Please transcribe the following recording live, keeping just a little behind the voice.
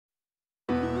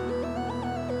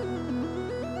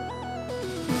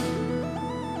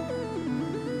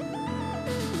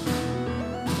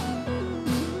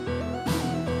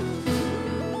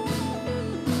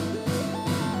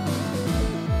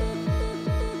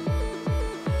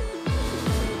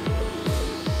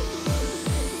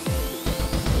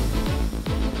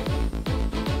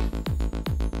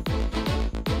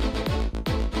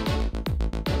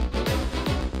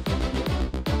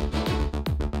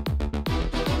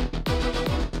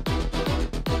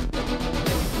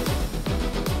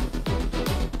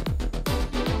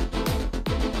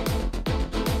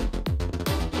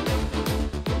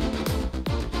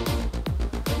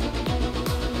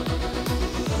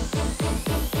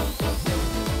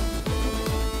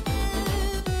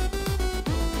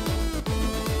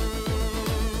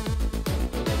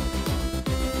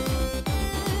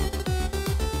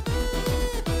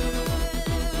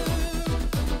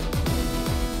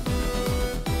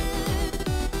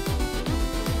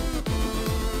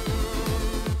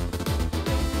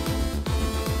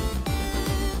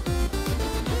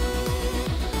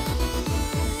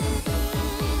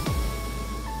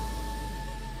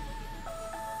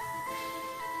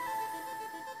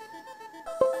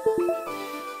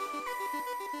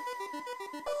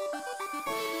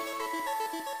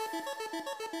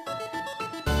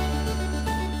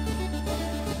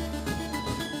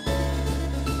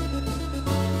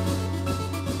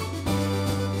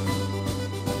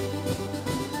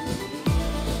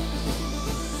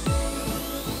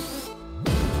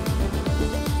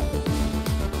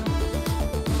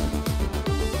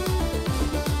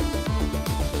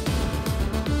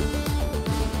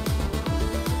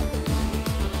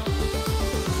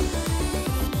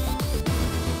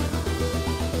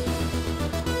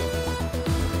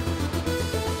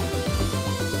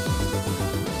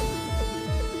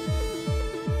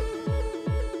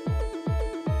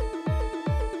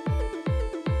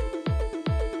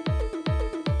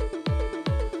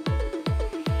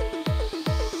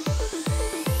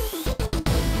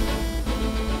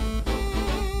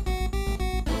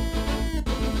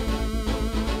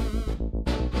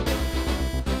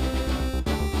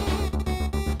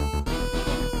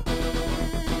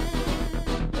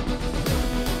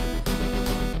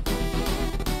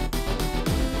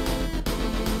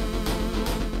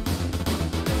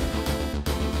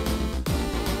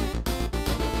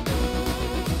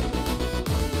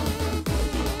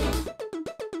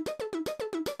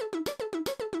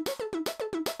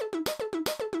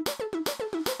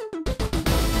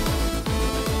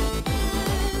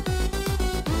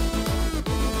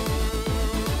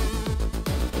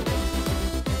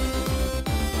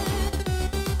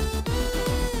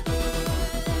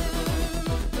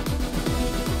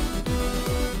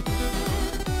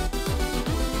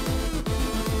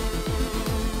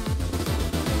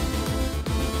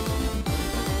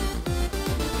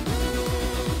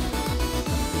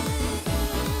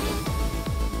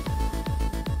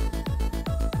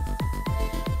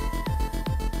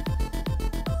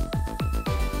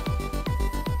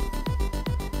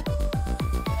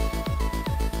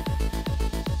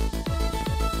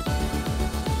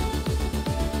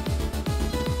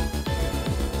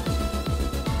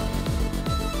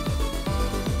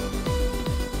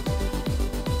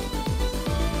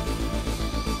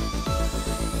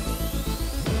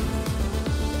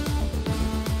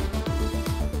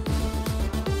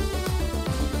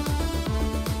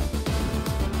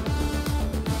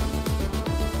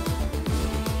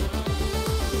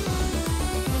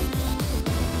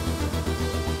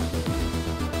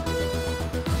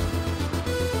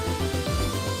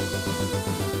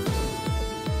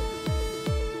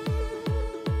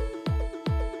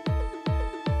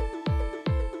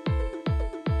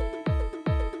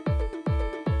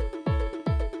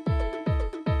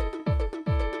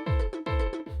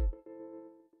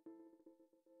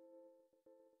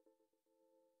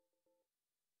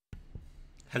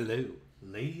Hello,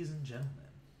 ladies and gentlemen,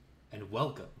 and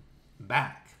welcome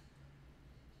back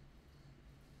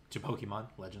to Pokemon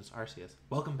Legends Arceus.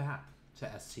 Welcome back to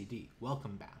SCD.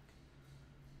 Welcome back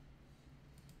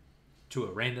to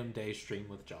a random day stream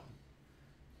with John.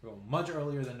 We're going much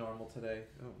earlier than normal today.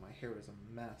 Oh, my hair is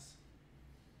a mess.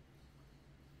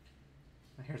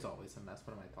 My hair's always a mess.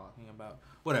 What am I talking about?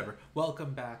 Whatever.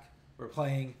 Welcome back. We're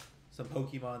playing some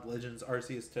Pokemon Legends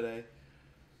Arceus today.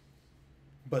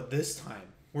 But this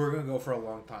time, we're going to go for a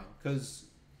long time. Because,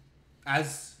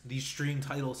 as the stream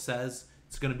title says,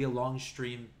 it's going to be a long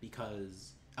stream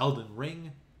because Elden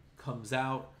Ring comes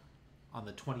out on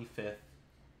the 25th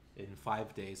in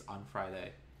 5 days on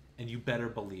Friday. And you better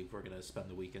believe we're going to spend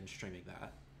the weekend streaming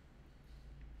that.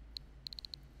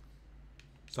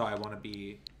 So I'd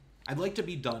like to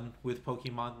be done with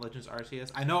Pokemon Legends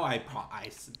Arceus. I know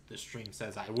the stream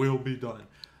says I will be done.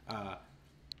 I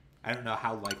don't know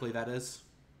how likely that is.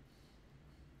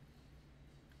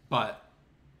 But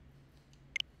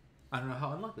I don't know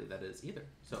how unlikely that is either.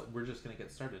 So we're just going to get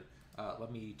started.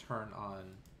 Let me turn on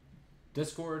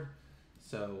Discord.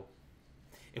 So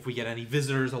if we get any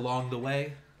visitors along the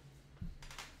way,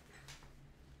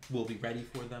 we'll be ready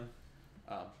for them.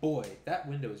 Boy, that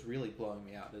window is really blowing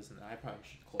me out, isn't it? I probably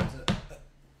should close it.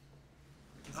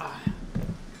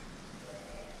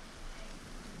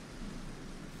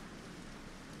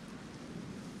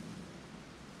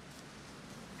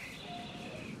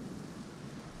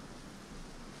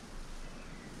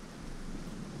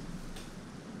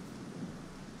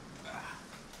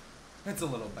 It's a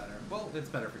little better. Well, it's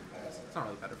better for you guys. It's not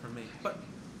really better for me, but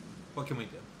what can we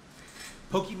do?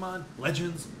 Pokemon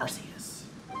Legends Arceus.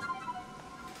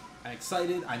 I'm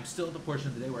excited. I'm still at the portion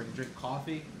of the day where I can drink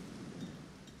coffee.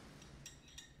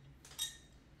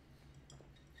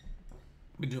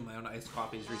 I've been doing my own iced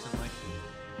coffees recently.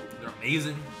 They're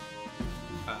amazing.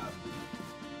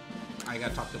 I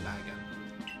gotta talk to Bagan.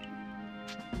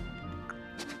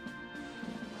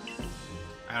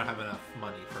 I don't have enough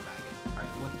money for Bagan. Alright,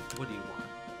 what do you want?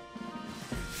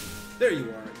 There you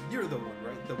are. You're the one,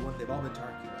 right? The one they've all been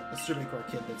talking about. The Survey Corps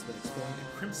kid that's been exploring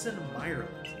the Crimson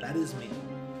Mirelands. That is me.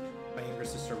 My younger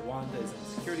sister Wanda is in the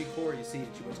security corps, you see,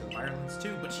 and she went to the Mirelands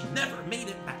too, but she never made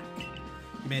it back.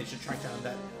 You managed to track down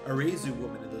that Arceus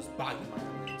woman in those boggy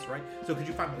Mirelands, right? So could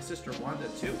you find my sister Wanda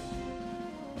too?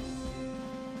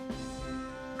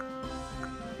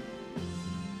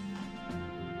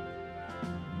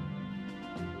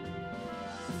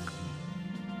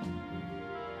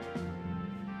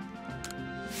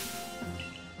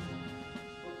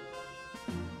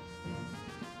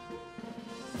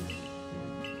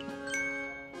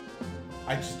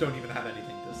 I just don't even have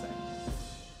anything to say.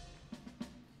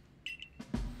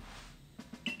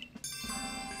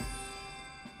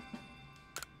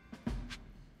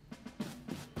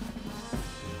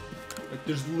 Like,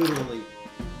 there's literally...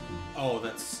 Oh,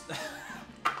 that's...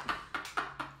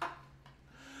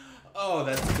 Oh,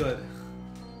 that's good.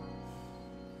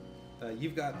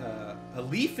 You've got a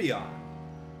Leafeon.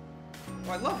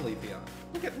 Oh, I love Leafeon.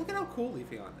 Look at how cool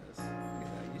Leafeon is. Look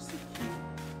at that. You're so cute.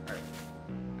 Alright.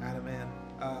 Adaman.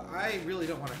 I really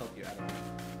don't want to help you, Adaman.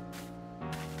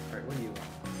 Alright, what do you want?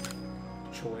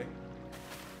 Choi.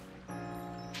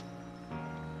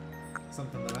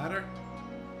 Something the matter?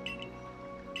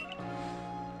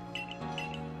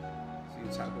 So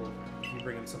you tackle over. You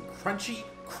bring him some crunchy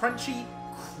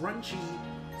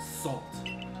salt.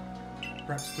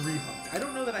 Perhaps 3 bucks. I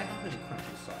don't know that I have any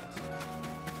crunchy salts.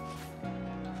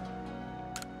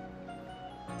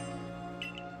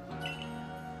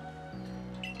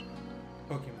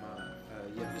 Pokemon,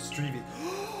 yeah, Mischievous.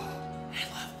 I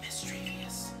love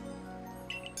Mischievous.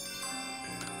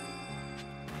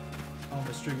 Oh,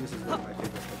 Mischievous is one of my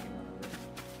favorite Pokemon ever.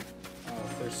 Oh,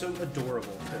 they're so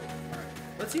adorable, too. Alright,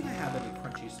 let's see if I have any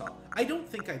crunchy salt. I don't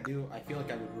think I do. I feel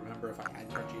like I would remember if I had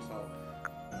crunchy salt.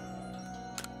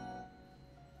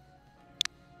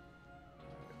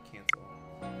 Cancel.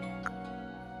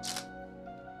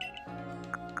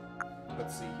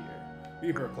 Let's see here.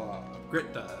 Reaper Claw,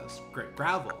 Grit Dust, Grit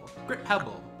Gravel, Grit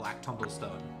Pebble, Black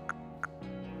Tumblestone,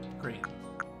 Green.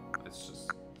 It's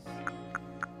just...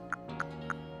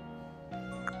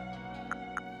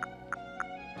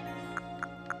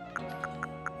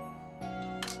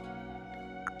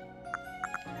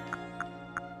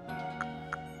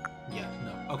 Yeah,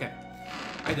 no, okay.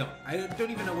 I don't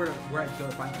even know where I'd go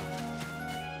to find them.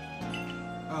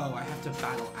 Oh, I have to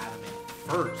battle Adamant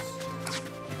first.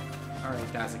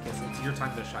 Alright, Dazzicus, it's your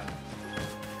time to shine.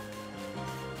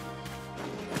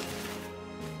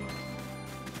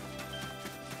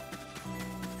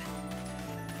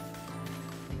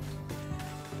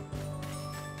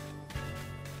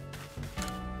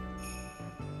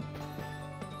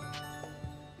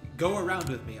 Go around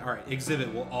with me. Alright,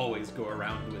 Exhibit will always go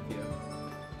around with you.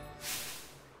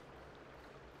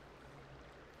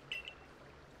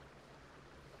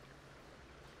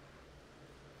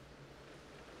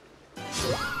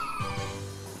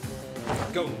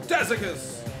 Go,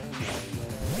 Dazicus!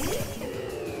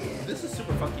 This is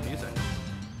super funky music.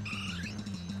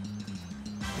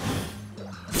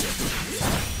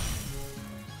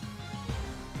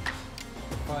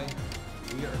 Fine.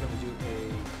 We are going to do a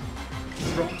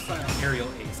strong style aerial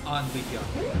ace on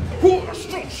Leafeon.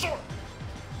 Strong shot!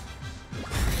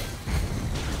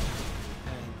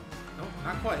 And, no,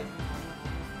 not quite.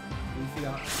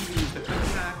 Leafeon, he used the quick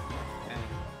attack, and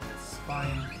it's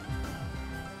fine.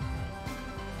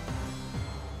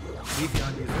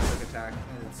 Leafeon used a quick attack,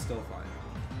 and it's still fine.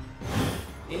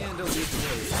 And a Leaf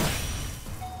Blade.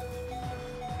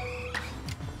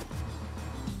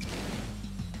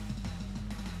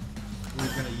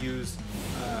 We're going to use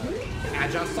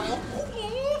Agile Style.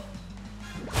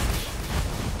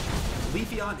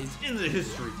 Leafeon is in the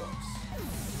history books.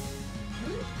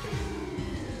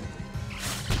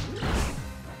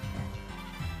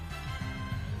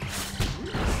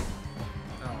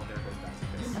 Oh, there goes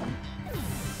Dazicus.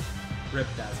 Rip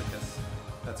Dazicus.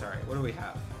 That's alright. What do we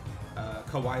have?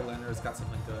 Kawhi Leonard's got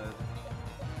something good.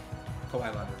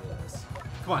 Kawhi Leonard it is.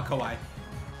 Come on, Kawhi.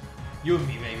 You and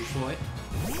me, baby boy.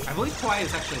 I believe Kawhi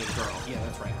is actually a girl. Yeah,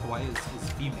 that's right. Kawhi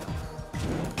is female.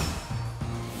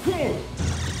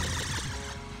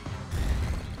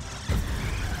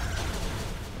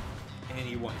 And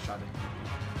he one-shotted.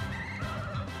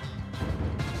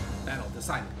 Battle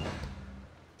decided.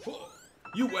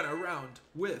 You went around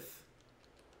with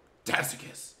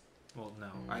Dazicus. Well,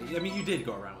 no. I mean, you did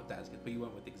go around with Dazicus, but you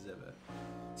went with Exhibit.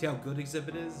 See how good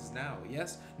Exhibit is now?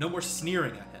 Yes? No more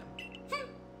sneering at him.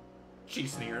 She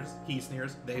sneers, he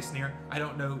sneers, they sneer. I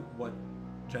don't know what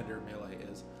gender Melee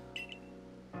is.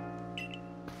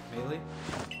 Melee?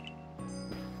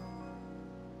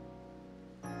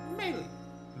 Melee.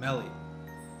 Melee.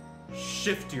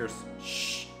 Shift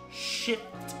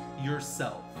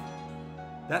yourself.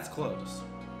 That's close.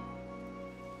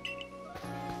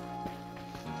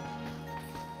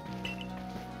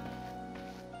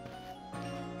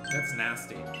 That's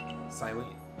nasty.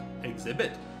 Silent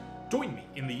Exhibit. Join me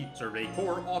in the Survey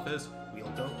Corps office. We'll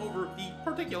go over the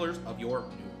particulars of your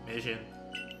new mission.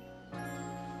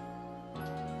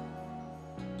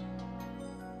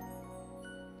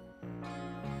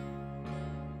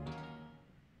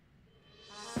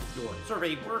 Your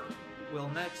survey work will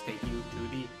next take you to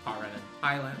the Karaman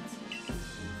Highlands.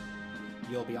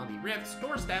 You'll be on the Rift's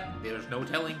doorstep. There's no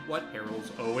telling what perils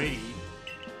await.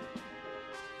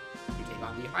 To take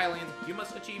on the Highland, you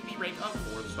must achieve the rank of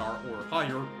 4th star or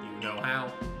higher. You know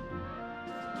how.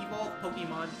 Evolve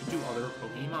Pokemon into other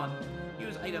Pokemon.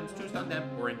 Use items to stun them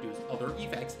or induce other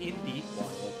effects in the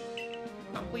wild.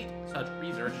 Complete such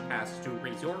research tasks to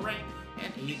raise your rank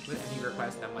and aid with any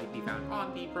requests that might be found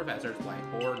on the professor's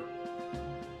blackboard.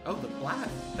 Oh, the black.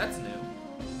 That's new.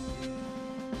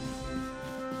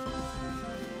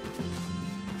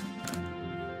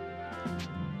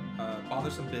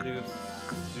 Bothersome Bidoof.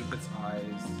 Zoop its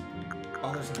eyes.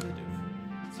 Bothersome Bidoof.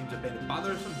 Seems abandoned.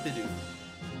 Bothersome Bidoof.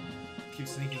 Keep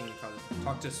sneaking in front of him.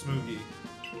 Talk to Smoogie.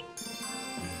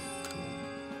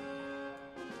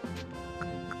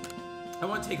 I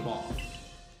want to take them off.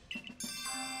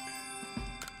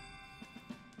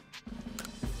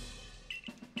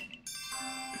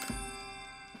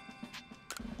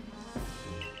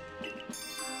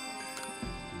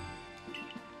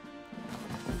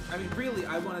 I mean, really,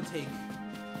 I want to take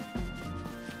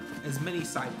as many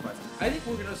side quests. I think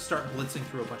we're going to start blitzing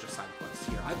through a bunch of side quests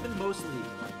here. I've been mostly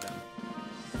ignoring them.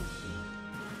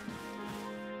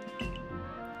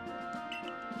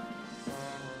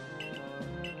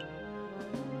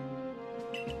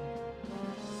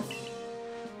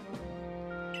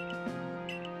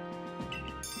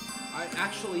 I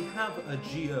actually have a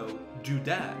Geo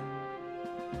doodad.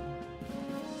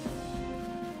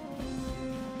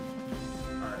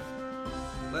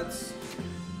 Let's.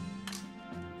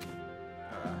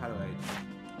 How do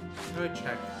I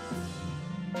check?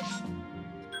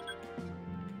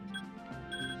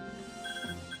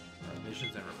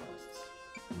 Missions and requests.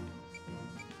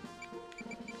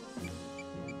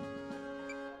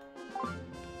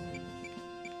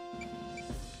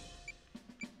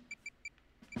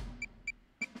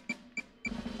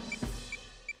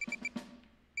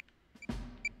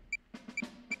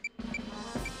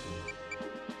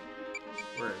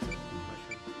 Where is it?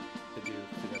 Mushroom. Did you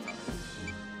do that on it?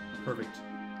 Perfect.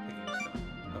 Picking up stuff.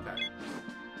 Okay.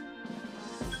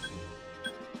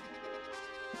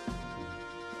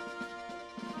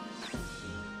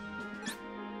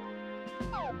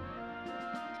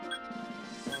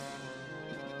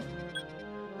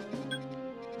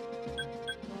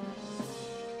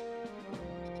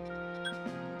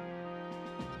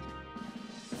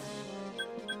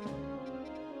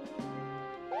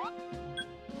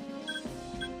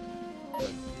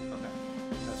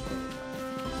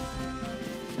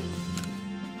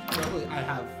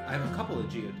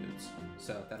 Geodudes,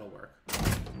 so that'll work.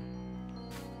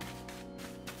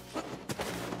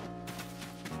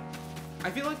 I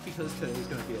feel like because today's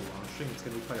going to be a long stream, it's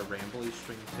going to be quite a rambly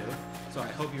stream too. So I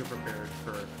hope you're prepared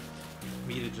for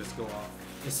me to just go off,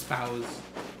 espouse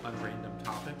on random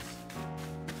topics.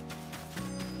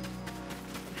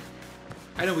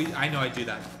 I know I do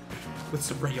that with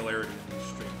some regularity in these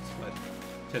streams, but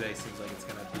today seems like it's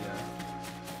going to be a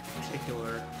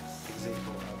particular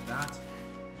example of that.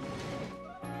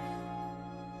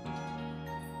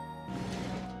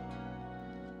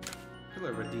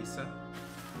 Hello, Radisa.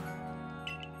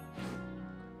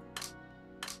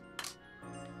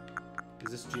 Is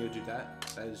this Geodude that?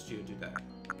 That is Geodude that.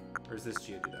 Or is this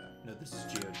Geodude that? No, this is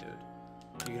Geodude.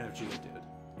 You can have Geodude.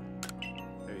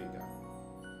 There you go.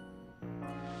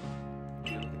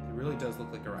 It really does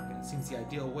look like a rocket. It seems the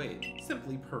ideal weight.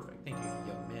 Simply perfect. Thank you,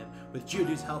 young man. With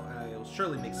Geodude's help, I'll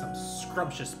surely make some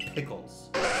scrumptious pickles.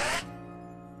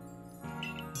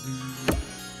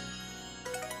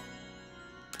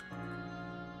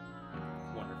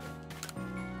 Wonderful.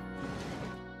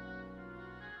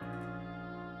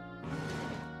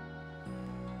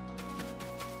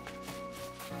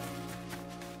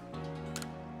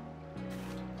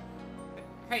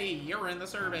 Hey, you're in the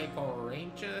survey corps,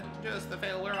 ain't you? Just the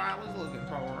filler I was looking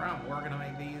for. I'm working to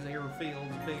make these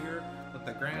airfields bigger, but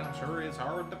the ground sure is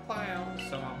hard to plow,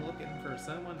 so I'm looking for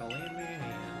someone to lend me a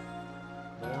hand.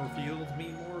 More fields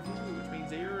mean more food, which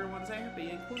means everyone's happy,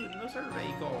 including the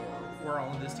survey corps. We're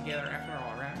all in this together after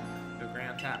all, right? The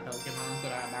ground type Pokemon,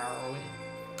 could I borrow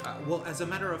it? Well, as a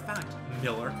matter of fact,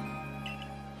 Miller,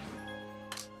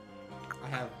 I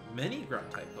have many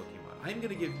ground type Pokemon. I'm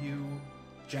gonna give you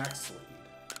Jack Slade.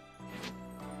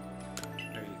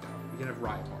 There you go. We can have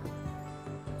Rhyhorn.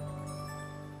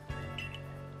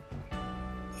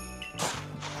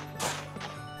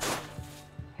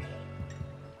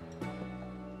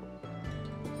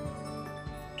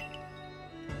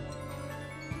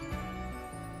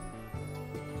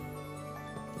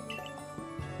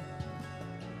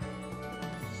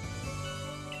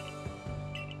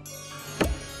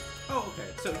 Oh, okay.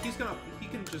 So he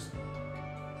can just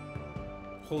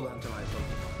hold on to my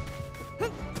Pokemon.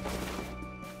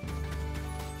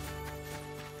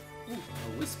 Ooh,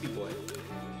 a wispy boy.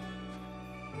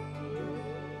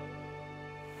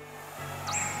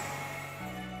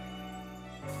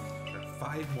 There are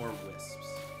 5 more wisps.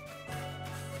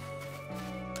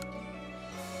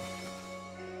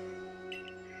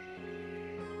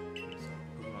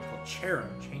 Pokemon called Cherim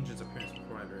changes appearance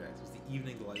before I react. As the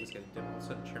evening, the light was getting dim. All of a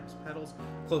sudden, Cherim's petals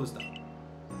closed up.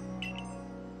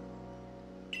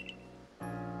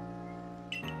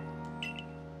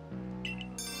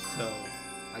 So,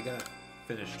 I gotta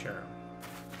finish Cherim.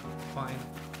 Fine.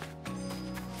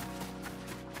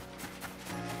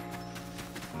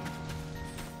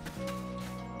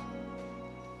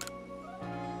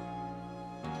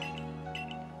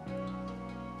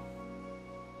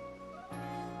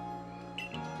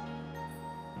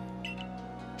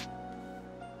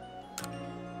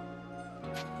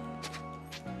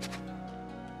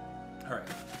 Alright.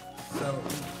 So,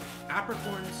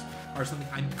 apricorns are something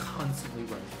I'm constantly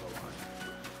running low on.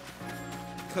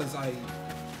 Because I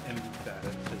am bad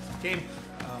at this game,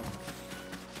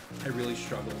 I really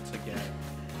struggle to get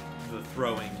the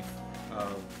throwing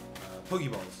of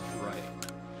Pokeballs right.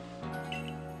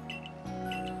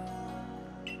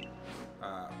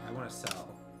 I want to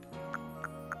sell.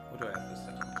 What do I have to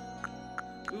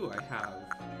sell? Ooh, I have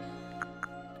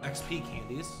XP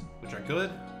candies, which are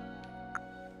good.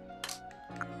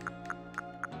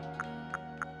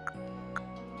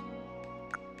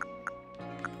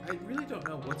 I really don't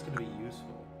know what's going to be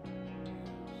useful.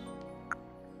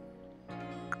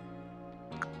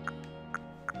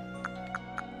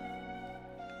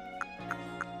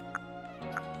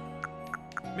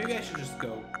 Maybe I should just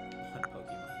go hunt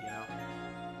Pokemon, you know?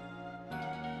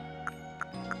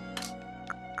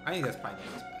 I think that's probably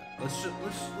not as bad. Let's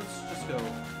just go.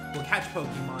 We'll catch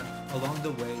Pokemon along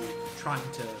the way, trying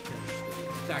to finish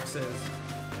the Dexes,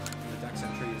 the Dex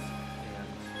entries.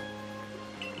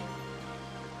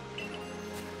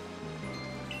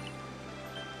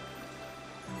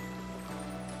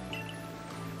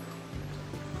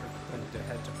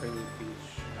 Head to Prelude Beach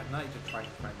at night to try and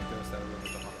find the ghost that will live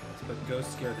with the Hawkins. But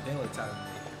ghosts scare the daylights out of me.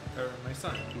 Or my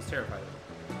son, he's terrified of it.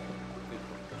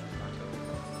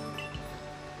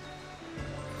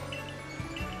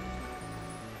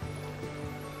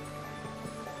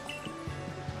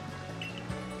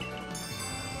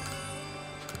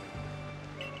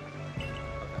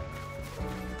 Okay.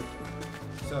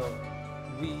 So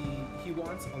he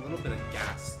wants a little bit of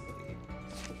gas.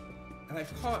 And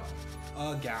I've caught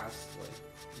a Ghastly.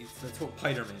 That's what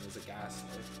Spider-Man is, a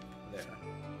Ghastly. There.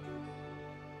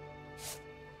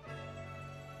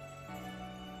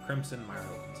 Crimson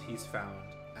Marlins. He's found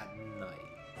at night.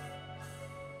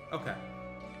 Okay.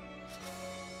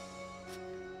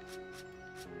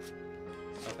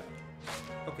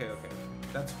 Okay. Okay.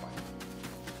 That's fine.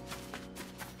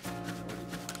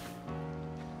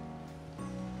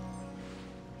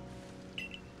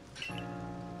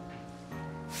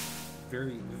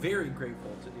 Very, very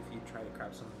grateful to if you try to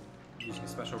craft something using a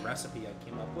special recipe I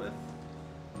came up with.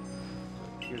 So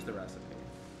here's the recipe.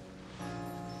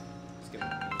 Let's give it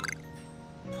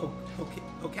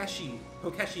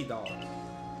Pokeshi dog.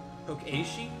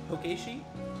 Pokeshi?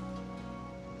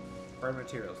 Farm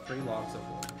materials, 3 logs of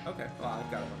wood. Okay, well,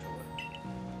 I've got a bunch of wood.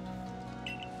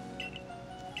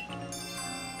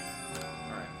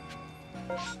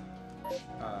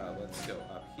 Alright. Let's go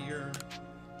up here.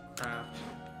 Craft.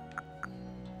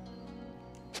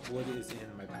 Wood is in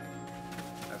my bag.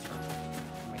 That's right.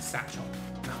 My satchel.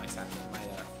 Not my satchel,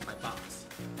 my box.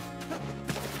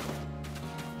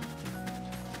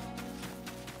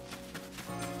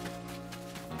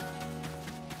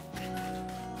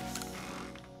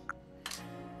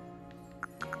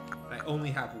 I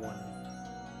only have 1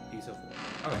 piece of wood.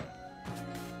 Okay.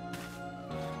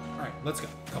 Alright, let's go.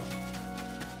 Come on.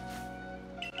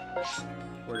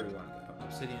 Where do we want to go?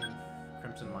 Obsidian,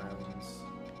 Crimson Marlins,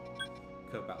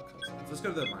 Cobalt Coastlands. Let's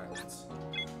go to the Marlins.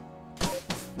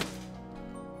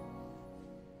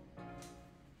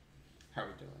 How are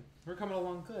we doing? We're coming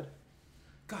along good.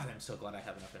 God, I'm so glad I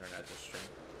have enough internet to stream.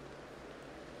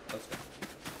 Let's go.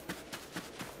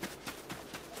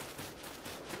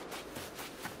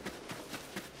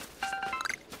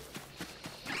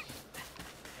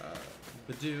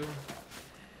 Badoo.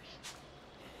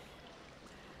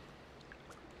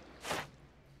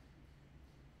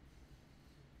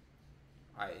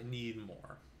 I need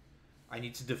more. I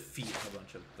need to defeat a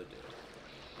bunch of Badoo.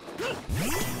 Alright,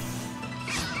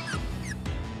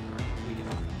 we can do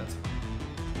that. That's fine.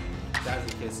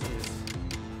 Dazzlekiss is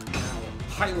now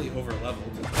highly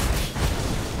overleveled.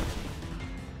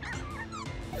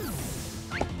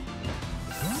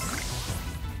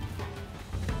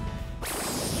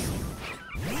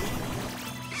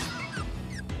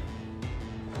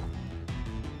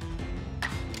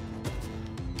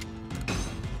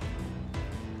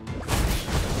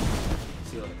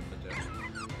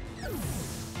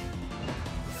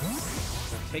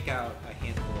 Take out a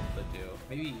handful of Badoo.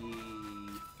 Maybe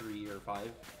 3 or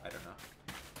 5. I don't know.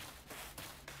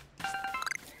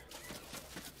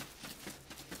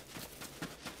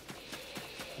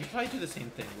 You probably do the same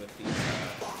thing with these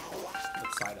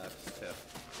with side ups too.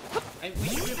 We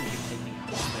should really be taking out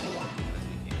as many Pokemon as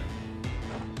we can.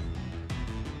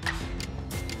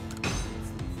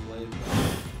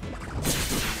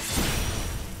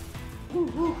 Woo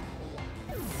woo.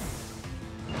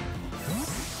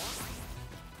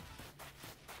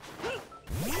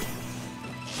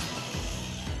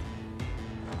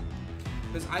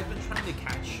 Because I've been trying to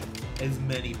catch as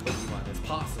many Pokemon as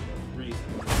possible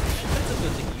recently. And that's a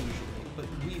good thing usually, but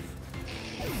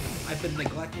I've been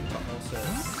neglecting to also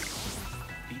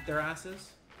beat their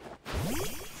asses.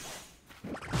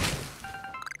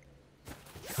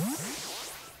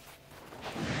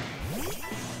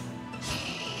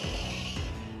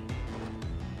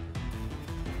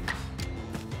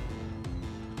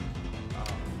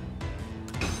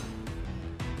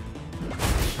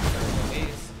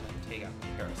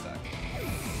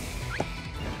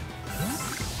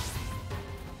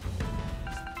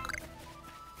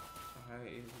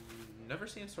 Never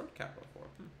seen a sword cap before.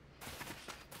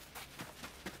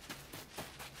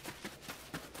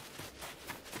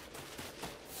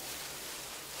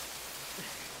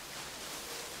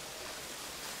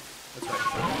 That's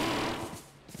right.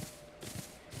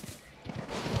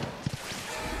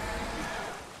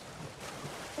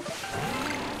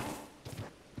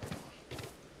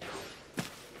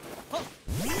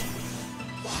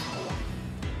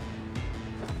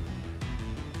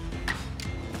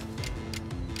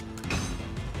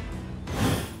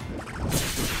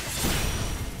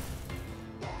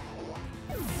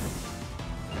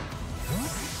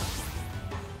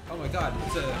 God,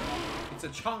 it's a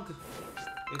chunk.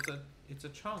 It's a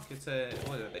chunk. It's a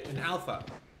what is it? An alpha.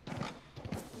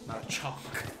 Not a chunk.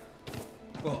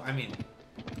 Well, I mean,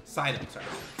 side ups are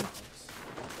chunks.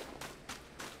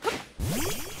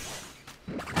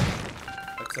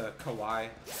 That's a kawaii,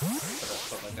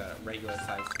 but like a regular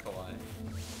sized kawaii.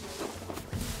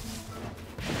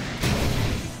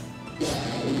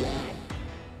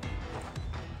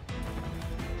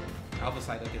 Alpha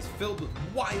Psyduck is filled with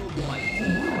wild light.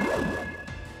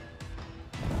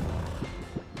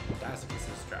 Dazzicus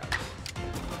is drowsy.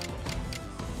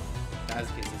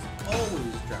 Dazzicus is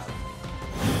always drowsy.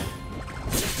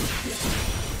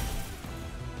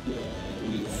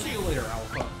 See you later,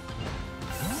 Alpha.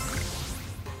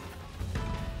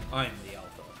 I'm the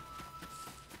Alpha.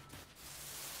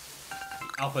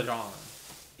 The Alpha Dawn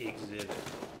exhibit.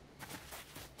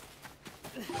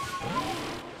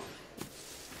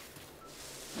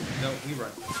 No, we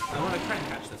run. I want to try and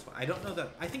catch this one. I don't know that.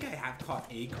 I think I have caught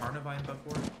a Carnivine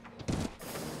before.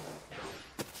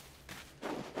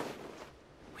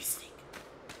 We sneak.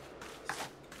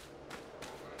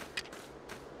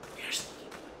 We are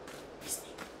sneaking. We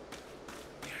sneak.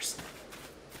 We are sneaking.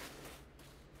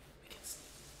 We can sneak.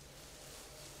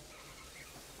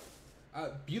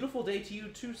 Beautiful day to you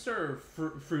too, sir,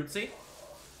 Fruitsy.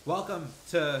 Welcome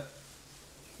to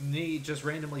me just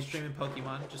randomly streaming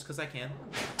Pokemon just because I can.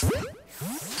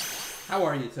 How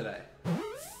are you today?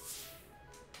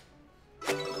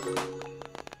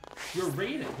 You're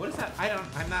rated. What is that?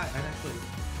 I'm actually,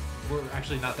 we're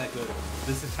actually not that good.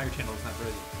 This entire channel is not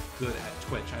very good at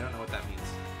Twitch. I don't know what that means.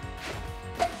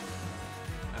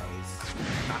 Oh, he's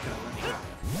not gonna let me have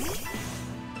it.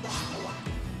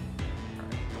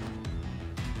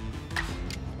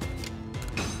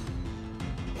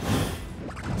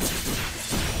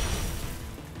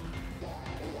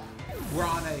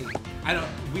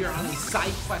 We are on a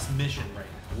side quest mission right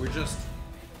now. We're just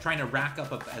trying to rack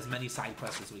up as many side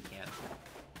quests as we can.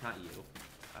 Not you.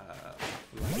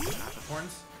 We want to get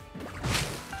Apicorns.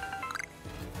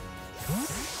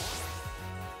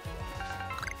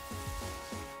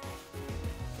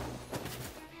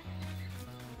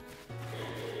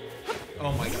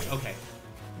 Oh my god, okay.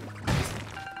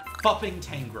 Fupping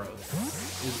Tangrowth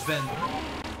has been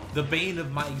the bane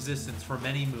of my existence for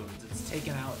many moons. It's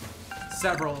taken out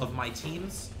several of my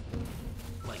teams,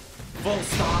 like full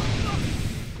stop,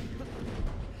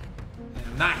 and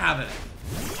I'm not having it.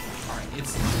 All right,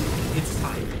 it's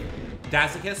time.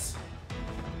 Dazzicus,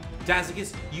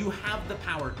 you have the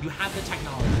power, you have the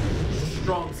technology,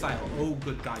 strong style. Oh,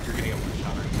 good God, you're gonna get one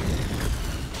shot.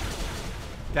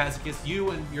 Dazzicus, you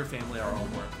and your family are all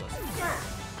worthless.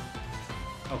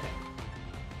 Okay.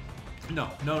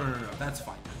 No, that's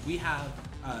fine. We have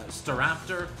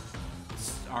Staraptor.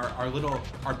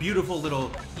 Our beautiful little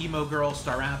emo girl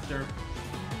Staraptor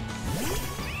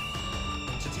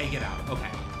to take it out.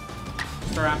 Okay,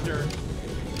 Staraptor.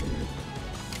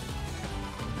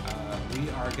 We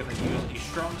are gonna use a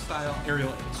strong style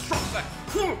aerial. Strong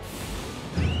style.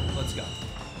 Let's go.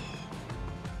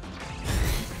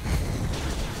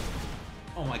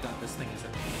 Oh my god, this thing is a.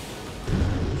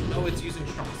 Oh, it's using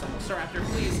strong style. Staraptor,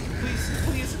 please.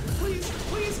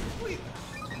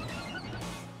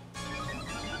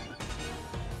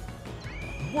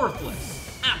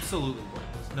 Worthless. Absolutely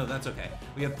worthless. No, that's okay.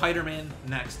 We have Spider-Man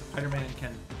next. Spider-Man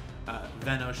can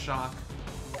Venoshock.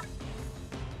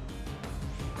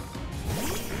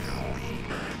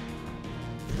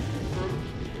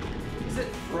 Is it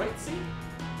Freudzy?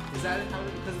 Is that how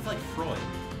it, because it's like Freud,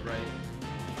 right?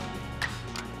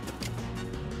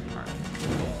 Alright.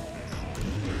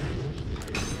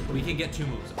 We can get two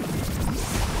moves. We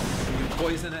can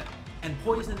poison it. And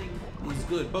poisoning is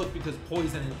good, both because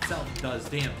poison itself does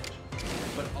damage,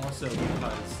 but also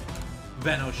because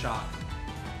Venoshock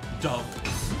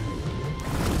doubles.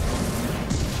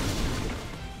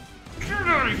 Get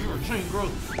out of here,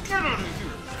 Tangrowth! Get out of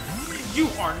here! You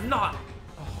are not!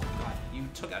 Oh god, you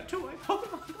took out two of my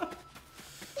Pokemon!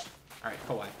 Alright,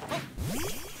 Kawaii.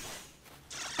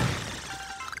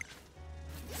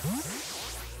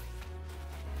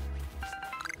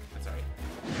 That's alright.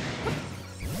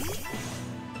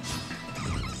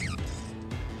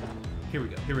 Here we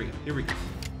go.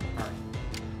 Alright.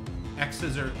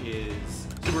 X-Scissor is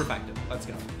super effective. Let's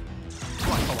go.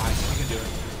 Come on, Kawaii. You can do it.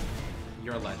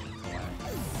 You're a legend,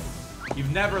 Kawaii.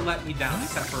 You've never let me down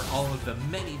except for all of the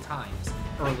many times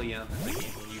early in the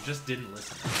game when you just didn't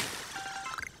listen.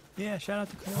 Yeah, shout out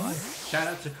to Kawaii. Shout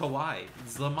out to Kawaii.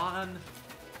 Zaman,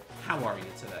 how are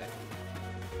you today?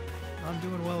 I'm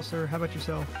doing well, sir. How about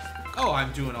yourself? Oh,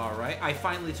 I'm doing alright. I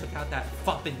finally took out that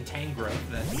fucking Tangrowth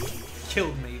that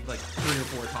killed me like 3 or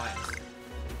 4 times.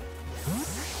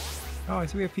 Oh,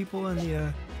 so we have people in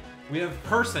the, We have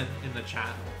person in the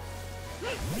chat.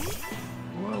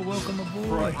 Whoa, welcome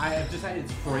aboard. I have decided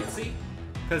it's Freudzy,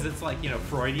 because it's like, you know,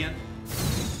 Freudian.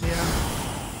 Yeah.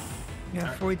 Yeah,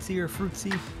 Right. Freudzy or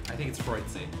Fruitsy. I think it's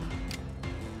Freudzy.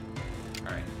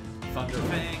 Alright. Thunder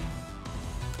Fang.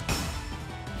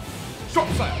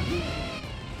 Strong Style!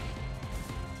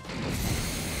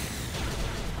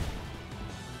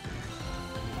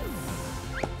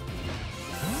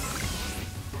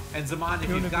 And Zaman,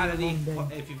 Gonna be a long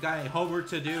day. if you've got any homework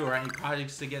to do or any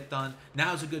projects to get done,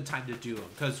 now's a good time to do them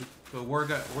because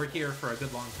we're here for a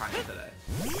good long time today.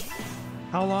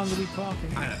 How long are we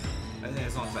talking? I don't know.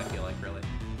 As long as I feel like, really.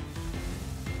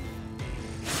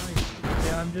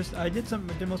 Yeah, I did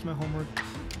most of my homework.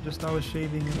 Just I was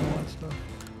shaving and all that stuff.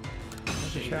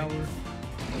 Shaving. Shower.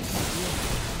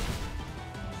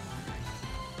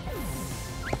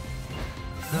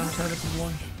 Now I'm just having some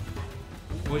lunch.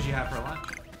 What'd you have for lunch?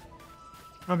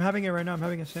 I'm having it right now. I'm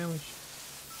having a sandwich.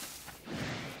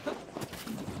 All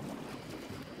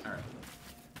right.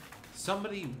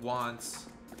 Somebody wants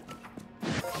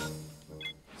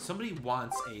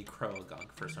a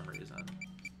Croagunk for some reason.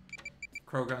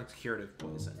 Croagunk's curative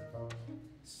poison.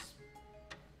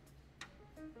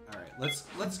 All right,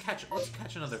 let's catch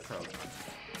another Croagunk.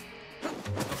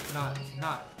 Oh,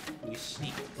 not we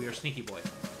sneak. We are sneaky boy.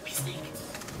 We sneak.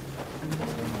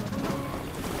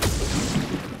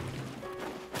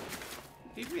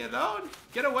 Leave me alone.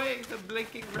 Get away, the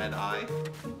blinking red eye.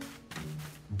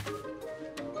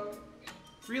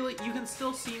 Really, you can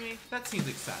still see me? That seems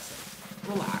excessive.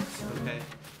 Relax, okay?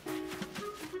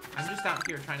 I'm just out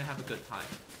here trying to have a good time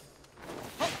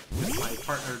with my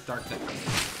partner, Dark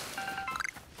Nicholas.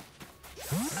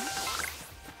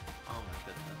 Oh my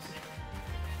goodness.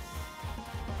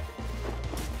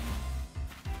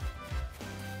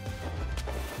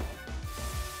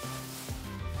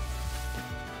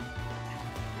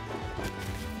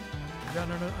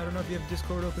 I don't know if you have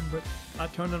Discord open, but I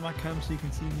turned on my cam so you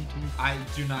can see me too. I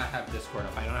do not have Discord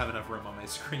up. I don't have enough room on my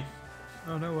screen.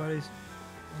 Oh, no worries.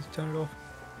 Let's turn it off.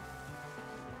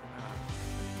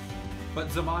 But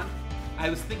Zaman, I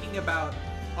was thinking about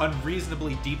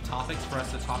unreasonably deep topics for us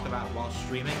to talk about while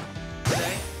streaming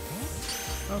today.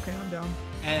 Okay, I'm down.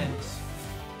 And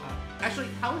actually,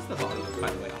 how is the volume, by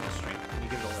the way, on the stream? Can you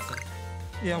give it a listen?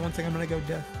 Yeah, one thing I'm gonna go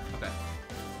deaf. Okay.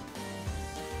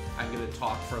 I'm gonna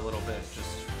talk for a little bit,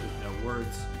 just with no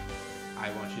words. I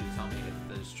want you to tell me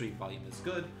if the stream volume is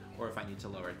good or if I need to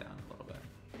lower it down a little bit.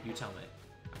 You tell me.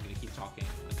 I'm gonna keep talking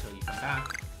until you come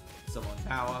back. Someone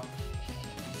power.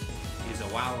 He's a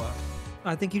wowa.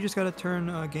 I think you just gotta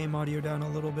turn game audio down a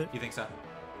little bit. You think so?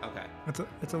 Okay.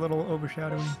 It's a little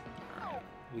overshadowing. Alright.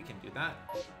 We can do that.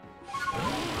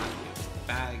 Audio.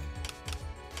 Bag.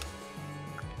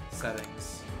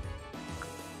 Settings.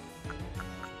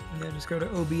 Yeah, just go to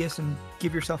OBS and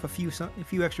give yourself a few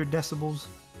extra decibels.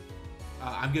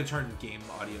 I'm gonna turn game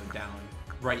audio down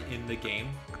right in the game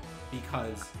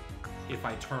because if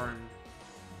I turn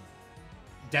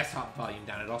desktop volume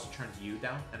down, it also turns you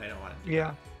down, and I don't want to do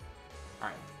that. All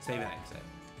right, save and exit.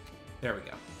 There we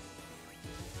go.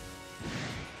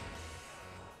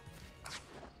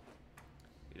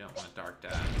 You don't want dark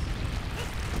data.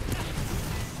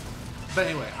 But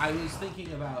anyway, I was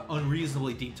thinking about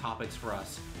unreasonably deep topics for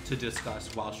us to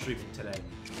discuss while streaming today,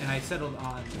 and I settled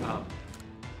on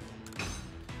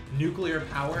nuclear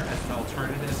power as an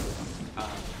alternative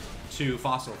to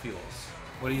fossil fuels.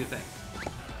 What do you think?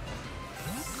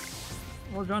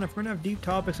 Well, John, if we're gonna have deep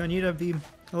topics, I need to be a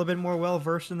little bit more well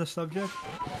versed in the subject.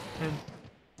 And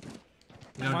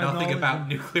you know nothing about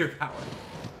nuclear power.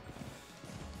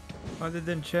 Other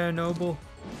than Chernobyl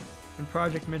and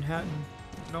Project Manhattan,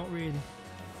 not really.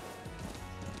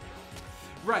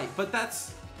 Right, but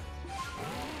that's...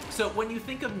 So when you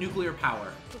think of nuclear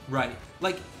power, right,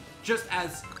 like, just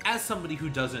as somebody who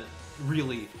doesn't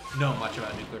really know much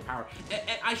about nuclear power,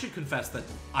 and I should confess that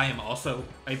I am also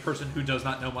a person who does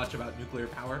not know much about nuclear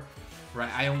power, right?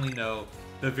 I only know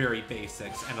the very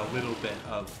basics and a little bit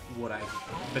of what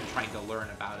I've been trying to learn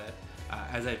about it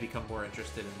as I become more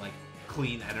interested in, like,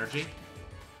 clean energy.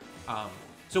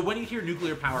 So when you hear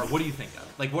nuclear power, what do you think of?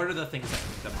 Like, what are the things that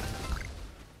come to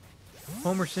mind?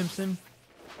 Homer Simpson.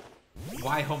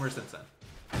 Why Homer Simpson?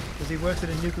 Because he works at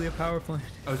a nuclear power plant.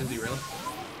 Oh, does he really?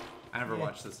 I never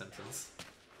watched The Simpsons.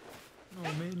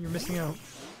 Oh man, you're missing out.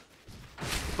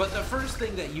 But the first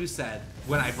thing that you said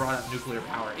when I brought up nuclear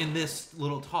power in this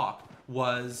little talk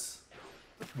was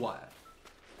what?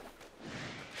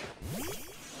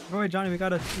 Oh wait, Johnny, we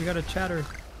got a chatter.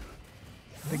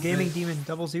 The gaming demon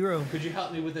 00. Could you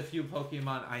help me with a few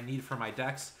Pokemon I need for my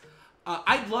decks?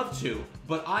 I'd love to,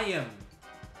 but I am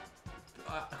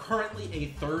currently a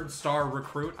 3rd star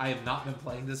recruit. I have not been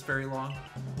playing this very long.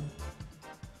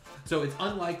 So it's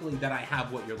unlikely that I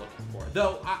have what you're looking for.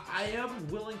 Though I am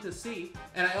willing to see,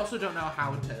 and I also don't know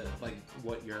how to, like,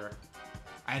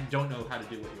 I don't know how to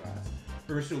do what you asked.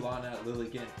 Ursulana,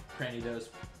 Lilligant, Cranidos,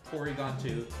 Porygon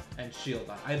 2, and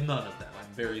Shieldon. I have none of them.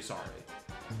 I'm very sorry.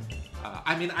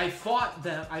 I mean, I fought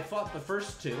the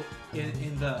first two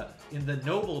in the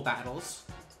noble battles.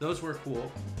 Those were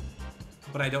cool.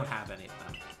 but I don't have any of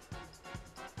them.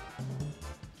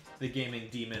 The gaming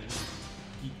demon,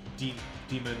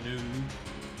 demonu,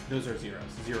 those are zeros.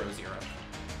 0, 0.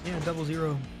 Yeah,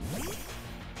 00.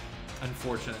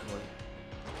 Unfortunately.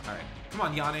 All right, come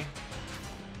on, Yanni.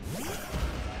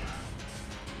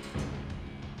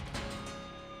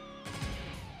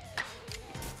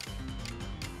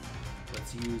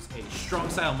 Let's use a strong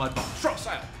style mud bomb. Strong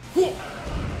style. Cool.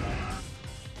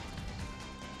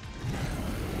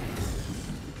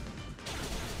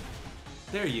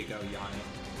 There you go, Yanni.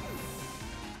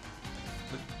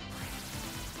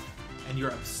 And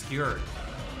you're obscured.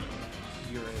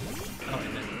 You're a... Oh,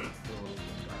 and then...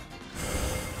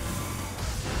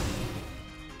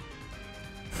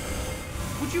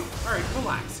 Would you... Alright,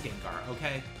 relax, Gengar,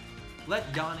 okay?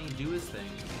 Let Yanni do his thing.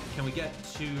 Can we get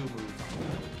 2 moves on?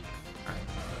 Alright.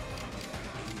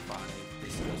 85.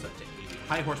 This goes up to 80.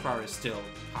 High horsepower is still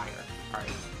higher.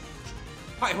 Alright.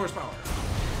 High horsepower!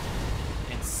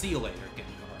 And see you later,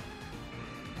 Gengar.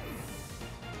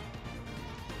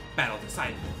 Battle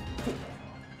decided.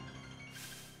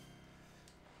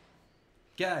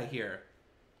 Get out of here,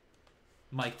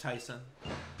 Mike Tyson.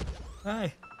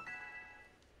 Hi.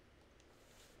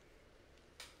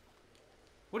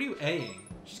 What are you A-ing?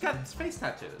 She's got face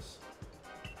tattoos.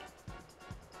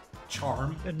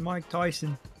 Charm. And Mike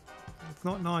Tyson. It's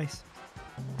not nice.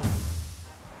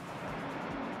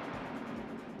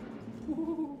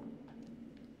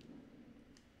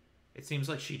 It seems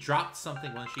like she dropped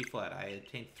something when she fled. I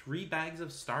obtained 3 bags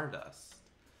of Stardust.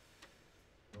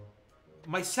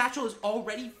 My satchel is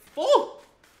already full!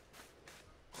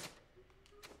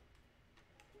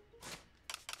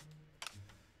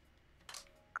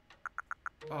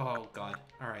 Oh, God.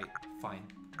 Alright, fine.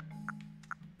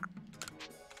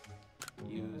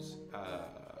 Use,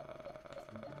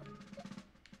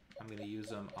 I'm gonna use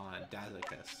them on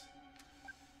Dazicus.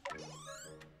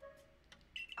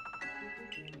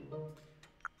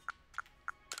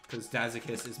 Because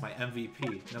Dazicus is my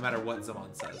MVP, no matter what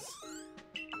Zaman says.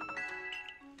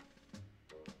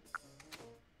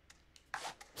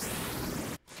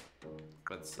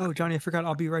 Oh, Johnny, I forgot.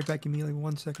 I'll be right back. Give me like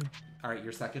 1 second. Alright,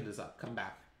 your second is up. Come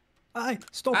back. Aye,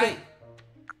 stop it.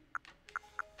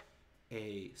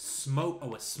 A smoke...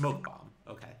 Oh, a smoke bomb.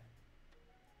 Okay.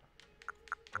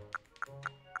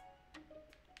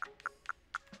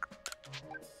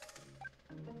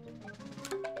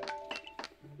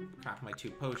 Craft my 2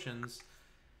 potions.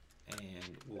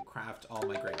 And we'll craft all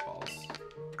my great balls.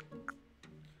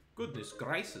 Goodness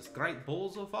gracious, great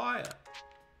balls of fire.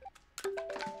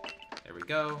 There we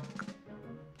go.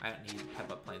 I don't need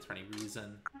pep-up plants for any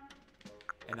reason.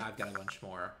 And now I've got a bunch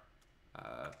more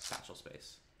satchel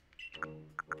space.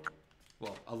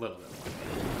 Well, a little bit more.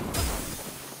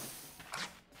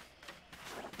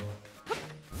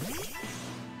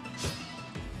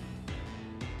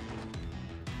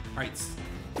 Alright, so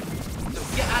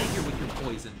get out of here with your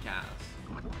poison gas.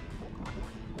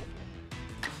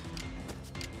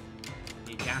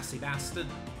 You gassy bastard.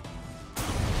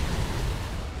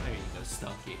 There you go,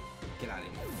 Stunky. Get out of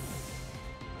here.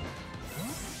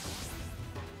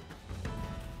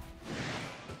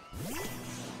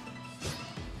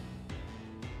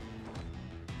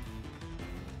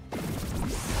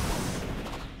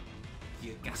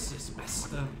 You gaseous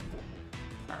bastard.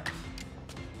 Alright.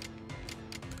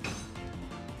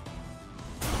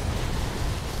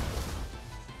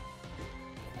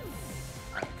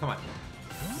 Alright, come on.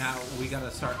 Now we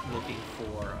gotta start looking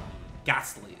for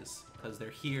Ghastlies. Because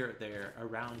they're here, they're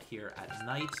around here at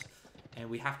night, and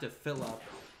we have to fill up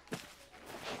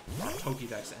our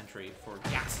Pokédex entry for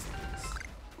Ghastlies.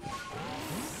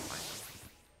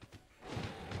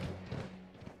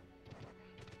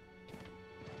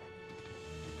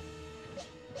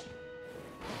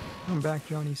 I'm back,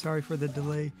 Johnny. Sorry for the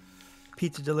delay.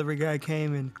 Pizza delivery guy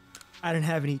came and I didn't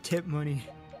have any tip money,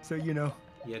 so you know.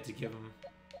 You had to give him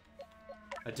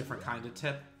a different kind of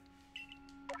tip?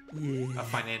 Yeah. A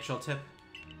financial tip?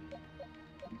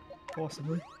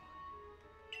 Possibly.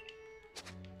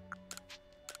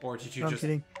 Or did you No, just I'm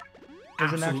kidding.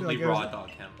 There's an absolutely actual, like, raw dog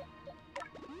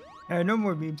him? No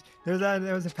more memes. There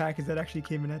was a package that actually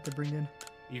came in. I had to bring in.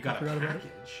 You got a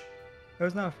package? It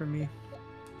was not for me.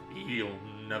 You'll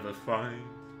never find.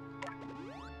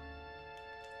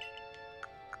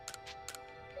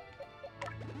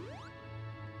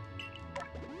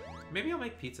 Maybe I'll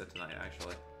make pizza tonight,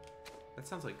 actually. That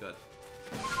sounds like good.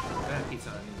 I've had pizza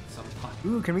in some time.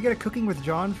 Ooh, can we get a cooking with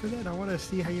John for that? I want to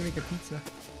see how you make a pizza.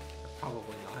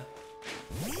 Probably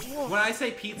not. When I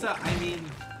say pizza, I mean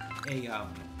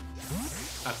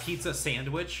a pizza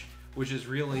sandwich which is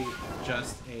really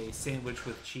just a sandwich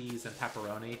with cheese and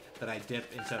pepperoni that I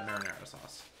dip into marinara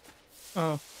sauce.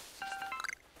 Oh.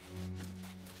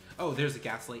 Oh, there's a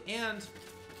Ghastly, and...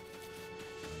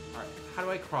 Alright, how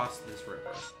do I cross this river?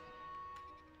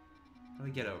 How do I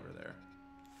get over there?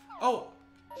 Oh!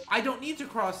 I don't need to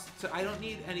cross... I don't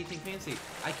need anything fancy.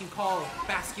 I can call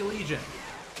Basculegion.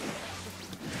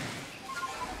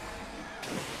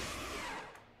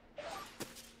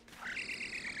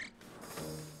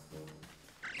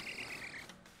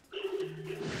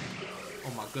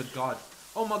 Oh my good god.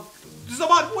 Oh my...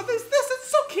 Zaman, what is this?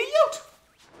 It's so cute!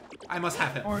 I must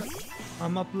have him. Alright.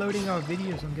 I'm uploading our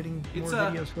videos. I'm getting more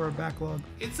videos for our backlog.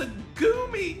 It's a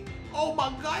Goomy! Oh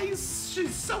my guys,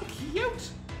 she's so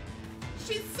cute!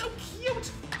 She's so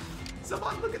cute!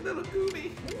 Zaman, look at little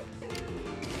Goomy!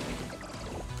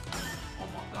 Oh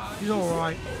my god. He's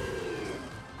alright.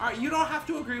 Alright, you don't have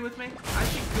to agree with me. I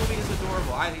think Goomy is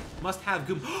adorable. I must have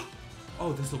Goomy.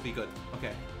 Oh, this will be good.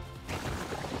 Okay.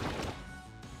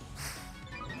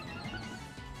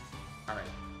 Alright.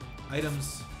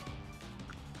 Items.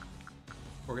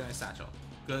 Organized satchel.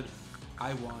 Good.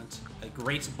 I want a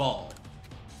great ball.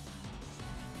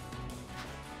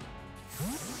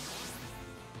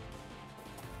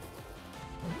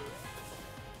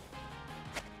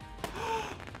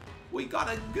 We got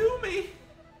a Goomy!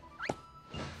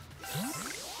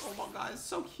 Oh my god, it's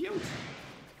so cute.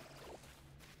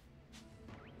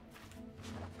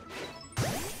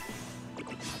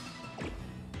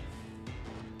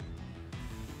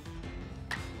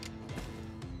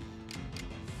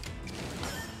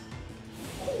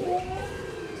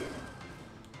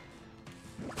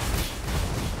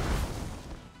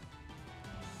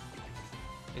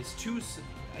 It's too...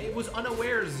 It was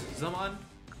unawares, Zaman.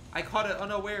 I caught it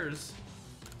unawares.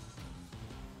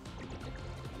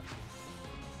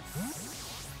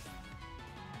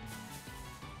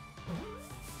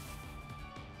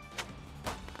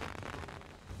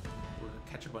 We're gonna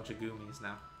catch a bunch of Goomies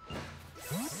now.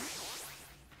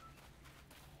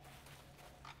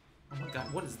 Oh my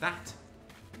god, what is that?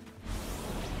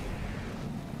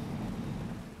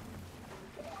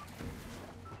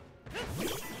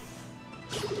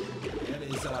 That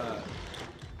is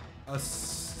a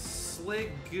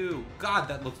Sliggoo. God,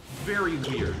 that looks very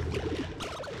weird.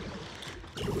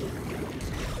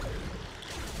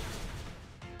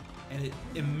 And it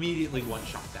immediately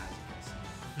one-shot that.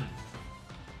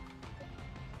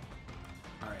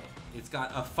 Alright, it's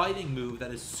got a fighting move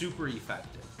that is super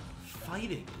effective.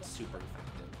 Fighting is super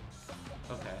effective.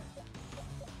 Okay.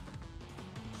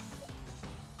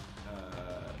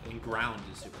 And ground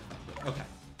is super effective. Okay,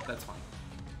 that's fine.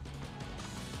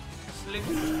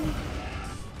 Sliggoo.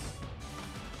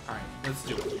 Alright, let's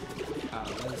do it.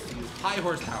 Let's use high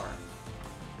horsepower.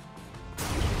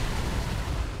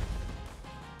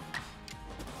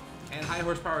 And high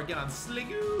horsepower again on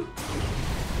Sliggoo.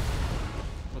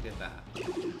 Look at that.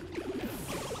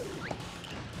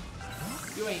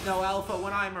 You ain't no alpha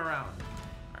when I'm around.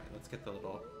 Alright, let's get the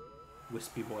little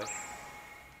wispy boy.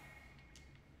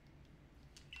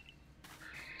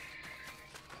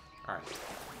 Alright.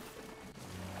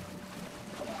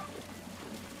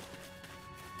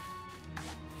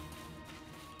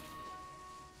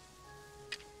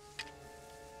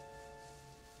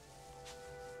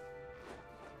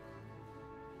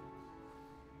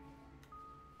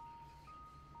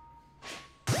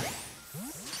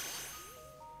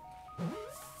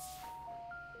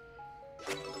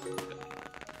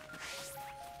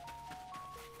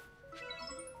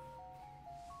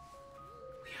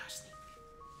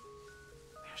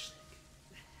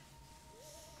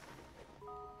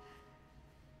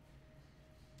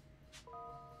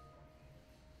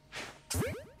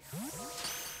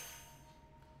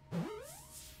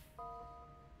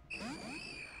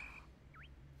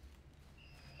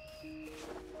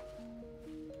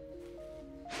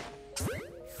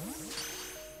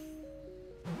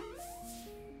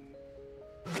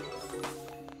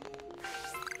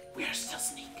 We're still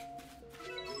Sneak.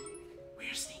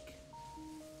 We're Sneak.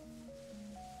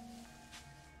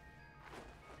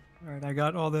 Alright, I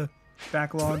got all the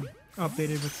backlog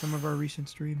updated with some of our recent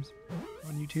streams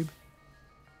on YouTube.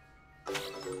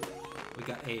 We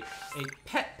got a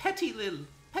petty little.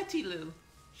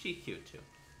 She's cute too.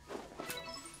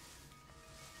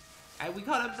 And we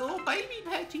got a little baby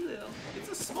petty little.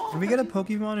 It's a small. Can we get a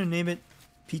Pokemon and name it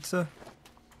Pizza?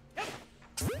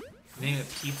 Name it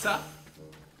Pizza?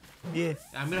 Yeah.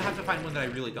 I'm gonna have to find one that I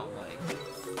really don't like.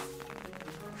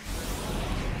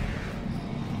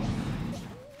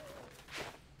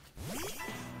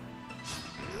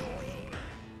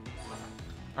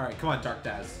 Alright, come on, Dark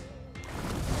Daz.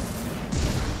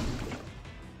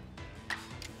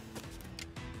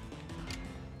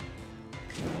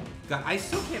 God, I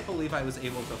still can't believe I was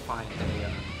able to find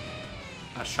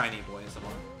a shiny boy as a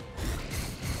one.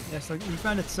 Yeah, so you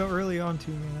found it so early on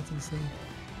too, man. That's insane.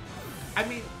 I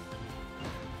mean,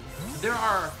 there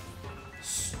are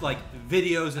like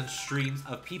videos and streams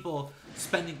of people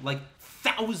spending like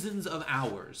thousands of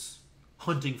hours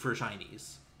hunting for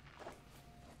shinies.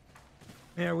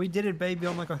 Yeah, we did it, baby,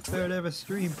 on like our third ever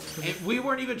stream. And we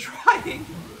weren't even trying.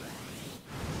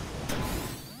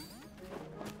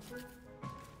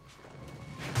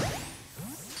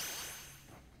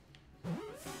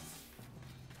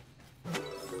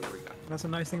 That's a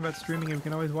nice thing about streaming, and we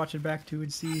can always watch it back to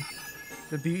and see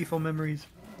the beautiful memories.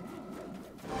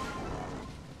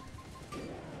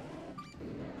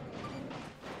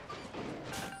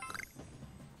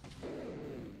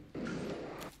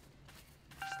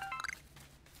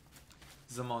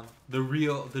 Zamon,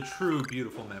 the true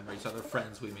beautiful memories are the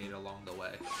friends we made along the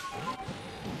way.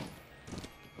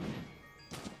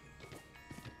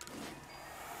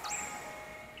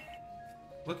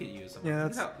 Look at you, Zamon. Yeah,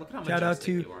 that's look at how shout out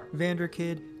to you are.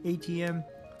 Vanderkid, ATM,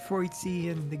 4C,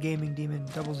 and the Gaming Demon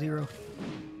 00.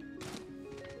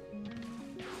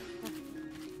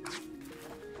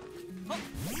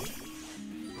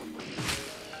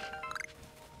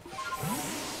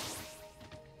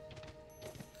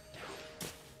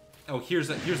 Oh, here's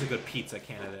a good pizza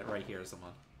candidate right here,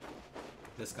 Zamon.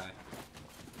 This guy.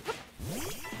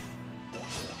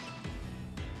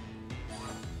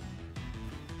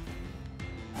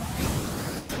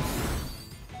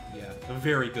 Yeah, a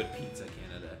very good pizza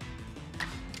candidate.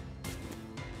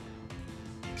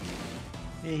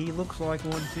 Yeah, he looks like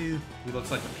one too. He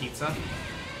looks like a pizza.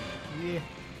 Yeah,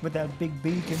 with that big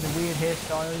beak and the weird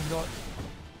hairstyle he's got.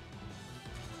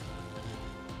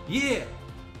 Yeah!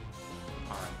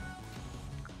 Alright.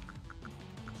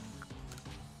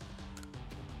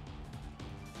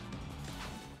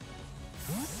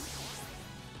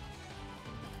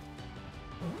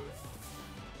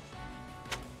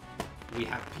 We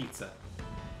have pizza.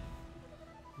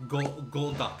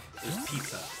 Golduck is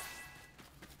pizza.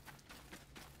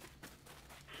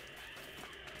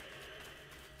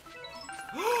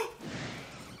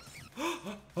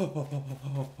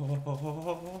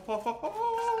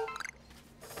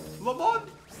 Lamont!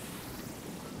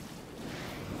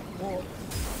 Oh,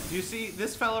 Do you see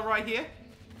this fella right here?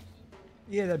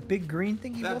 yeah, that big green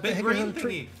thingy. That What the big heck is green that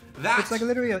thingy. That, It's like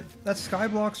literally that's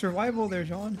Skyblock Survival there,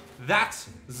 John. that,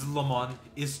 Zlamon,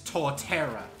 is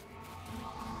Torterra.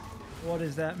 What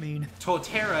does that mean?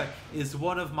 Torterra is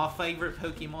one of my favorite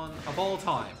Pokemon of all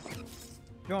time.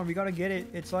 John, we gotta get it.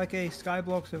 It's like a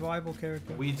Skyblock Survival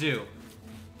character. We do.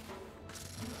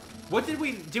 What did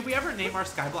we ever name our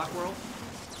Skyblock world?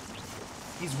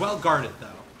 He's well guarded though.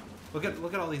 Look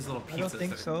at all these little pizzas. I don't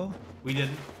think so. We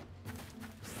didn't.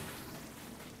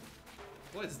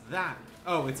 What is that?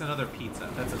 Oh, it's another pizza.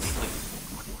 That's asleep.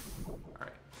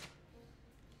 Alright.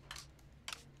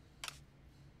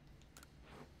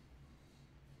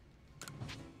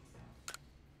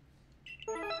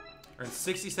 Earn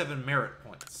 67 merit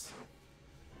points.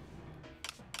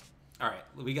 Alright,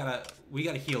 we gotta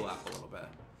heal up a little bit.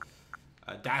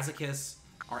 Dazicus,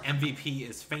 our MVP,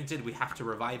 is fainted. We have to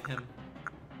revive him.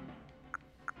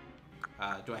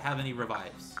 Do I have any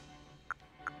revives?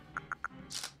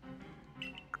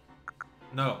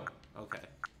 No. Okay.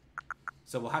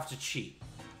 So we'll have to cheat.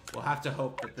 We'll have to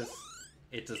hope that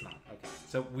it does not. Okay.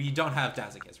 So we don't have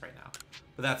Dazicus right now.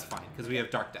 But that's fine, because we have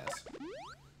Dark Daz.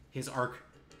 His arch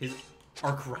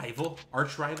rival?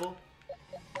 Arch rival?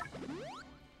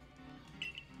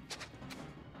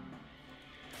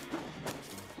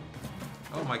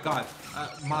 Oh my god.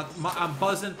 I'm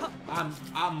buzzing.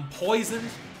 I'm poisoned.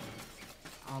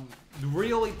 I'm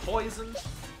really poisoned.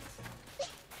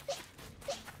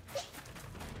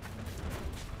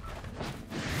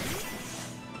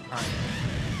 Alright.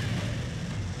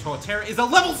 Torterra is a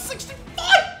level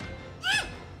 65!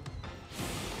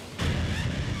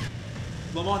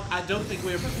 Lamont, I don't think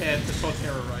we are prepared for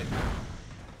Torterra right now.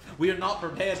 We are not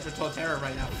prepared for Torterra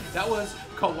right now. That was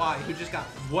Kawaii, who just got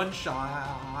one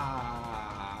shot.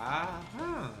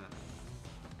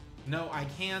 No, I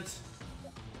can't.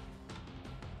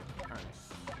 Alright.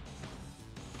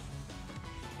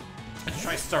 Let's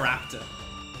try Staraptor.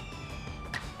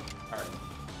 Alright.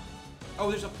 Oh,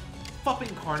 there's a fucking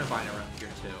Carnivine around here,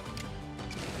 too.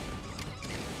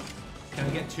 Can I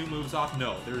get 2 moves off?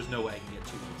 No, there is no way I can get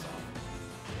 2 moves off.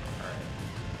 Alright.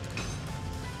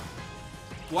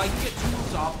 Well, I can get 2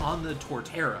 moves off on the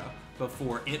Torterra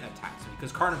before it attacks me,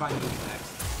 because Carnivine moves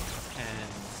next and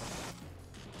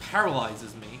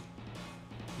paralyzes me.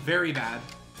 Very bad.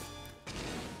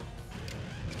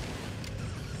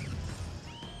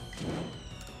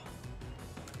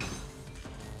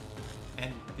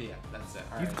 Yeah, that's it.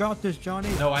 All You've right. got this, Johnny.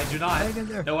 No, I do not. Hang in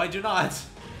there. No, I do not.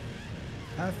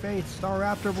 Have faith.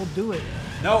 Staraptor will do it.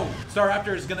 No,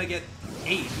 Staraptor is gonna get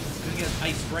ate. He's gonna get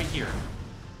iced right here.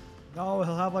 No,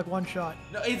 he'll have like one shot.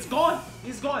 No, it's gone.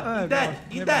 He's gone. Oh, He's dead.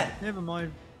 God. He's dead. Never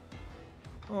mind.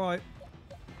 All right.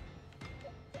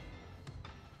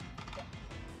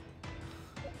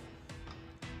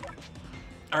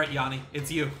 All right, Yanni,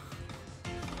 it's you.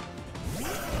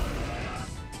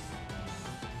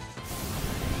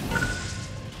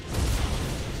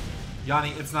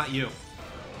 Yanni, it's not you.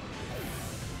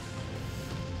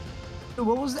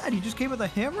 What was that? He just came with a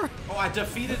hammer? Oh, I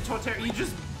defeated Torterra. You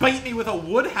just bite me with a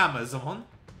wood hammer, Zon.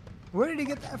 Where did he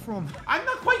get that from? I'm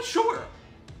not quite sure.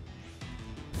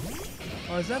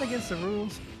 Oh, is that against the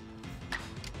rules?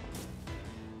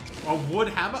 A wood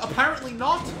hammer? Apparently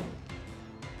not.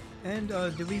 And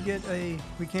did we get a...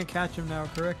 We can't catch him now,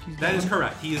 correct? He's That is gone?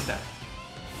 correct. He is dead.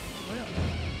 Well,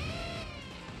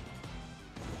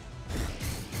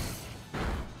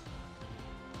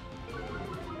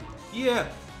 Yeah.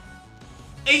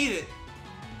 Ate it.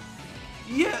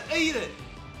 Yeah, ate it.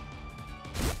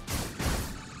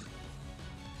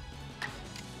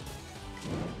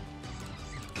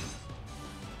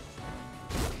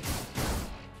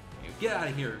 You get out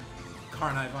of here,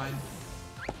 Carnivine.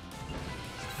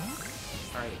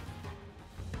 Alright.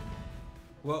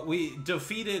 Well, we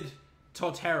defeated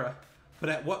Torterra, but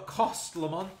at what cost,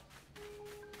 Lamont?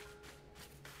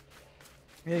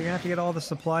 yeah, you're gonna have to get all the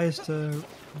supplies to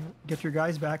get your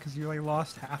guys back because you like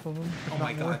lost half of them. if Oh not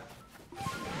my more. god.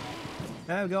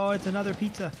 There we go. It's another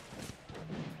pizza.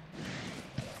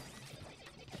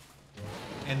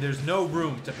 And there's no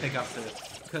room to pick up the...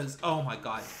 Because, oh my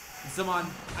god. Zaman,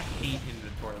 I hate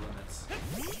inventory limits.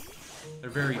 They're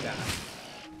very bad.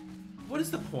 What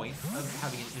is the point of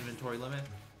having an inventory limit?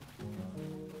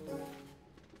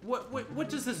 What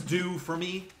does this do for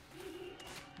me?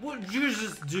 What does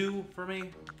this do for me?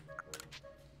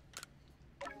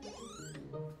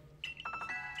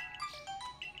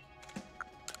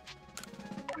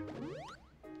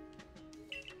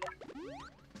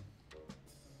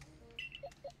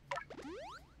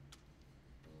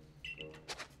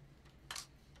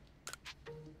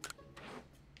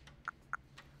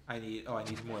 I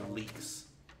need more leaks.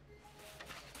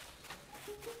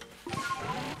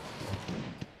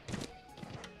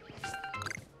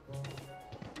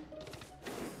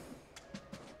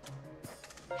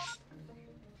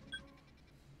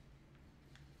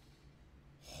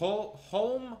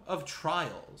 Home of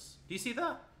Trials. Do you see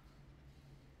that?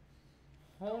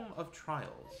 Home of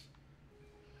Trials.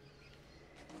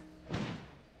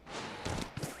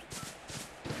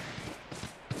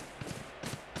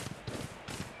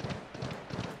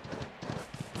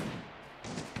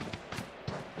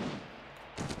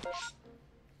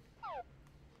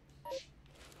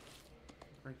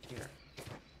 Right here.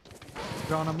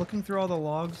 John, I'm looking through all the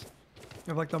logs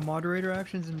of like the moderator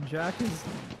actions, and Jack is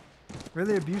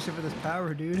really abusive with his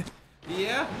power, dude.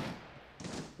 Yeah?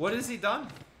 What has he done?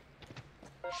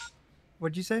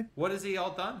 What'd you say? What has he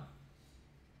all done?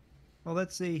 Well,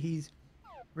 let's see. He's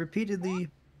repeatedly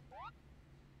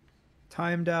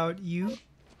timed out you.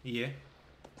 Yeah.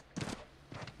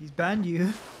 He's banned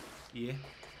you. Yeah.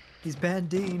 He's banned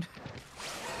Dean.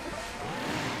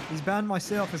 He's banned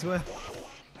myself as well.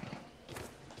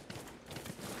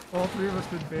 All three of us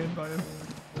been banned by him.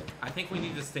 I think we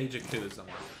need to stage a coup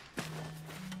somewhere.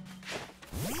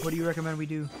 What do you recommend we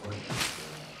do?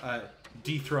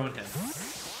 Dethrone him.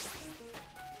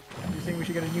 You think we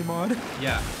should get a new mod?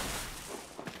 Yeah.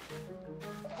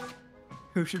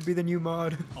 Who should be the new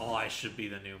mod? Oh, I should be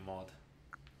the new mod.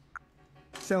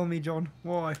 Tell me, John.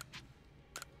 Why?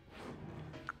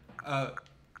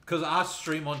 Because I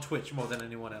stream on Twitch more than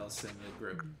anyone else in the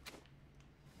group.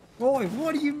 Why?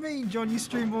 What do you mean, John? You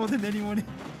stream more than anyone.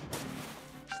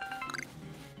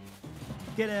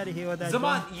 Get out of here with that.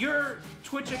 Zaman, John. your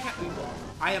Twitch account...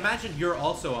 I imagine you're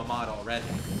also a mod already.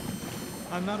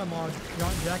 I'm not a mod.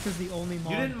 John, Jack is the only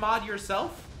mod. You didn't mod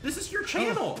yourself? This is your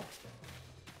channel!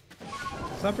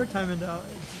 Supper time in Dallas.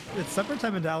 It's supper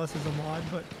time in Dallas is a mod,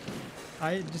 but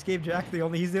I just gave Jack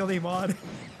he's the only mod.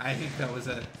 I think that was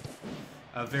a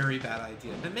very bad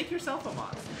idea. Then make yourself a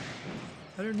mod.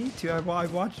 I don't need to. I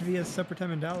watched via supper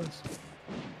time in Dallas.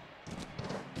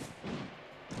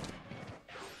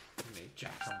 Make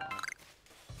Jack a mod.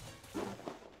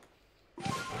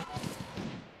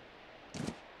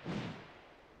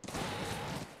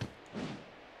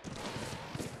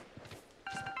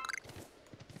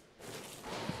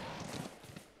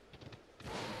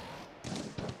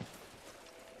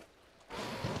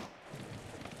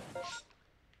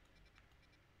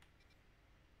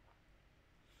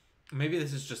 Maybe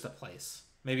this is just a place.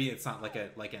 Maybe it's not like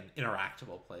an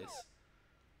interactable place.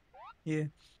 Yeah.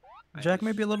 Jack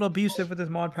may be a little abusive with his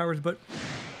mod powers, but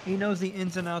he knows the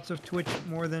ins and outs of Twitch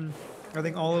more than I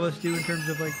think all of us do in terms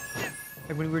of like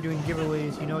when we were doing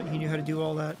giveaways. He knew how to do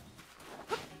all that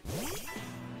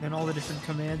and all the different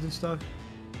commands and stuff.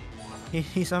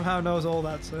 He somehow knows all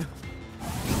that. So I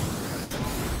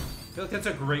feel like that's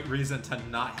a great reason to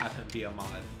not have him be a mod.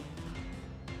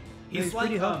 He's like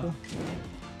pretty helpful.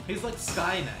 He's like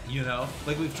Skynet, you know?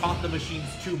 Like, we've taught the machines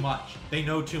too much. They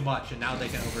know too much, and now they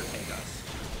can overtake us.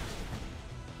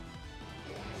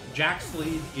 Jack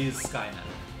Sleed is Skynet.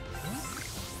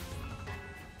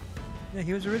 Yeah,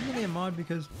 he was originally a mod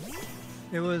because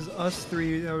it was us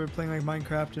three that were playing like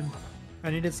Minecraft, and I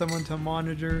needed someone to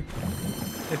monitor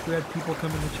if we had people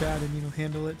come in the chat and,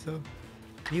 handle it, so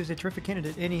he was a terrific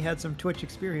candidate, and he had some Twitch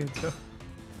experience, so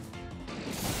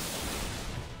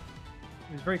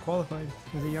he was very qualified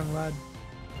as a young lad.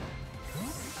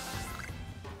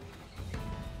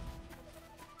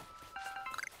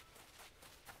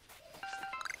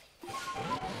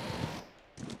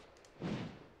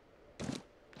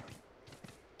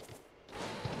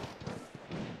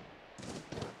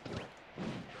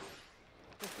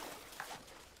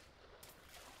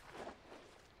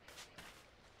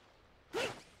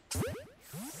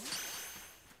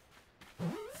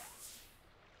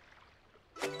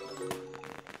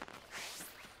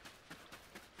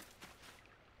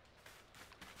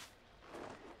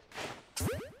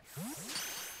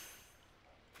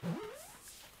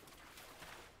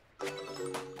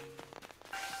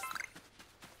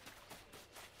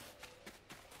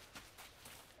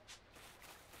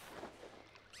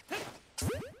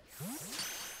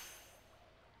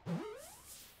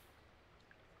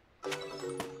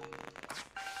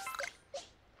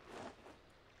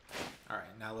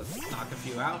 Now let's knock a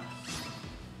few out.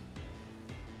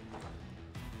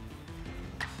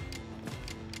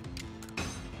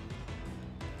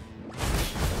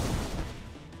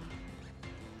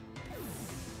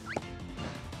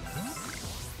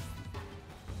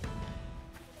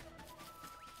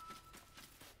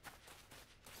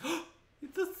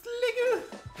 It's a slinger!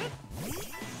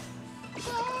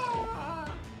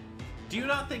 Do you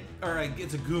not think, or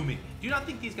it's a Goomy. Do you not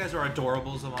think these guys are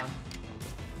adorable, Zaman?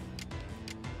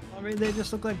 I mean, they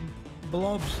just look like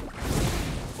blobs.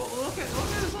 But look at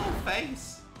his little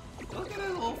face. Look at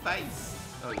his little face.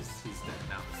 Oh, he's dead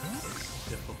now. It's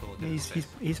difficult to look at his face.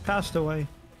 He's passed away.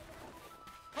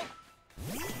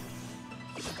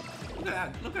 Look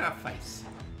at that face.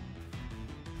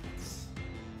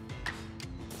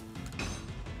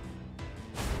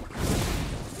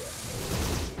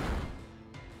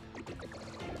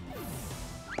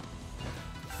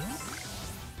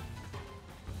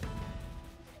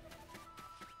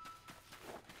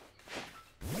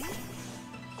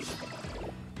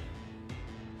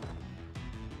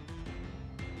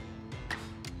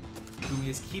 Who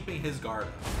is keeping his guard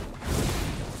up.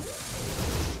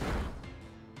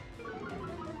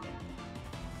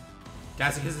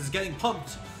 Dazicus is getting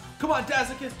pumped. Come on,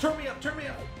 Dazicus, turn me up, turn me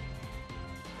up.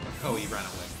 Oh, he ran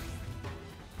away.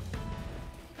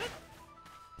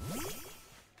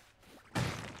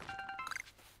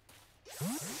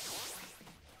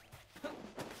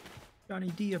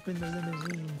 Johnny D up in the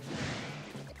limousine.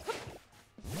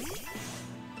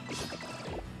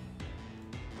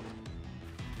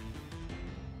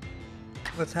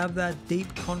 Let's have that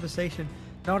deep conversation.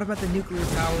 Not about the nuclear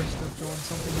power stuff, John.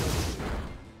 Something else.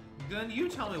 Then you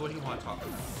tell me what you want to talk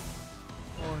about.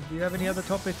 Or do you have any other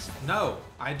topics? No,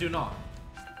 I do not.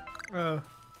 Oh.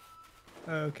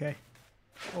 Okay.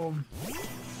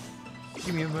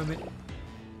 Give me a moment.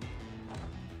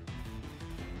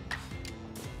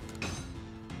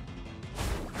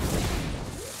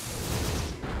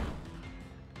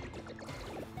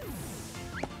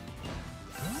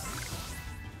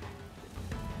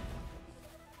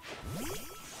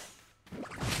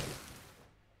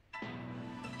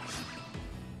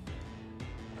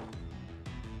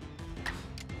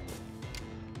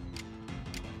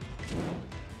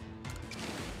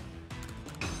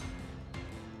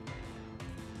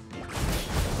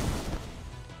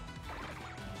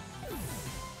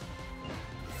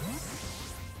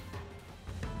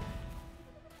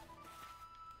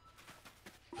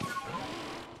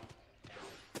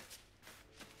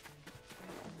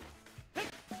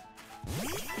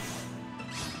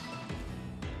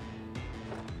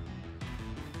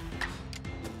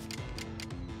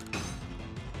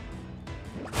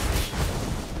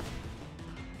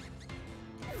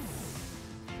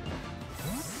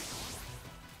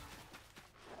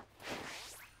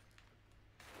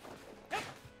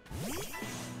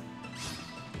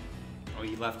 Oh,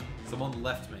 he left. Someone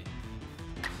left me.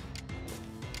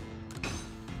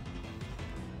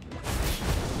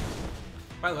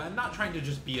 By the way, I'm not trying to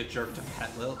just be a jerk to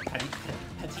Petty Lil.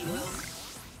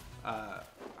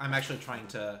 I'm actually trying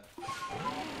to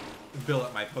build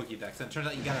up my Pokédex. And it turns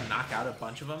out you gotta knock out a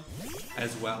bunch of them,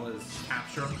 as well as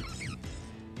capture them.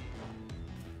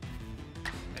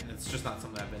 And it's just not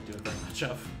something I've been doing very much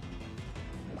of.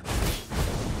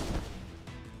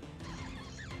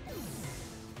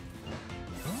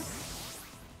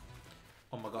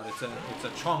 Oh my god, it's a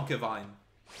Chonkivine.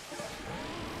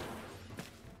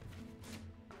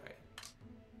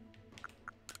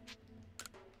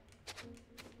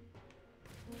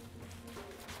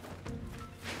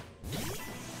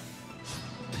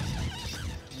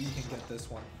 This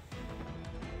one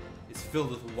is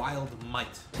filled with wild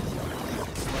might.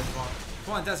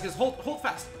 Come on, Desicus, hold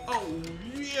fast. Oh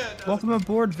yeah. Desicus. Welcome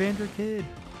aboard, Vander Kid.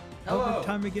 Hello. Over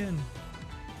time again.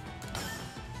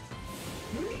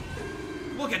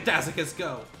 Look at Desicus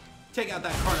go. Take out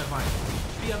that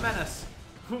Carnivine. Be a menace.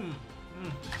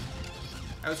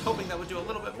 I was hoping that would do a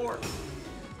little bit more.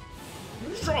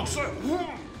 Strong sir.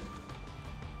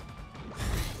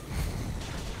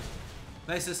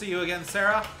 Nice to see you again,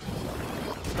 Sarah.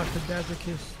 Dr.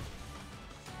 Dazakis.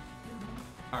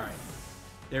 Alright.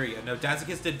 There you go. No,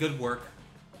 Dazakis did good work.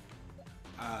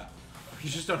 You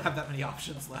just don't have that many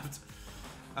options left.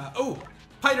 Oh!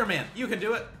 Spider-Man! You can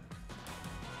do it!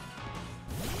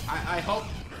 I hope...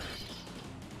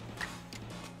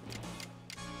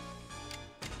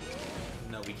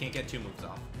 No, we can't get 2 moves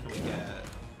off. Can we get...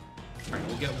 Alright,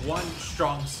 we'll get 1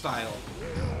 strong style.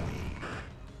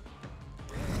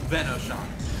 Venoshock.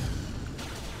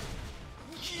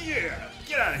 Yeah!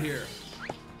 Get out of here!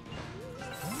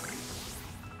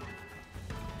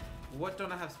 What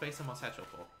don't I have space in my satchel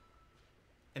for?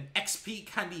 An XP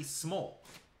candy small.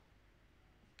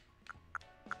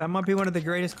 That might be one of the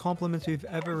greatest compliments we've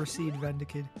ever received,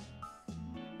 Vendikid.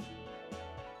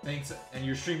 Thanks, and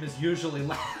your stream is usually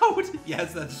loud.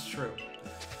 Yes, that's true.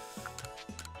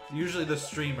 Usually the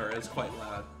streamer is quite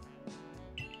loud.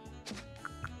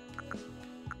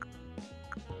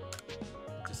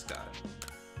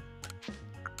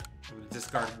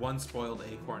 Discard 1 spoiled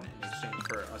acorn in exchange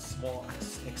for a small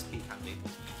XP candy.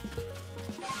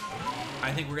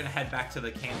 I think we're gonna head back to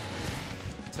the camp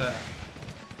to...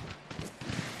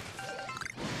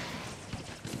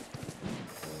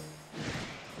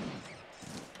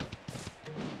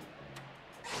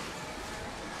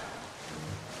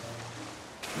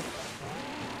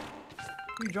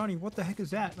 Hey Johnny, what the heck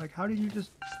is that? Like, how did you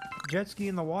just jet ski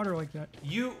in the water like that?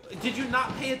 Did you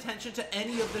not pay attention to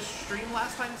any of the stream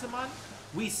last time, Simon?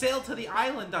 We sailed to the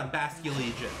island on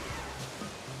Basculegion.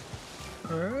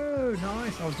 Oh,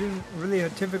 nice. I was doing really a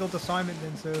difficult assignment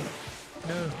then, so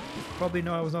no. Probably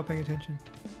no, I was not paying attention.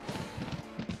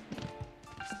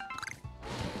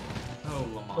 Oh,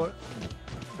 Lamont.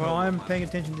 Well, I'm paying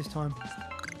attention this time.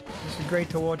 This is great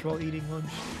to watch while eating lunch.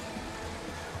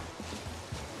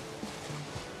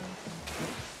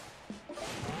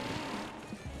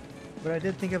 But I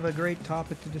did think of a great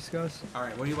topic to discuss.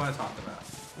 Alright, what do you want to talk about?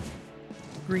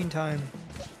 Screen time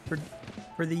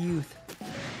for the youth.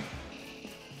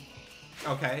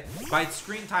 Okay. By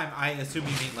screen time, I assume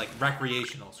you mean like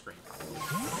recreational screen time.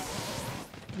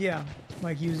 Yeah,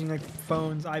 like using like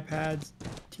phones, iPads,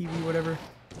 TV, whatever.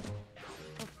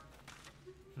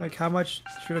 Like how much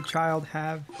should a child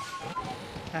have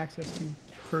access to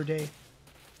per day?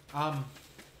 Well,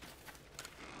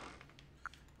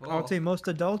 I would say most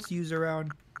adults use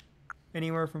around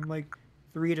anywhere from like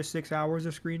 3 to 6 hours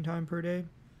of screen time per day.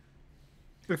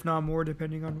 If not more,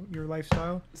 depending on your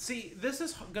lifestyle. See, this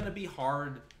is going to be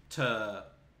hard to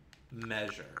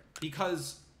measure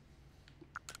because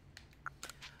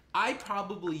I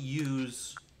probably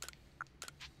use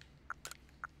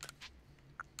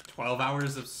 12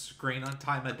 hours of screen on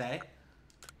time a day.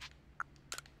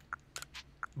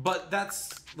 But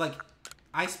that's like,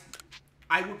 I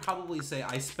would probably say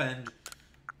I spend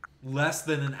less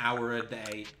than an hour a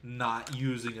day not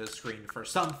using a screen for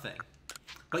something.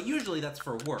 But usually that's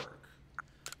for work.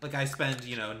 Like I spend,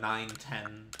 9,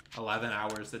 10, 11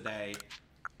 hours a day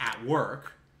at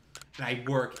work. And I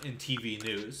work in TV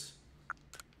news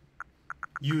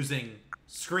using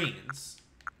screens.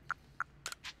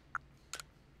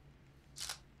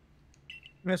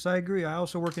 Yes, I agree. I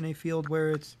also work in a field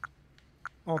where it's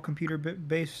all computer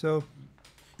based, so...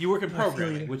 You work in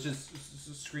programming, which is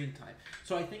screen time.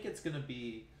 So I think it's going to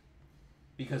be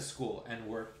because school and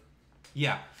work.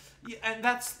 Yeah, and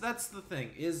that's the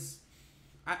thing is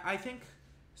I think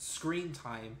screen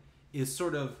time is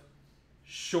sort of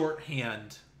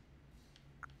shorthand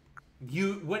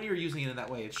when you're using it in that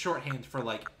way, it's shorthand for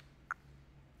like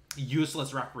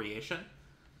useless recreation.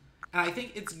 And I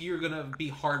think you're gonna be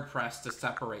hard pressed to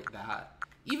separate that,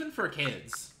 even for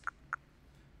kids.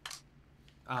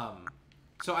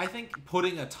 So I think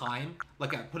putting a time,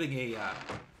 putting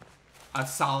a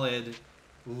solid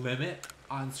limit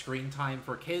on screen time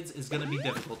for kids is gonna be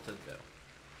difficult to do.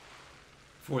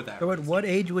 For that. So at what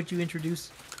age would you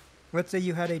introduce? Let's say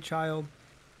you had a child.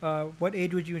 What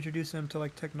age would you introduce them to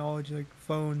like technology, like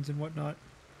phones and whatnot?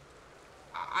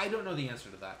 I don't know the answer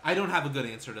to that. I don't have a good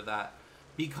answer to that.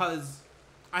 Because,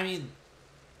 I mean,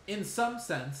 in some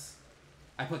sense,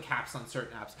 I put caps on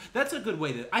certain apps. That's a good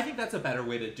way to... I think that's a better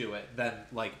way to do it than,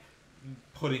 like,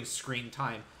 putting screen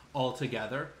time all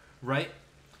together, right?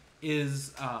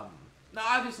 Now,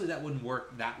 obviously that wouldn't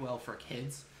work that well for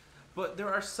kids, but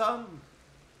there are some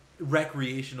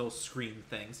recreational screen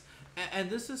things. And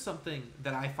this is something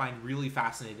that I find really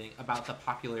fascinating about the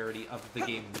popularity of the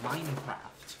game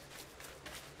Minecraft.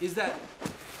 Is that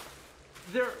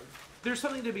there's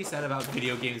something to be said about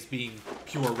video games being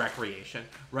pure recreation,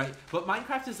 right? But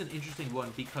Minecraft is an interesting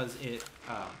one because it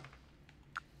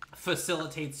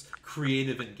facilitates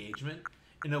creative engagement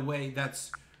in a way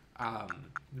that's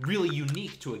really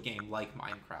unique to a game like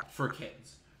Minecraft for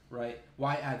kids, right?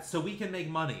 Why add? So we can make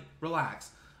money.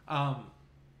 Relax.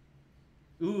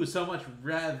 Ooh, so much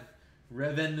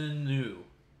revenue.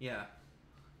 Yeah.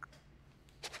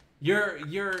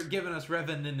 You're giving us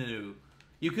revenue.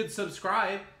 You could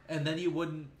subscribe, and then you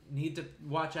wouldn't need to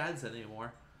watch ads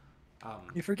anymore.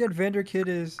 You forget Vanderkid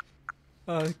is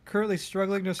currently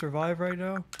struggling to survive right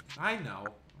now. I know.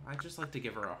 I just like to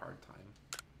give her a hard time.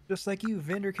 Just like you,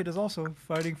 Vanderkid is also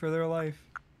fighting for their life.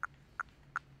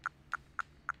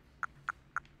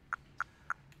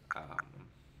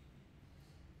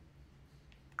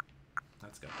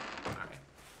 Let's go. All right.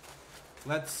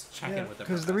 Let's check in with the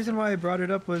because the reason why I brought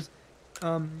it up was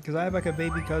because I have like a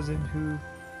baby cousin who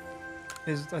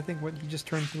is, I think, he just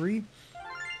turned 3,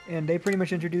 and they pretty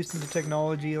much introduced him to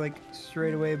technology like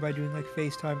straight away by doing like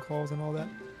FaceTime calls and all that.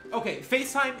 Okay,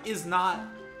 FaceTime is not...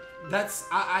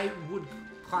 I would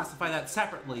classify that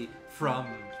separately from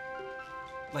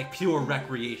like pure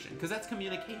recreation, because that's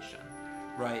communication,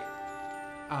 right?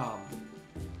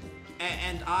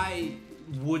 And I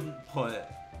wouldn't put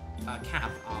a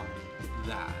cap on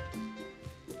that.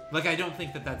 Like, I don't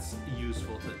think that that's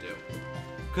useful to do,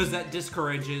 because that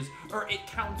discourages, or it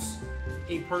counts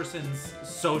a person's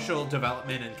social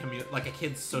development and like a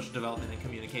kid's social development and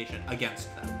communication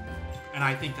against them. And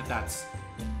I think that that's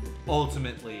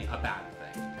ultimately a bad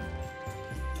thing.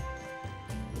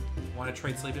 Want to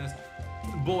trade sleepiness?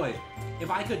 Boy,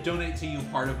 if I could donate to you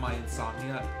part of my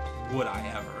insomnia, would I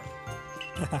ever?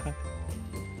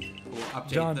 We'll update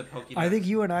John, the Pokédex. I think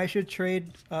you and I should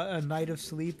trade a night of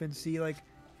sleep and see like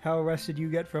how rested you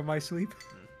get from my sleep.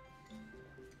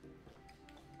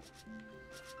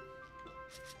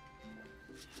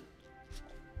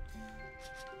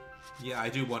 Yeah, I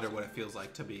do wonder what it feels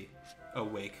like to be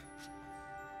awake.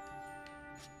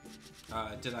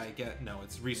 Did I get... No,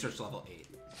 it's research level 8.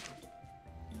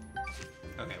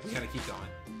 Okay, we gotta keep going.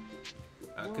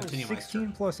 Whoa, Continue 16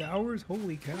 my plus hours?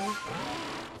 Holy cow.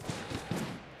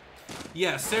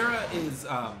 Yeah, Sarah is,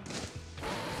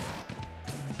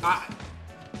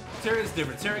 Sarah is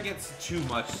different. Sarah gets too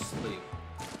much sleep.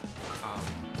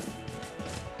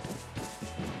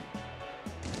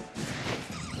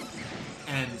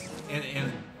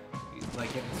 And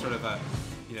like in sort of a,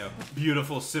 you know,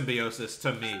 beautiful symbiosis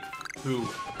to me, who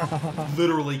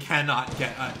literally cannot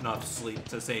get enough sleep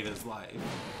to save his life.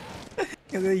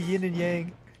 The yin and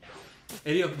yang.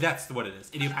 That's what it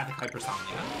is. Idiopathic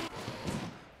hypersomnia.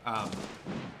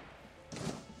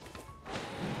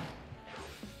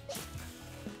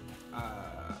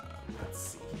 Let's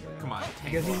see. Come on, I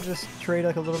guess you can just trade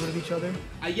like a little bit of each other.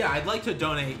 Yeah, I'd like to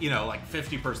donate, you know, like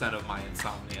 50% of my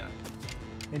insomnia.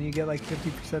 And you get like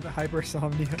 50%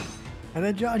 hypersomnia. And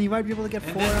then, John, you might be able to get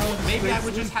And 4 then hours. maybe I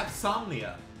would just have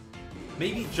somnia.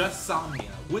 Maybe just somnia.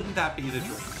 Wouldn't that be the dream?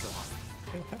 You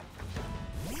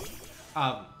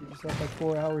just have like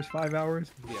 4 hours, 5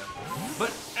 hours. Yeah.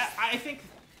 But I think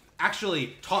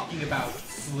actually talking about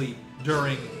sleep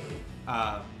during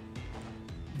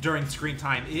screen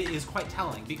time is quite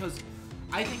telling, because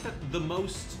I think that the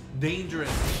most dangerous,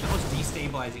 the most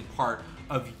destabilizing part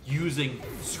of using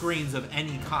screens of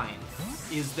any kind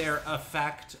is their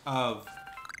effect of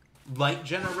light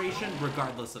generation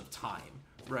regardless of time,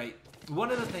 right? One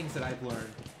of the things that I've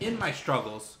learned in my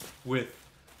struggles with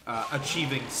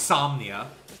achieving somnia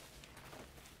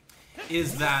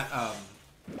is that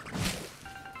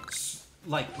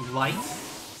like light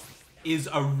is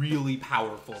a really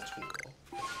powerful tool.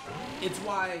 it's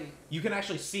why you can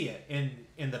actually see it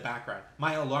in the background.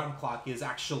 My alarm clock is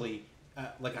actually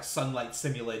like a sunlight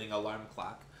simulating alarm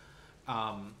clock.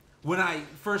 When I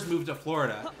first moved to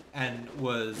Florida and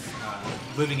was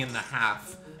living in the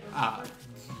half,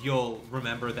 you'll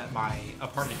remember that my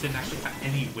apartment didn't actually have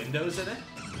any windows in it.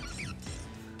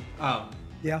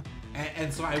 Yeah.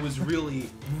 And so I was really,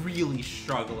 really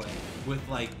struggling with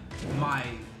like my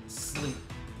sleep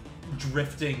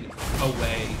drifting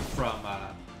away from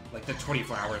like the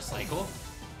 24-hour cycle.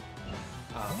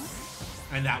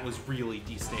 And that was really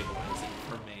destabilizing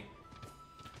for me.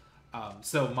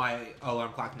 So my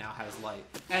alarm clock now has light.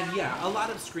 And yeah, a lot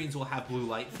of screens will have blue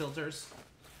light filters.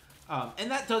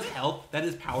 And that does help. That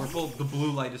is powerful. The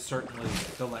blue light is certainly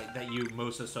the light that you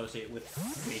most associate with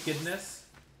nakedness.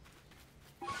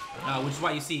 Which is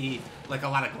why you see, like, a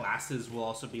lot of glasses will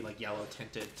also be, like, yellow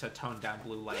tinted to tone down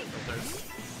blue light filters.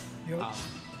 Yep.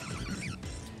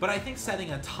 But I think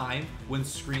setting a time when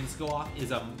screens go off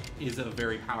is a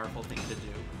very powerful thing to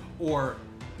do. Or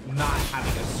not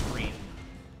having a screen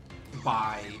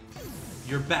by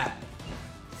your bed.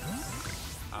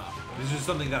 This is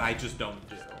something that I just don't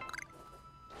do.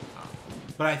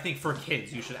 But I think for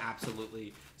kids, you should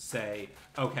absolutely say,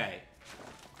 okay,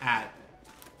 at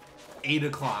 8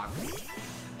 o'clock,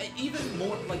 even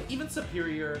more, like, even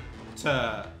superior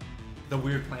to the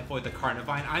weird Plantfoid, the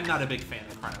Carnivine. I'm not a big fan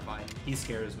of Carnivine. He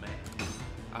scares me.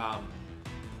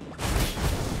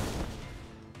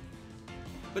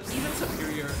 But even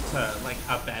superior to, like,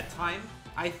 a bedtime,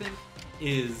 I think,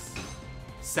 is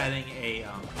setting a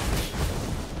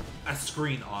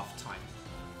screen off time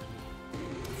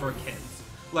for kids.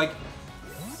 Like,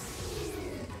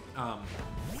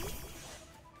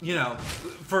 you know,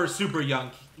 for super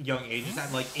young ages,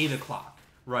 at like 8 o'clock,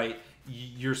 right?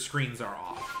 Your screens are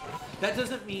off. That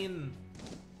doesn't mean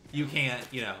you can't,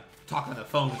 you know, talk on the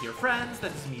phone with your friends.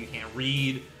 That doesn't mean you can't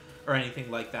read or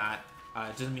anything like that.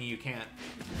 It doesn't mean you can't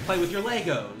play with your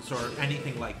Legos or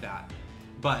anything like that.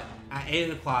 But at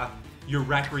 8 o'clock, your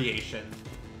recreation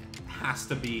has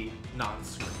to be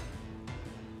non-screen.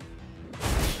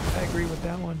 I agree with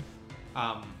that one.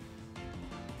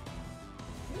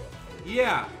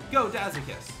 Yeah, go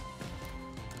Dazicus.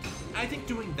 I think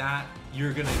doing that,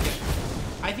 you're gonna get...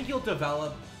 I think you'll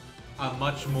develop a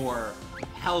much more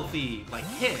healthy, like,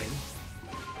 kid,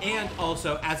 and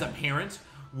also, as a parent,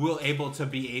 will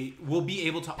be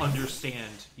able to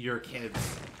understand your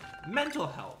kid's mental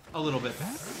health a little bit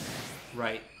better,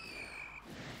 right?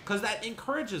 Because that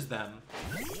encourages them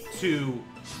to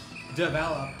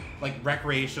develop, like,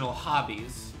 recreational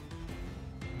hobbies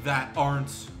that aren't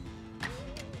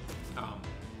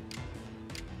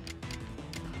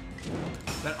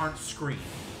screened,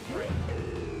 right?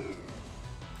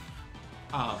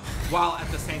 While at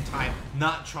the same time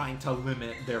not trying to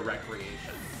limit their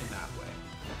recreation in that way.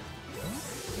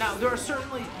 Now, there's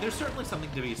certainly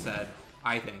something to be said,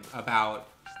 I think, about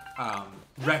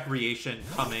recreation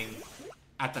coming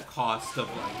at the cost of,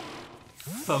 like,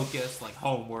 focus, like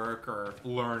homework or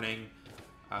learning,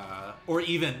 or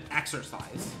even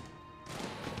exercise.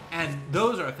 And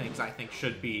those are things I think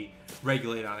should be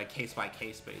regulated on a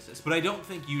case-by-case basis. But I don't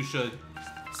think you should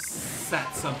set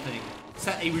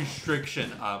a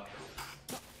restriction up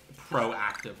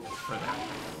proactively for that kind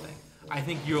of thing. I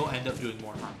think you'll end up doing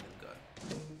more harm than good.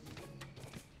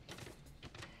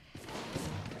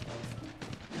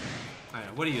 I don't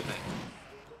know, what do you think?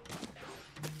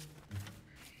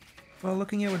 Well,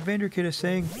 looking at what Vanderkid is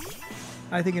saying,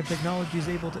 I think if technology is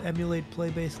able to emulate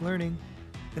play-based learning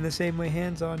in the same way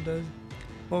hands-on does,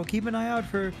 well, keep an eye out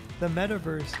for the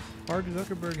metaverse. Mark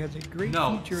Zuckerberg has a great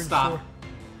feature in store.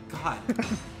 God.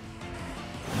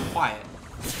 Quiet.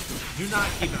 Do not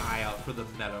keep an eye out for the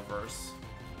metaverse.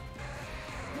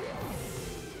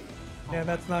 Yeah,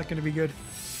 that's not going to be good.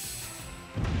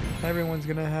 Everyone's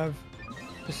going to have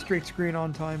a straight screen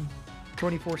on time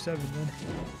 24/7 then.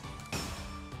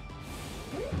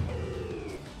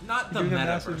 Not the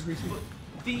metaverse.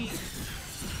 The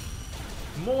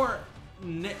more,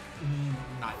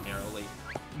 not narrowly,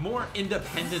 more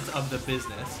independent of the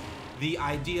business, the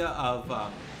idea of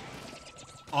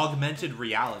augmented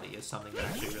reality is something that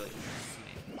actually really interests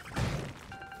me.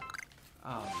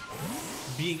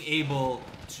 Being able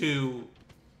to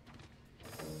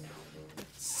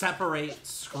separate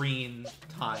screen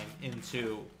time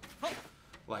into,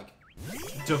 like,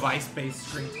 device-based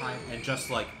screen time and just,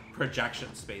 like,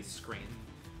 projection-based screen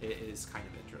is kind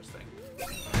of interesting.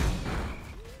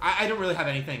 I don't really have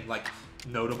anything, like,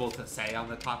 notable to say on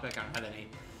the topic. I don't have any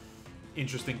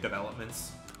interesting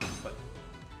developments, but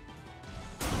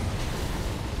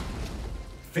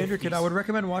Kid, I would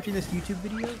recommend watching this YouTube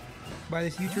video by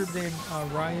this YouTuber named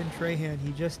Ryan Trahan.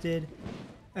 He just did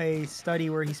a study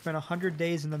where he spent 100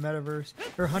 days in the metaverse,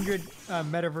 or 100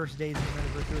 metaverse days in the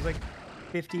metaverse. It was like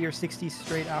 50 or 60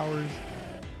 straight hours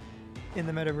in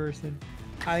the metaverse, and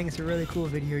I think it's a really cool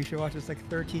video. You should watch it. It's like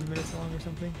 13 minutes long or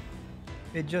something.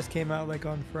 It just came out like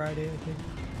on Friday, I think.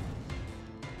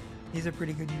 He's a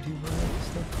pretty good YouTuber. I like his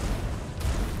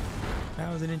stuff.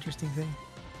 That was an interesting thing.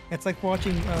 It's like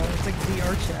watching, it's like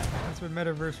VR chat. That's what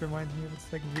metaverse reminds me of.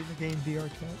 It's like the game VR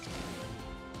chat.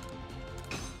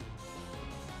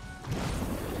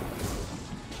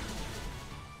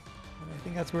 And I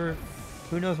think that's where,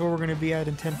 who knows where we're going to be at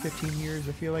in 10, 15 years.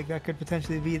 I feel like that could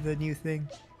potentially be the new thing.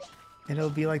 And it'll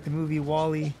be like the movie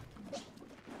WALL-E.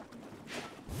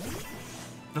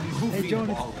 The movie hey,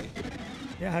 WALL-E.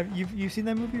 Yeah, have you seen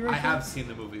that movie, right? I have seen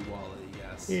the movie WALL-E,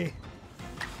 yes. Yeah.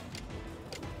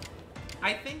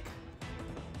 I think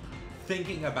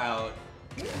thinking about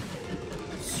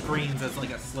screens as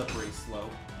like a slippery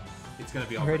slope, it's gonna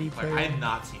be all Ready Player. I have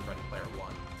not seen Ready Player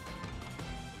One.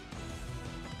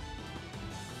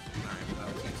 Alright,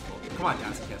 that was useful. Come on,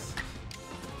 Daskiss.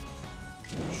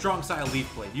 Strong style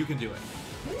leaf blade, you can do it.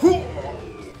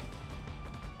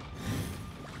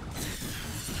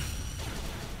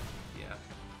 Yeah.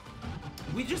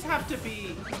 We just have to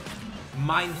be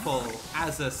mindful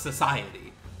as a society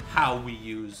how we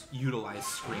utilize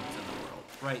screens in the world,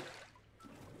 right?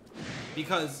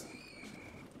 Because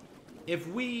if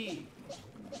we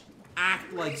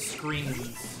act like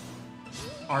screens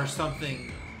are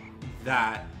something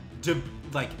that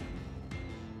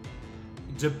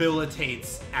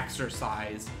debilitates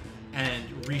exercise and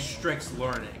restricts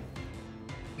learning,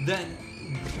 then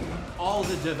all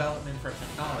the development for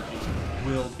technology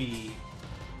will be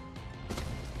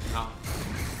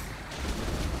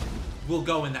will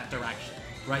go in that direction,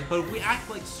 right? But if we act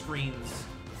like screens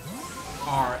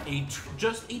are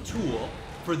just a tool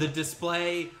for the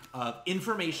display of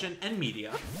information and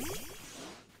media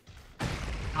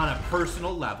on a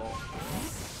personal level,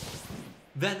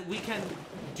 then we can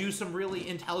do some really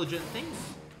intelligent things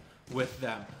with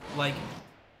them. Like,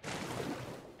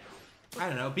 I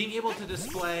don't know, being able to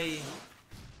display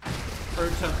or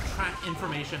to track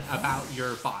information about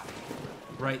your body,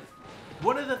 right?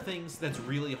 One of the things that's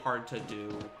really hard to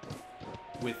do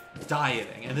with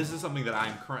dieting, and this is something that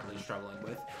I'm currently struggling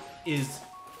with, is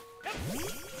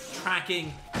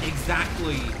tracking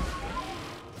exactly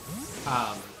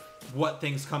what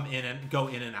things come in and go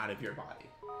in and out of your body.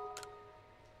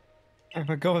 If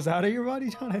it goes out of your body,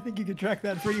 John, I think you can track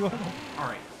that pretty well. All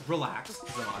right, relax,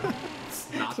 John.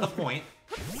 It's not the point.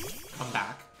 Come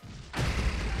back.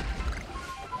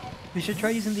 You should try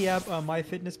using the app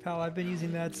MyFitnessPal. I've been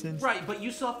using that since... Right, but you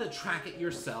still have to track it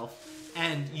yourself,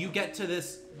 and you get to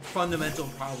this fundamental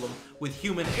problem with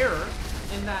human error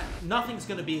in that nothing's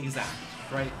going to be exact,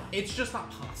 right? It's just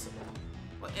not possible.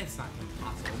 Well, it's not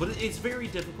impossible, but it's very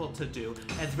difficult to do,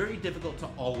 and it's very difficult to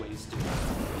always do,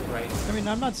 right? I mean,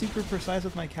 I'm not super precise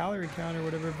with my calorie count or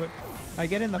whatever, but I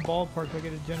get in the ballpark. I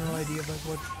get a general idea of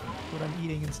like what I'm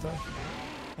eating and stuff.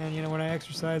 And, you know, when I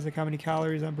exercise, like how many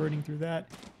calories I'm burning through that.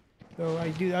 So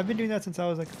I've been doing that since I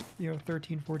was like,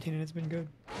 13, 14, and it's been good.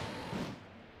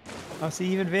 Oh, see,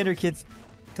 even Vanderkid's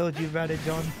told you about it,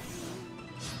 John.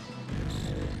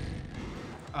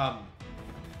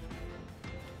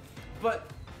 But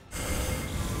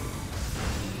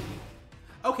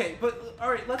okay, but all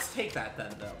right, let's take that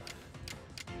then, though.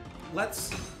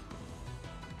 That's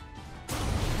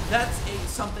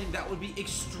something that would be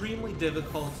extremely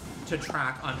difficult to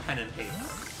track on pen and paper,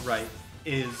 right?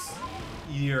 Is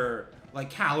your like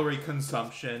calorie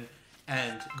consumption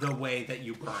and the way that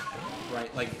you burn it,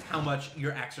 right? Like how much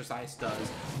your exercise does.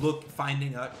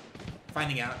 Finding out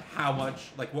how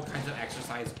much, like what kinds of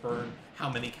exercise burn how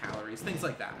many calories, things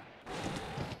like that.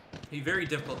 It'd be very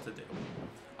difficult to do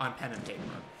on pen and paper.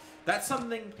 That's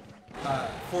something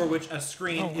for which a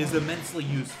screen is immensely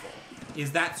useful.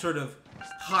 Is that sort of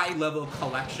high-level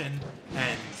collection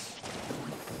and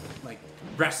like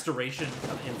restoration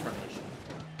of information.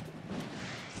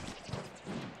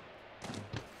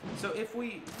 So if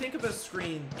we think of a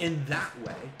screen in that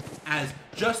way, as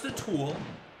just a tool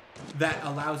that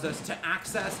allows us to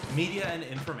access media and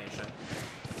information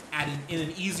in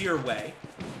an easier way,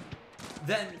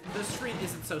 then the screen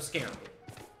isn't so scary.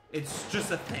 It's just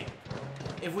a thing.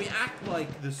 If we act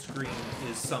like the screen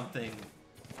is something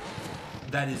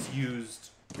that is used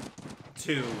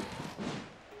to,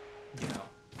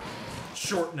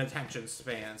 shorten attention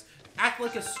spans, act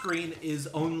like a screen is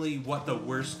only what the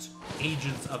worst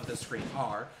agents of the screen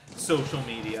are. Social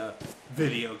media,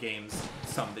 video games,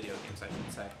 some video games I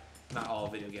should say. not all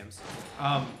video games,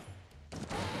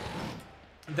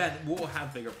 then we'll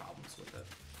have bigger problems with it.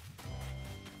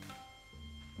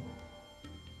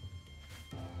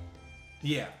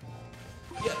 Yeah.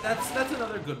 Yeah, that's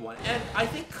another good one. And I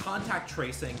think contact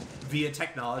tracing via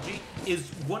technology is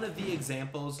one of the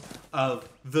examples of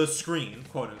the screen,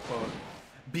 quote unquote,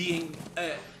 being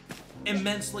an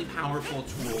immensely powerful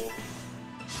tool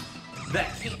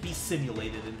that can't be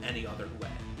simulated in any other way.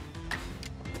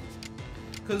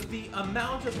 Because the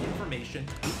amount of information,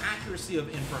 the accuracy of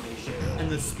information, and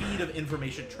the speed of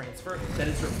information transfer that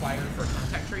is required for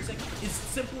contact tracing is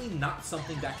simply not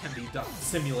something that can be done,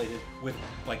 simulated with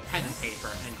like pen and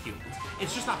paper and humans.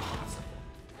 It's just not possible.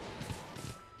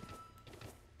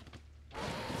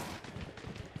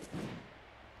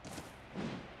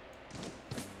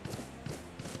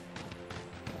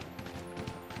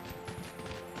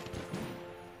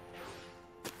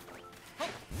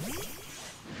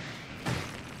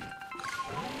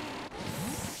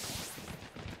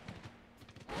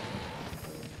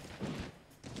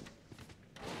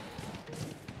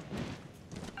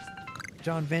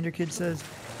 John Vanderkid says,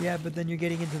 yeah, but then you're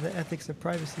getting into the ethics of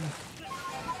privacy.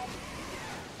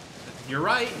 You're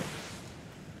right.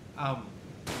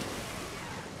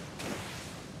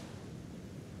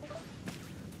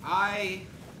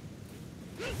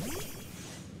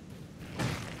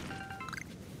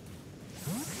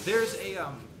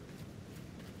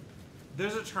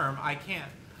 There's a term I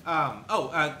can't,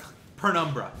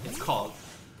 penumbra, it's called.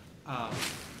 A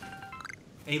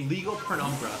legal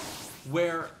penumbra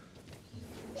where,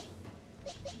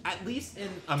 at least in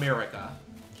America,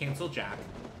 cancel Jack,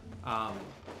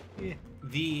 Yeah.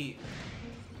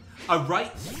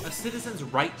 a citizen's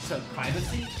right to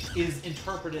privacy is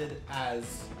interpreted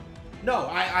as,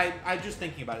 I'm just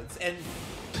thinking about it, and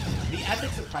the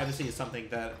ethics of privacy is something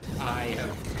that I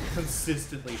have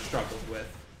consistently struggled with,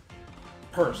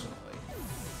 personally.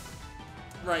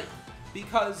 Right,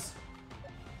 because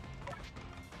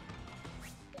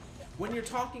when you're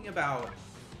talking about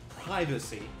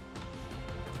privacy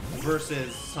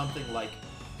versus something like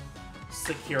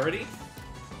security,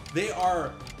 they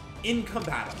are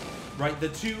incompatible, right? The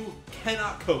two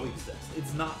cannot coexist.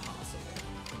 It's not possible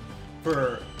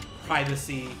for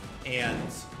privacy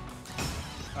and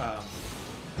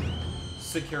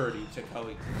security to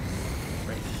coexist,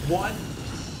 right?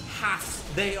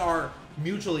 They are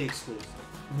mutually exclusive.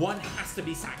 One has to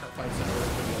be sacrificed in order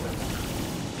for the other one.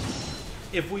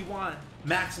 If we want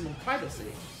maximum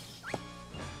privacy,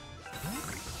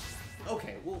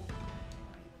 okay, well,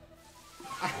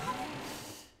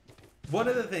 one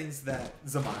of the things that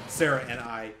Zaman, Sarah, and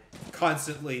I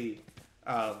constantly,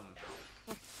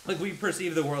 we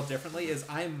perceive the world differently is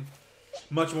I'm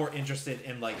much more interested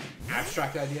in, like,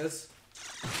 abstract ideas.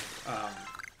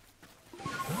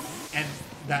 And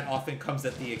that often comes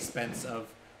at the expense of,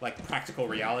 like, practical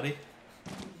reality.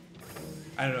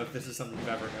 I don't know if this is something you've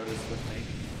ever noticed with me.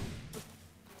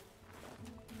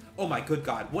 Oh my good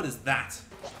god, what is that?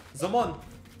 Zaman!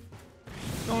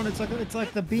 Oh, it's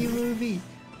like the B movie.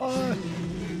 Oh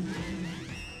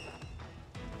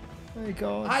my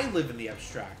god. I live in the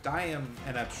abstract. I am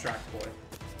an abstract boy.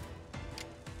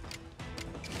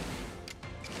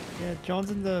 Yeah, John's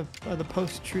in the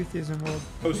post-truthism world.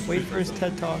 Post-truthism. Wait for his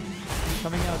TED Talk.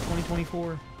 Coming out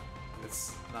 2024.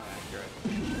 It's not accurate.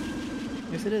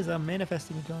 Yes, it is. I'm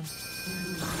manifesting it, John.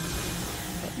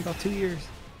 About 2 years.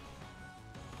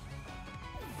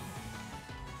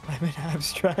 I'm an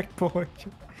abstract boy.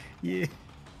 Yeah.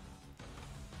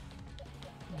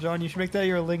 John, you should make that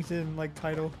your LinkedIn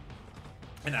title.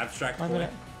 An abstract boy.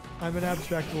 I'm an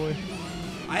abstract boy.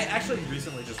 I actually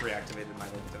recently just reactivated my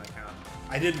LinkedIn account.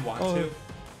 I didn't want to.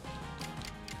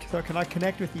 So can I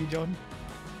connect with you, John?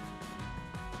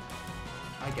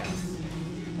 I guess.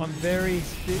 I'm very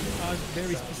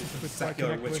specific with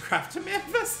secular witchcraft to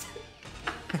manifest.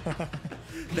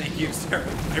 Thank you, Sarah.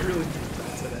 I really needed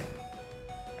that today.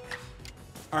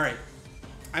 Alright.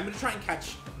 I'm gonna try and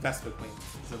catch Vespa Queen,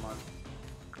 Zaman.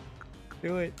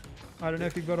 Do it. I don't know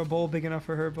if you've got a bowl big enough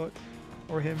for her,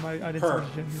 or him. I didn't her.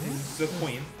 see It's a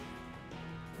queen.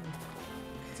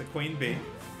 It's a queen bee.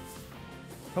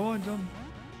 Come on, John.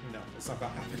 No, it's not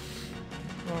gonna happen.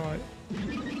 Alright.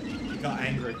 He got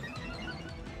angry.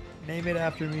 Name it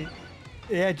after me.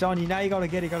 Yeah, John, now you gotta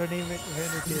get it. You gotta name it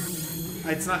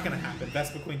Vanderkid. It's not gonna happen.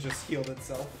 Vespa Queen just healed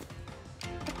itself.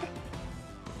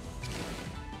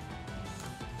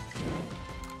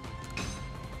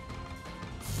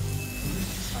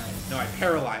 Alright, no, I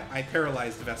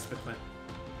paralyzed Vespa Queen.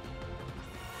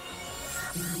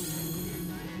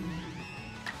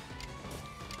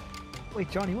 Wait,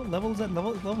 Johnny, what level is that?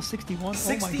 Level 61?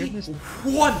 61? Oh my goodness.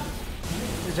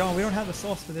 John, we don't have the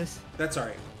sauce for this. That's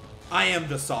alright. I am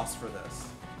the sauce for this.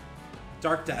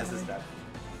 Dark Daz is dead.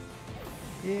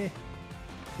 Yeah.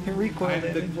 Recoil I'm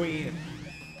the damage. queen.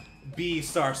 B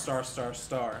star star star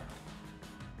star.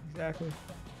 Exactly.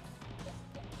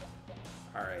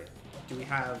 Alright. Do we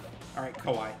have... Alright,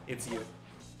 Kawhi, it's you.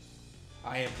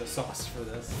 I am the sauce for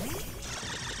this.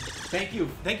 Thank you.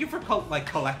 Thank you for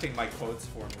collecting my quotes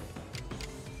for me.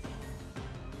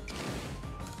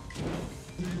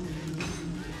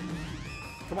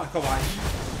 Come on, Kawhi.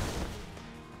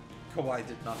 Kawhi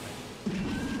did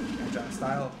nothing. Jack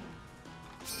style.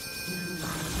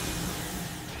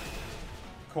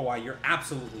 Kawhi, you're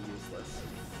absolutely useless.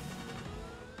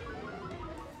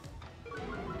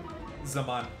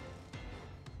 Zaman.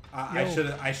 I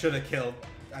should have killed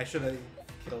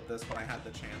this when I had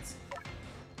the chance.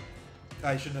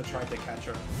 I shouldn't have tried to catch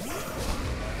her.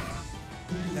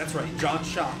 That's right, John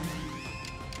Shock.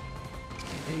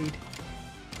 Aid.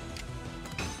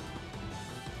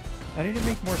 I need to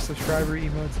make more subscriber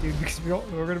emotes, dude, because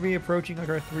we're gonna be approaching like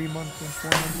our 3-month and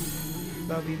 4-month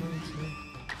sub emotes. So.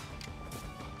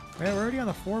 Man, we're already on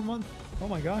the 4-month. Oh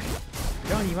my gosh,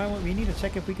 John, we need to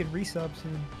check if we can resub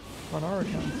soon on our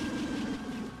accounts.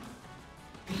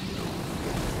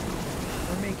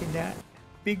 We're making that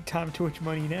big time Twitch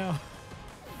money now.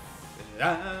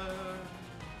 Ads.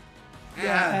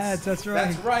 That's right.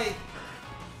 That's right.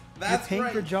 That's You're paying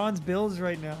right. for John's bills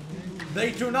right now.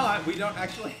 They do not. We don't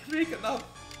actually make enough.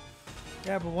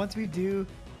 Yeah, but once we do,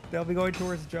 they'll be going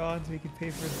towards John so he can pay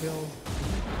for his bills.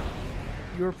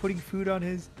 You're putting food on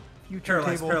his future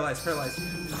table. Paralyzed.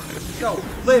 Go.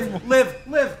 Live.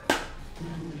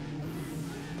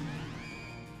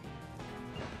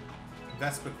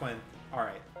 Vespiquen. All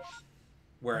right.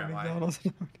 Where am I?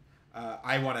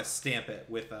 I want to stamp it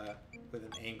with an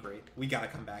angry. We gotta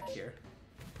come back here.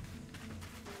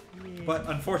 Yeah. But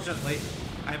unfortunately,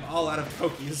 I'm all out of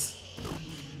Pokies.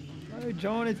 Oh,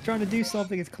 John, it's trying to do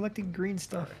something. It's collecting green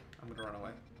stuff. Right, I'm gonna run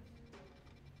away.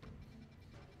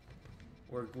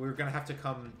 We're gonna have to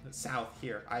come south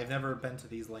here. I've never been to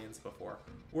these lanes before,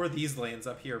 or these lanes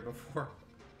up here before.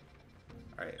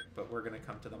 All right, but we're gonna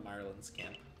come to the Mirelins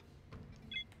camp.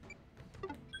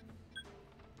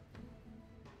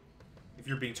 If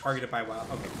you're being targeted by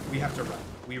wild, okay, we have to run.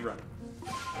 We run.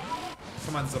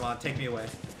 Come on, Zaman, take me away.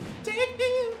 Take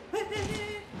me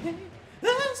away,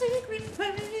 the secret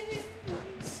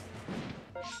place.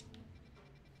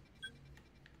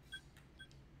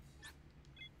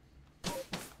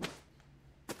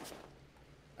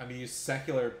 I'm gonna use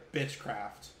secular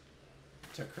bitchcraft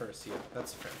to curse you.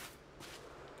 That's fair.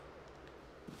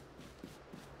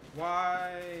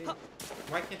 Why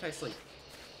can't I sleep?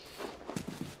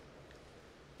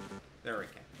 There we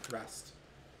go. Rest.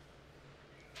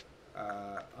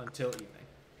 Until evening.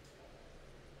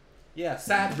 Yeah,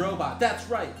 sad robot. That's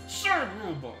right. Sad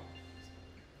robot.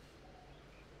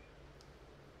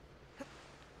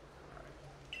 Alright.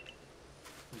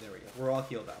 There we go. We're all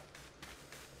healed up.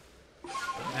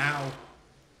 Now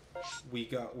we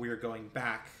are going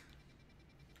back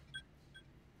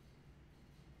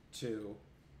to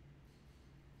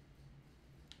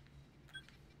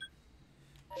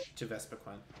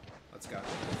Vespiquen. Let's go.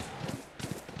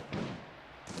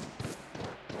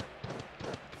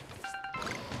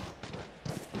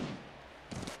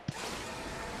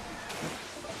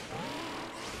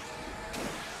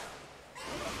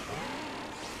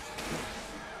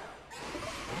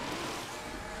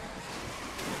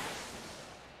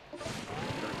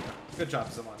 Good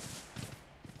job, Zaman.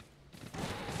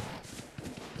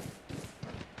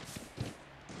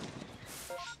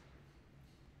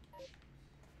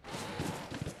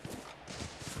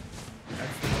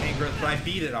 That's the anger, but I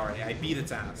beat it already. I beat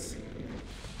its ass.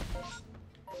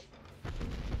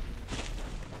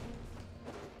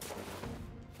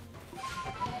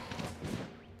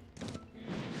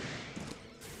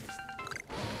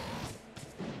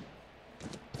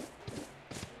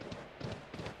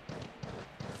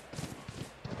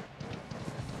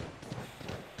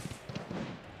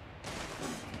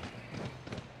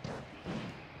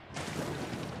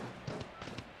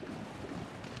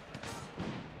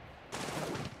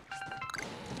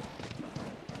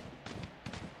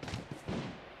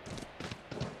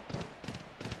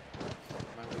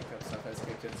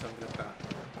 So I'm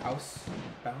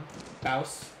gonna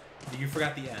bounce. You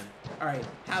forgot the end. All right,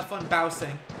 have fun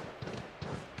bouncing.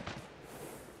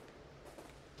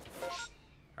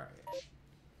 All right,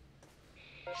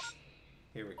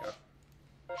 here we go.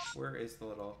 Where is the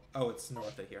little? Oh, it's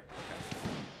north of here. Okay.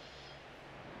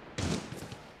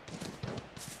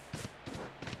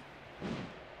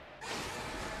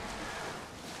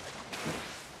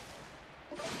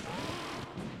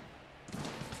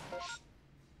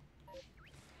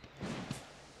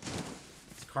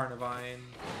 Carnivine.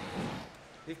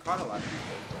 We've caught a lot of people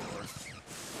before.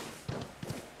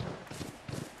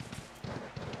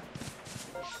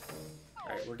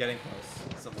 Alright, we're getting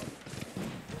close. Someone.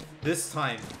 This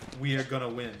time, we are gonna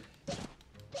win.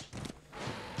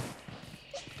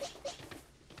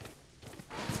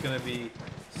 It's gonna be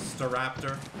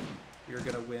Staraptor. You're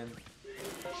gonna win.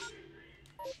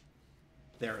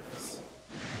 There it is.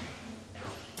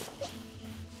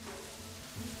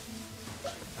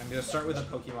 I'm gonna start with a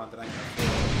Pokemon that I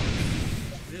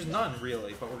have. There's none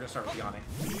really, but we're gonna start with Yanni.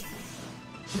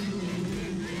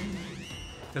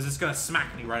 Because it's gonna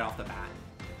smack me right off the bat.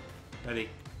 Ready?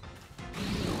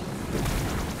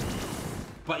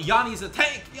 But Yanni's a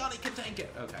tank! Yanni can tank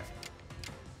it! Okay.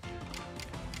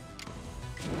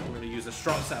 We're gonna use a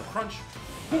strong style crunch.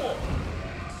 Cool!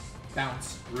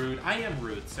 Bounce. Rude. I am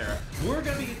rude, Sarah. We're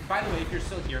gonna be, by the way, if you're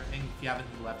still here, and if you haven't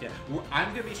left yet,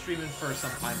 I'm gonna be streaming for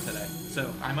some time today.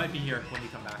 So I might be here when you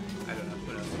come back. I don't know.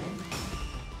 Who knows?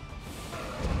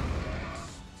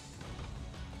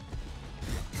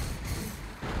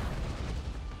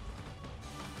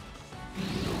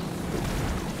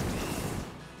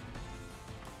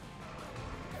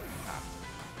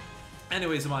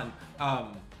 Anyways, Amon,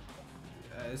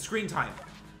 screen time.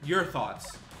 Your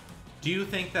thoughts. Do you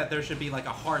think that there should be like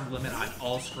a hard limit on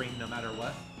all screen no matter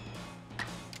what?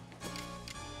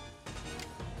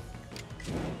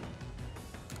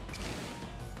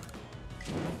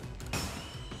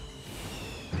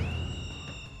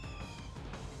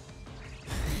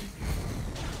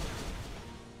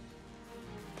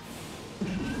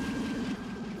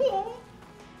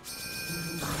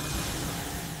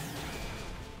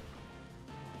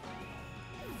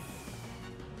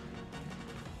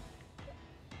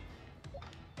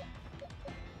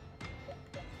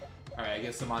 Alright, I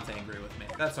guess Zamon's angry with me.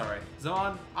 That's alright.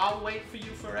 Zaman, I'll wait for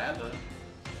you forever.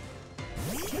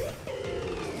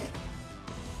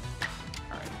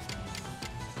 Alright.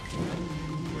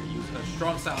 We're gonna use a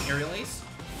strong style aerial ace.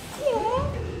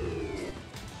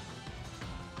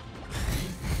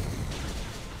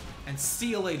 And see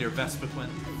you later, Vespiquen.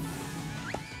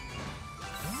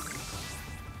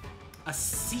 A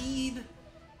seed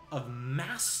of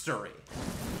mastery.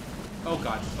 Oh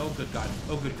god. Oh good god.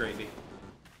 Oh good gravy.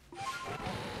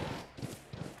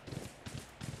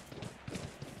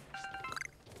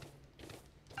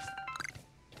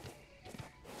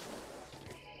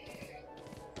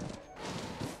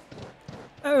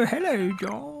 Oh, hello,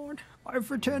 John. I've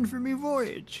returned from my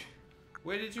voyage.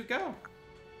 Where did you go?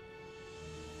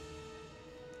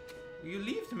 You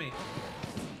left me.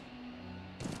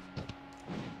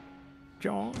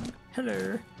 John,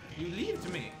 hello. You left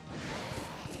me.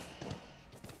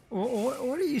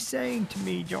 What are you saying to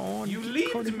me, John? You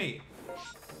left me.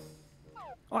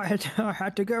 I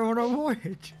had to go on a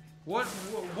voyage. What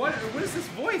is this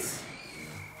voice?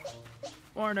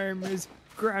 My name is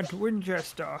Grant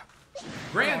Winchester.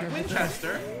 Grant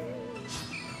Winchester?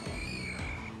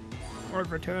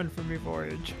 I've returned from my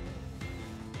voyage.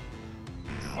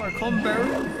 I come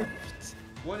bearing gifts.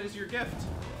 What is your gift?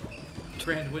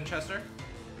 Grant Winchester?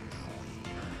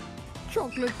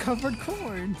 Chocolate-covered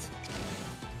coins.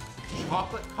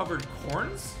 Chocolate-covered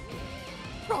corns?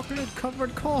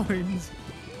 Chocolate-covered coins.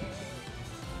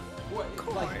 What?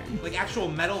 Like actual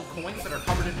metal coins that are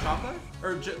covered in chocolate?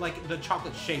 Or like the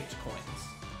chocolate-shaped coins?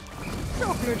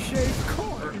 Chocolate-shaped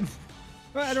coins.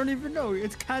 Well, I don't even know.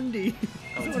 It's candy.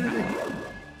 Oh, That's what it is.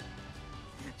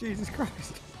 Jesus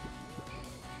Christ.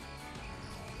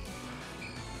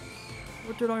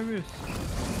 What did I miss?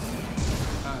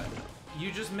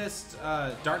 You just missed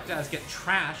Dark Daz get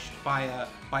trashed by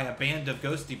a band of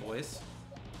ghosty boys.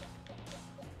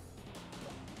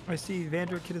 I see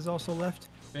Vanderkid is also left.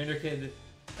 Vanderkid,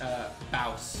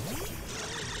 Bouse.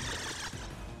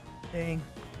 Dang.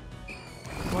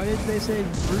 Why did they say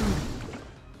rude?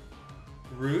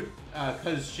 Rude?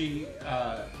 Because she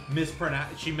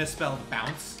she misspelled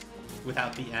bounce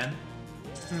without the N.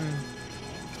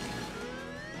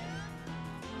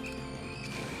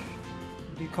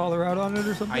 Did you call her out on it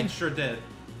or something? I sure did.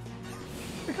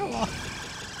 Come on.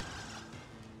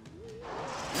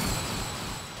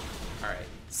 Alright.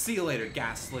 See you later,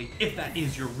 Ghastly, if that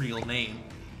is your real name.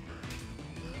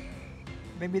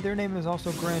 Maybe their name is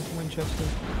also Grant Winchester.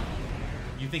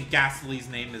 You think Ghastly's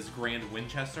name is Grand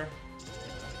Winchester?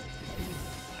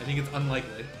 I think it's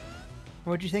unlikely.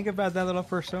 What'd you think about that little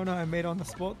persona I made on the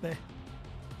spot there?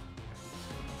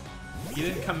 You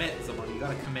didn't commit, someone. You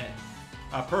gotta commit.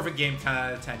 Perfect game, 10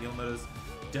 out of 10. You'll notice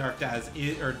Dark Daz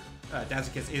is, or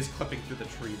Dazicus is clipping through the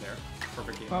tree there.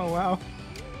 Perfect game. Oh, wow.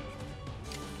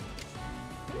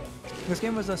 This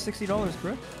game was $60,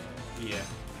 correct? Yeah,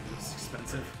 it's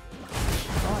expensive.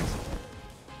 nice.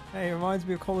 Hey, it reminds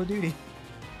me of Call of Duty.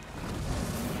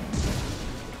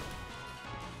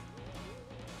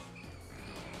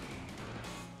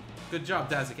 Good job,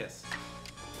 Dazicus.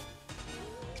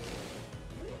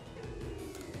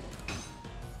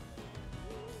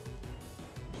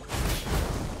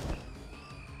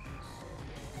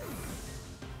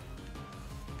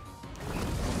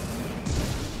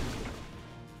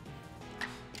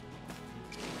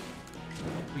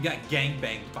 We got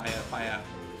gangbanged by a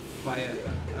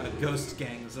ghost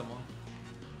gang someone.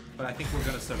 But I think we're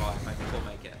gonna survive. I think we'll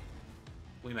make it.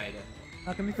 We made it.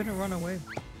 How come you couldn't run away?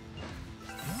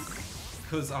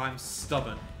 Because I'm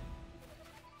stubborn.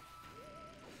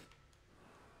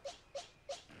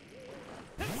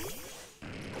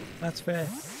 That's fair.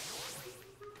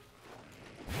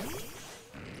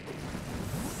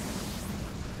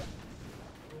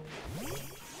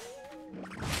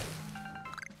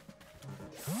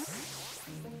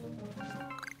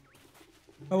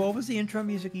 Oh, what was the intro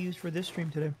music you used for this stream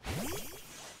today?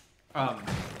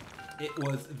 It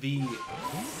was the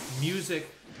music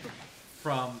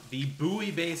from the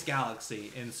buoy-based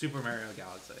galaxy in Super Mario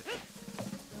Galaxy.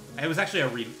 It was actually a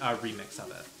remix of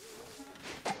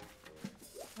it.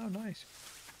 Oh, nice.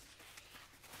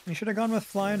 You should have gone with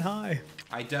Flying High.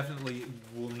 I definitely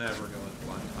will never go with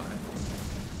Flying High.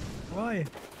 Why?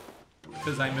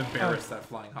 Because I'm embarrassed that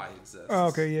Flying High exists. Oh,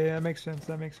 okay, yeah, that makes sense.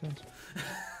 That makes sense.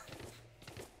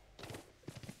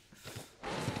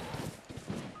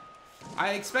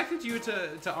 I expected you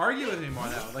to argue with me more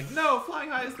now. Like, no,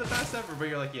 Flying High is the best ever. But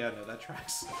you're like, yeah, no, that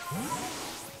tracks.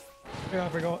 Yeah, I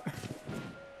forgot.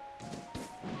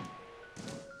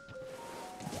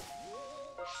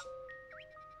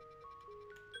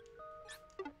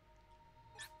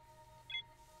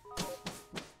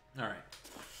 Alright.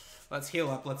 Let's heal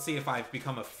up. Let's see if I've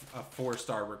become a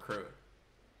 4-star recruit.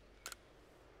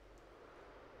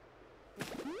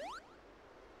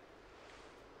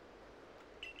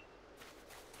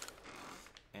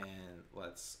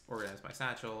 Let's organize my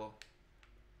satchel.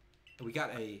 We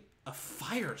got a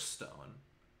firestone.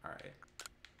 Alright.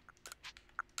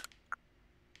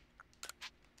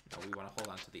 Now we want to hold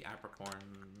on to the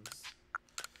apricorns.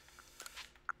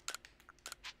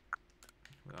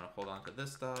 We want to hold on to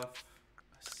this stuff.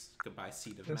 Goodbye,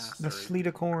 Seed of Mastery. The Sleet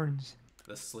of Corns.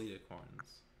 The Sleet of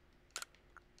Corns.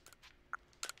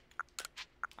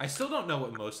 I still don't know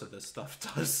what most of this stuff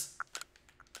does.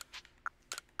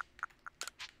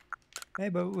 Hey,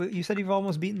 but you said you've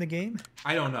almost beaten the game?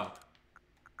 I don't know.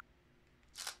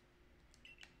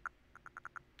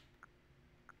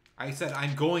 I said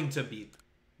I'm going to beat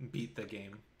the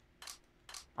game.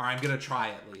 Or I'm going to try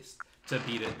at least to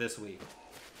beat it this week.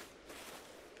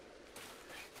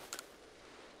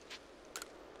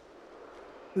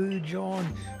 Ooh, John,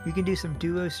 we can do some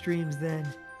duo streams then.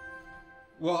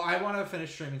 Well, I want to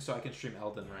finish streaming so I can stream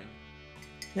Elden Ring.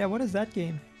 Yeah, what is that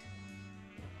game?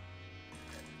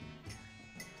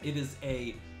 It is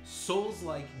a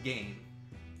Souls-like game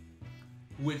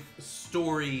with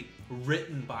story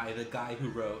written by the guy who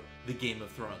wrote the Game of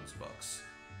Thrones books.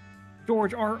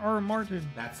 George R.R. Martin.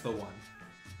 That's the one.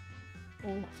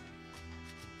 Oh.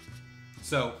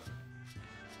 So,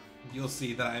 you'll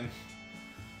see that I'm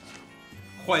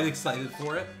quite excited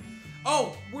for it.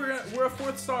 Oh, we're a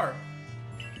 4th star.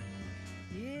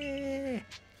 Yeah.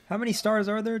 How many stars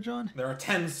are there, John? There are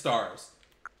 10 stars.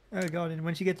 Oh god, and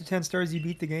once you get to 10 stars, you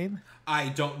beat the game? I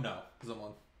don't know.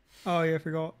 Someone. Oh yeah, I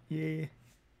forgot. Yeah.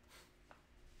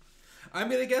 I'm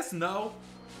gonna guess no.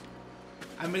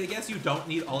 I'm gonna guess you don't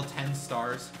need all 10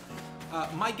 stars.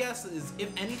 My guess is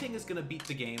if anything is gonna beat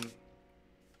the game,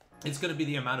 it's gonna be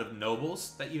the amount of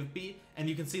nobles that you've beat, and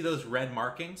you can see those red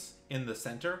markings in the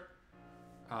center.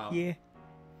 Yeah.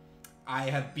 I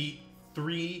have beat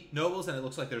 3 nobles, and it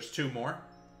looks like there's 2 more.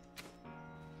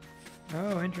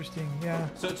 Oh, interesting. Yeah.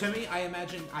 So to me, I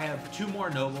imagine I have 2 more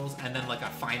nobles and then like a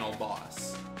final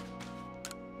boss.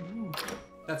 Ooh.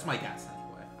 That's my guess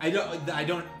anyway.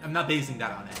 I'm not basing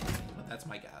that on anything, but that's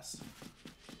my guess.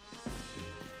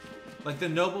 Like the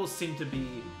nobles seem to be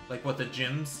like what the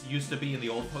gyms used to be in the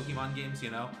old Pokemon games,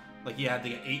 you know? Like you had to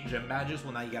get 8 gym badges,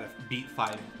 well now you gotta beat 5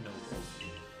 nobles.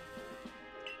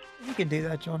 You can do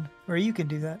that, John. Or you can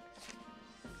do that.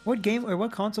 What game or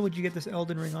what console would you get this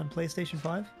Elden Ring on? PlayStation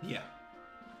 5? Yeah.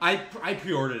 I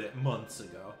pre-ordered it months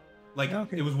ago. Like,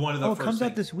 okay. It was one of the first it comes things.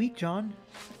 out this week, John.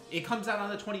 It comes out on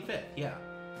the 25th, yeah.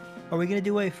 Are we going to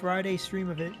do a Friday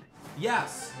stream of it?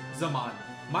 Yes, Zaman.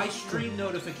 My stream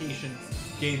notifications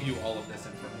gave you all of this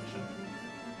information.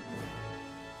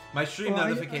 My stream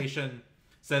notification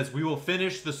says we will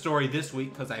finish the story this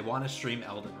week because I want to stream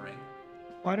Elden Ring.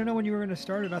 Well, I don't know when you were going to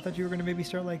start it. I thought you were going to maybe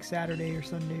start like Saturday or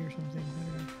Sunday or something.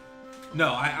 I don't know.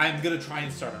 No, I'm gonna try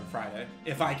and start on Friday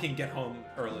if I can get home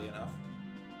early enough.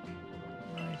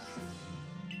 Nice.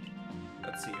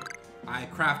 Let's see. I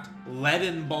craft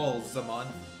leaden balls, Zaman.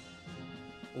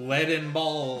 Leaden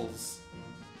balls.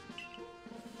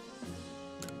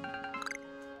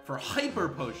 For hyper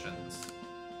potions.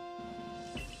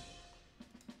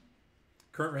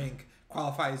 Current rank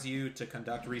qualifies you to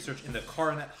conduct research in the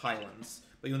Coronet Highlands,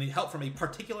 but you'll need help from a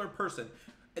particular person.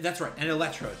 That's right, an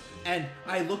Electrode. And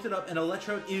I looked it up, and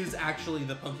Electrode is actually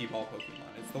the Pokeball Pokemon.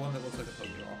 It's the one that looks like a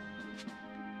Pokeball.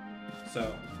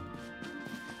 So,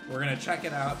 we're gonna check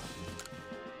it out.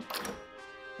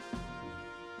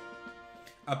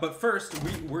 But first,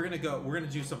 we're gonna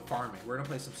do some farming. We're gonna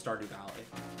play some Stardew Valley.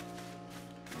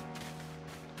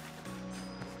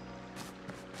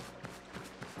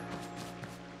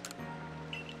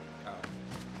 Oh.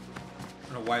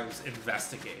 I don't know why it was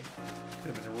investigate.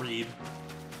 Could have been read.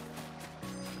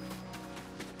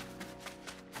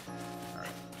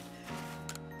 Alright.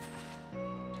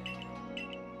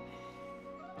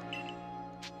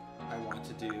 I want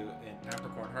to do an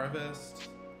apricorn harvest.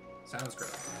 Sounds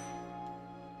great.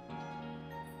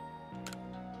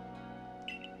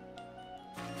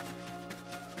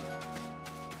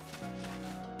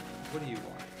 What do you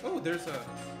want? Oh, there's a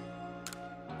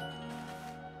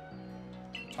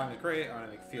time to create. I want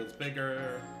to make fields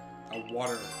bigger. A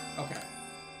water. Okay.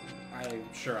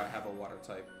 I'm sure I have a water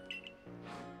type.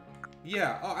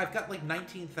 Yeah. Oh, I've got like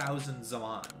 19,000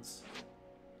 Zamans.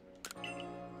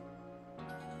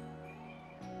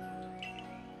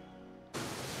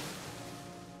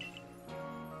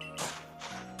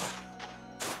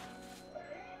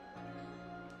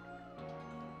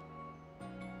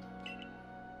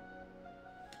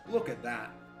 Look at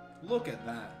that. Look at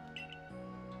that.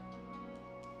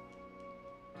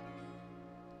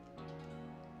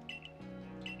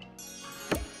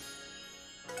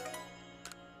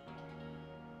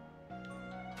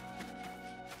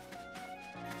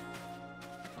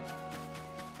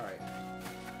 Alright.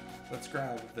 Let's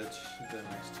grab the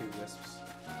next two wisps.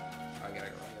 Oh, I gotta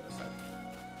go on the other side.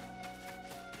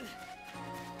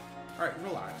 Alright,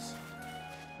 relax.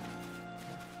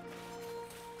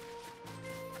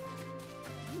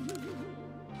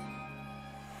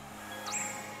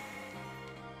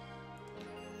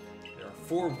 There are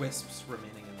 4 wisps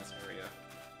remaining in this area.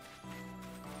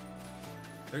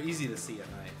 They're easy to see at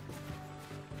night.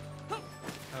 How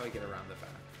do I get around the back?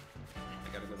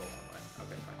 I gotta go the long way.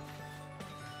 Okay, fine.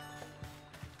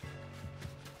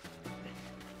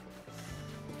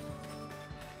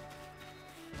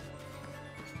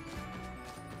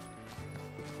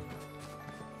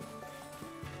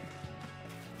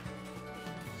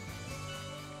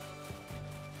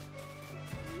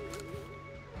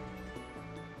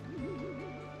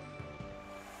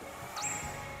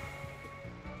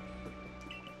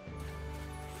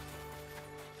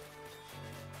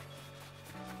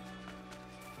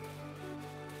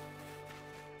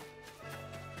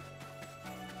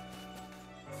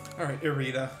 Alright,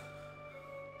 Irida.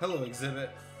 Hello, Exhibit.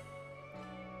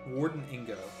 Warden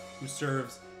Ingo, who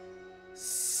serves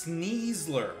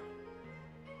Sneasler.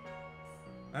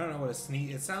 I don't know what a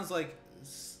sneeze... It sounds like...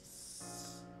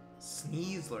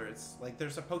 Sneasler. It's like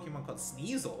there's a Pokemon called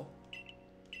Sneasel.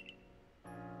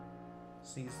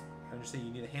 Sneeze... I understand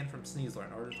you need a hand from Sneasler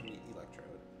in order to meet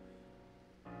Electrode.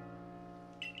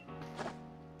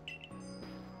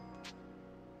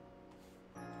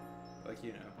 Like,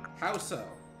 you know. How so?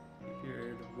 He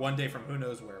appeared one day from who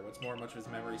knows where. What's more, much of his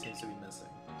memory seems to be missing.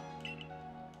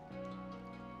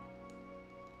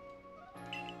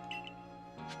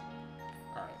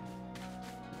 Alright.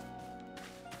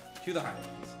 To the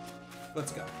Highlands.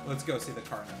 Let's go. Let's go see the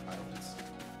Coronet Highlands.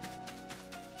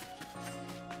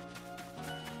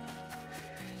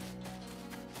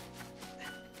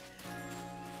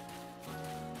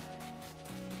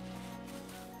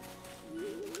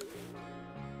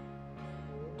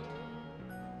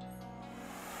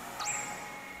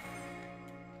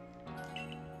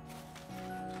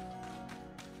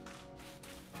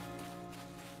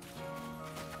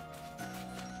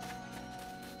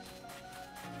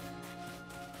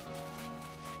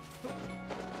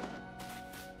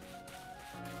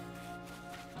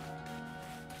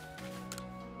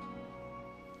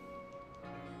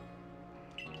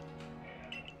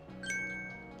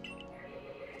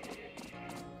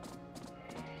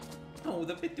 Oh,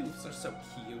 the Bidooфs are so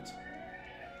cute.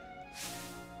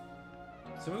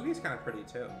 Samugi's kind of pretty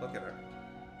too. Look at her.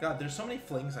 God, there's so many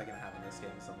flings I can have in this game,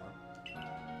 someone.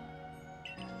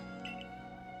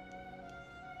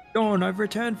 Dawn, I've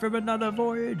returned from another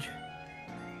voyage.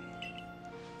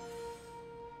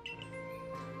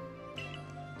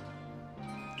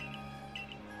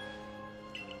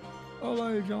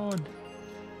 Hello, John.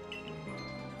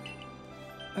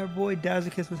 Our boy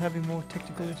Dazicus was having more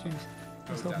technical issues.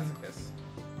 Oh, Dazicus.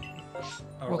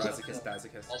 Oh, Well,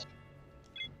 Dazicus.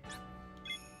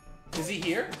 Is he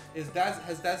here? Has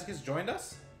Dazicus joined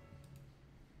us?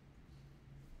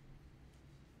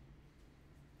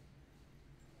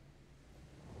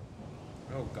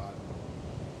 Oh god.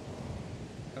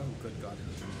 Oh good god.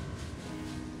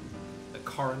 The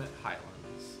Coronet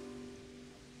Highlands.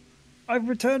 I've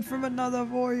returned from another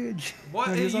voyage. What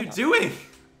No, are he was you on- doing?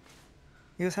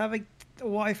 He was having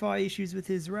Wi-Fi issues with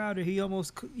his router. He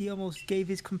almost gave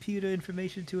his computer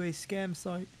information to a scam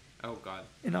site, Oh god.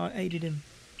 and I aided him.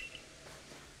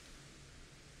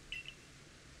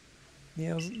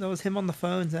 Yeah, that was him on the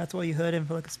phones. That's why you heard him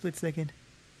for like a split second.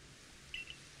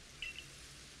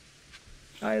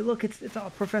 Alright, look, it's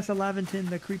Professor Laventon,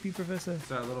 the creepy professor.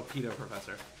 It's our little pedo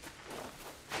professor.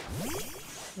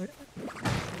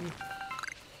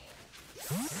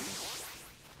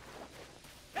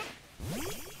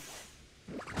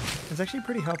 It's actually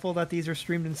pretty helpful that these are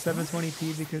streamed in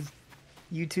 720p because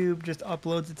YouTube just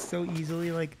uploads it so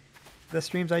easily. Like, the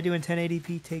streams I do in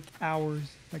 1080p take hours.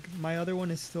 Like, my other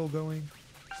one is still going.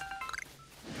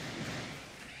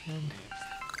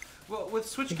 Well, with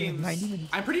Switch Take like games, 90 minutes.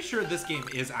 I'm pretty sure this game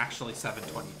is actually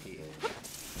 720p.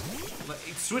 Like,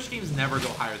 Switch games never go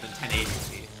higher than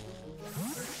 1080p.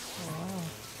 Oh,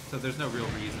 So there's no real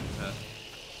reason to...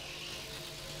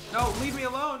 No, leave me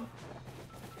alone!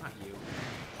 Not you.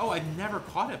 Oh, I'd never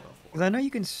caught it before. because I know you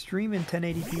can stream in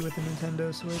 1080p with the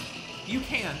Nintendo Switch. You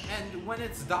can, and when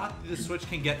it's docked, the Switch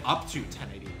can get up to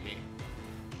 1080p.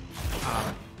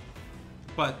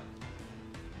 But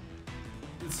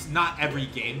it's not every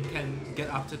game can get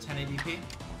up to 1080p.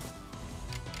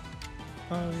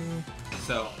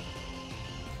 So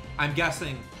I'm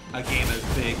guessing a game as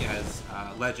big as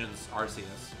Legends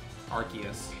Arceus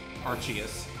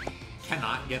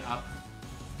cannot get up.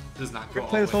 Does not go all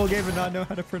Play the this way. whole game and not know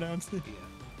how to pronounce it.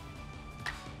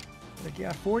 Yeah. Like,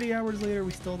 yeah, 40 hours later,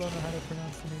 we still don't know how to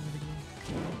pronounce the name of the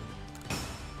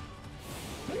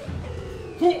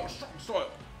game.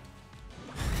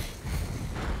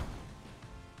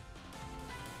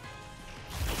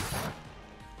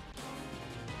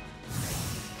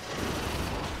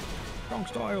 Strong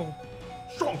style.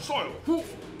 Strong soil.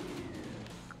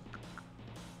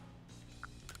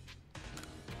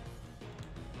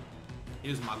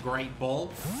 Here's my great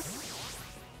ball.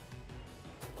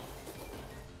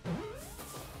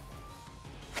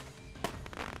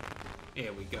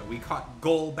 There we go. We caught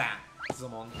Golbat.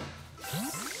 Someone.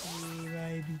 Hey,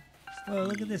 baby. Oh,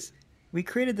 look at this. We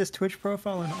created this Twitch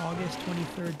profile on August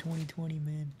 23rd, 2020,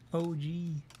 man.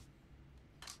 OG.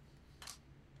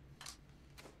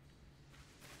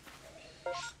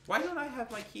 Why don't I have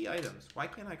my key items? Why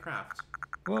can't I craft?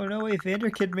 Whoa, no way.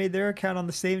 Vanderkid made their account on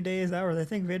the same day as ours. I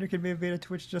think Vanderkid may have made a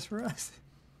Twitch just for us.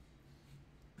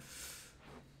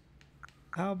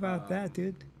 How about that,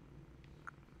 dude?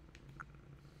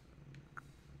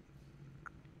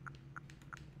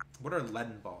 What are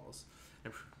leaden balls?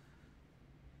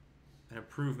 An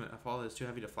improvement. If all is too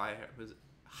heavy to fly, it was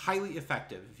highly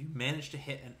effective if you manage to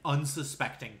hit an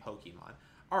unsuspecting Pokemon.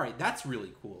 All right, that's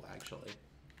really cool, actually.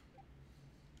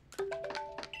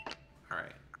 All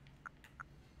right.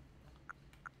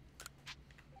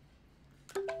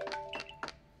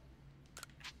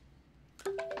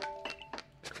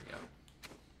 There we go.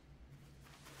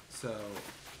 So.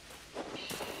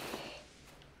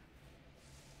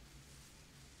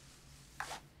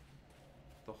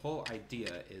 The whole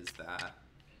idea is that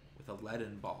with a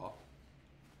leaden ball,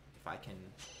 if I can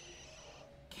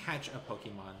catch a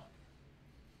Pokemon...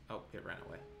 Oh, it ran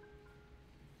away.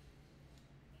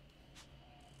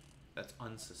 That's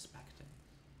unsuspecting.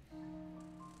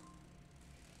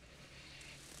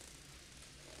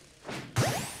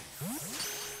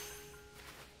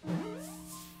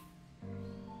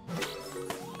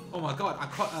 Oh my god, I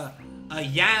caught a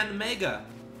Yan Mega!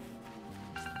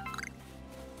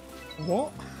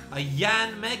 What? A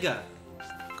Yan Mega!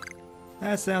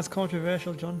 That sounds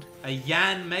controversial, John. A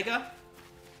Yan Mega?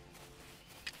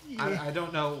 Yeah. I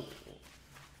don't know.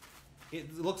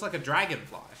 It looks like a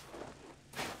dragonfly.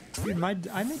 Dude,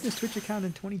 I made this Twitch account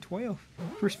in 2012.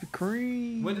 Krispy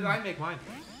Kreme. When did I make mine?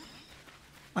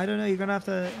 I don't know. You're gonna have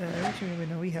to. Actually,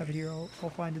 no, we have it here. I'll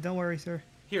find it. Don't worry, sir.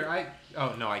 Here,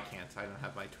 oh, no, I can't. I don't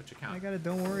have my Twitch account. I got it.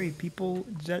 Don't worry. People,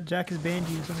 Jack has banned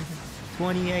you. So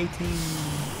 2018.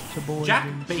 It's your boy, Jack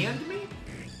dude. banned me?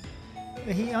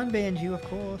 He unbanned you, of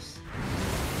course.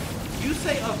 You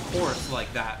say of course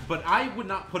like that, but I would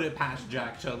not put it past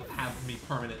Jack to have me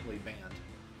permanently banned.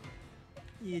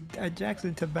 Yeah, Jack's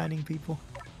into banning people.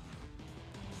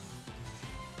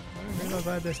 I realized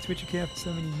I had this Twitch account for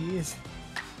so many years.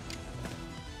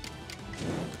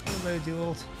 Hello,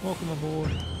 Duels. Welcome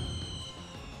aboard.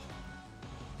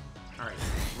 Alright,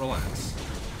 relax.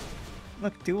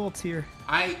 Look, Duel's here.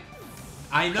 I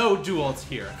know Duel's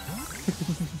here.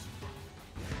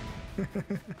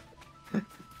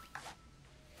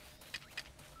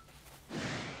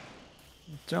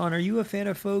 John, are you a fan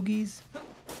of fogies?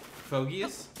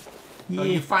 Fogies? Yeah. Oh,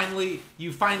 you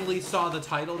finally saw the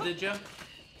title, did you?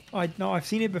 No, I've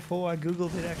seen it before. I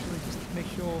googled it actually just to make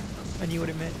sure I knew what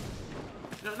it meant.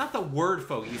 No, not the word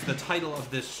fogies, the title of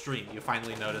this stream. You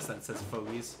finally noticed that it says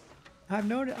fogies. I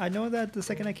know that the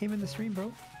second I came in the stream,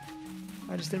 bro.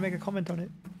 I just didn't make a comment on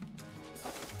it.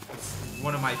 It's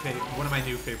one of my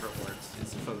new favorite words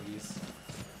is fogies.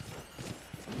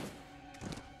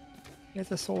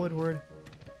 It's a solid word.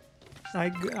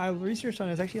 I researched on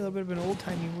it. It's actually a little bit of an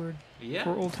old-timey word. Yeah.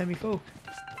 For old-timey folk.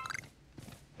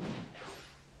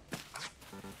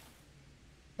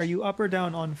 Are you up or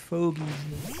down on fogies?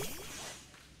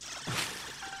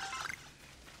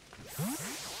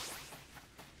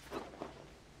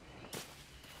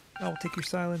 I'll take your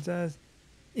silence as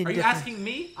Are you asking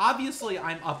me? Obviously,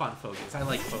 I'm up on fogies. I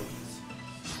like fogies.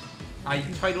 I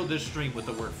titled this stream with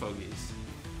the word fogies.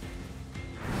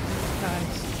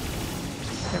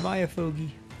 Nice. Am I a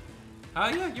fogey?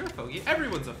 Yeah, you're a fogey.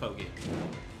 Everyone's a fogey.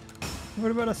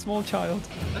 What about a small child?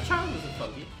 A child is a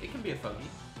fogey. It can be a fogey.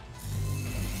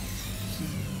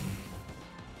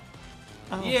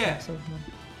 I don't Yeah. think so, man.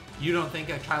 You don't think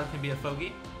a child can be a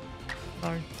fogey?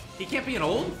 Sorry. He can't be an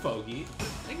old fogey.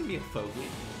 They can be a fogey.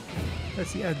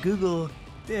 Let's see. A Google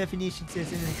definition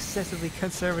says an excessively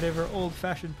conservative or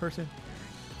old-fashioned person.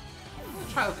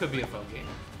 A child could be a fogey.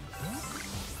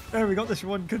 There we got this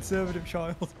one conservative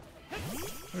child.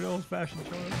 An old-fashioned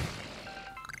child.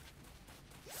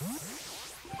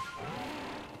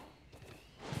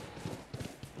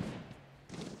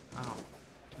 Oh.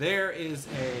 There is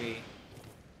a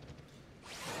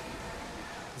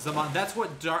Zaman. That's what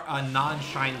a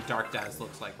non-shiny Dark Daz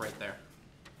looks like right there.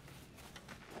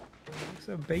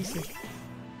 So basic.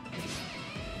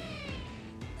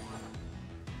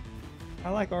 I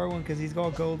like R1 because he's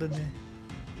got gold in there.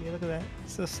 Yeah, look at that.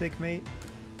 So sick, mate.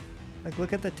 Like,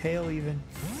 look at the tail even.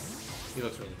 He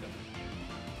looks really good.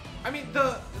 I mean,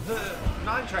 the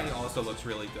non-shiny also looks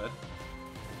really good.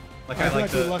 Like I feel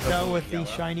like we lucked out with yellow.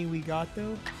 the shiny we got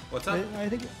though. What's up?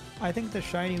 I think the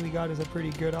shiny we got is a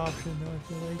pretty good option though. I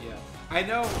feel like. Yeah, I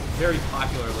know. Very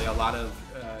popularly, a lot of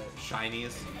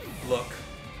shinies look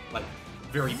like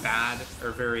very bad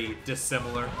or very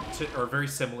dissimilar to, or very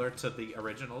similar to the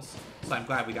originals. So I'm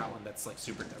glad we got one that's like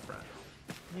super different.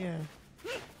 Yeah.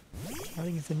 I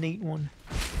think it's a neat one.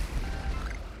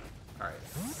 All right,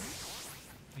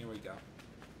 here we go.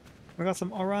 We got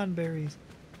some Oran berries.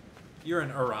 You're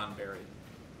an Uran berry.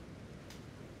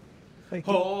 Thank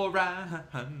you.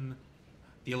 Oran.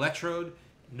 The electrode,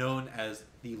 known as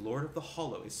the Lord of the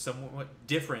Hollow, is somewhat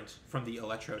different from the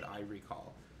electrode I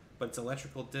recall, but its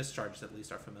electrical discharges at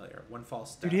least are familiar. One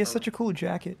false step. Dude, he has such a cool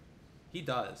jacket. He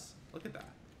does. Look at that.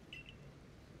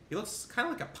 He looks kind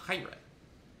of like a pirate.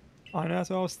 Oh, no, that's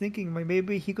what I was thinking. Like,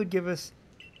 maybe he could give us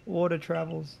water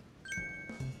travels.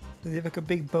 Does he have like a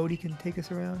big boat he can take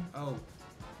us around? Oh,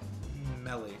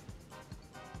 Melly.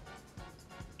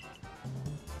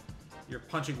 You're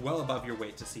punching well above your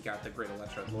weight to seek out the great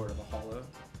electrode, Lord of the Hollow.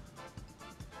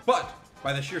 But,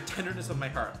 by the sheer tenderness of my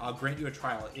heart, I'll grant you a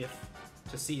trial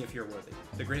to see if you're worthy.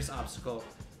 The greatest obstacle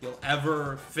you'll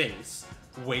ever face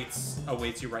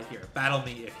awaits you right here. Battle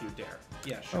me if you dare.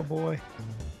 Yeah, sure. Oh boy.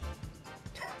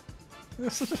 You're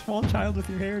such a small child with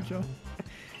your hair, Joe.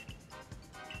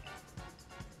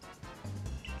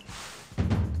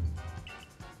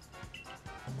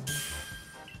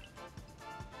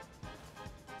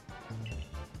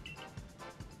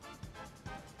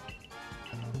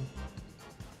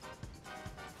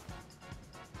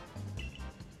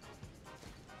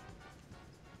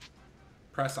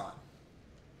 Press on.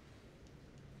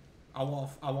 I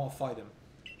won't fight him.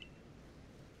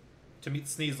 To meet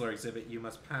Sneasler exhibit, you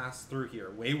must pass through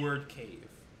here. Wayward Cave.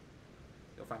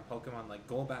 You'll find Pokemon like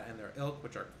Golbat and their ilk,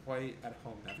 which are quite at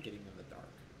home navigating in the dark.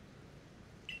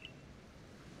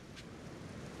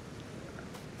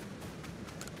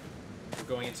 We're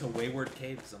going into Wayward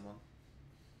Cave, someone.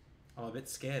 I'm a bit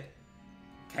scared.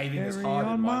 Caving is hard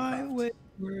in Minecraft.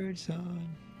 Wayward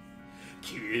son.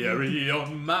 Carry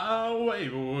on my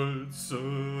wayward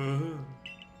son.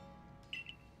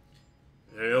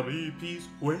 There'll be peace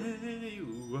where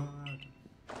you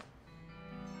are.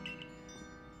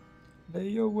 Lay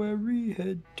your weary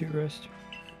head to rest.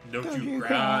 Don't you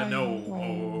cry no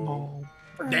more.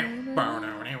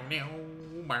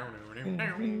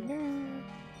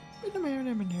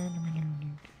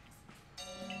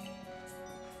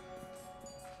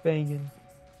 Banging.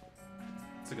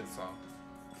 It's a good song.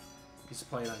 Used to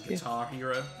play it on Guitar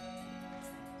Hero.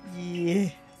 Yeah.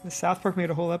 The South Park made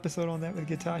a whole episode on that with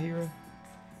Guitar Hero.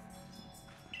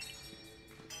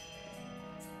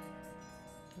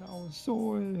 I was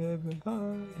soaring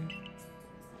high.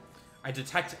 I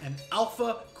detect an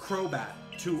alpha Crobat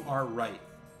to our right.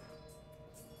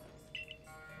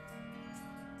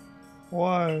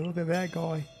 Whoa, look at that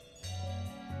guy.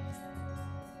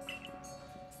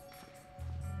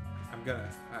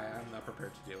 I'm not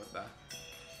prepared to deal with that.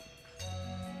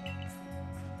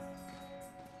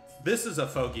 This is a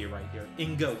fogey right here.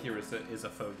 Ingo here is a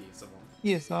fogey, someone.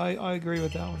 Yes, I agree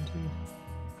with that one too.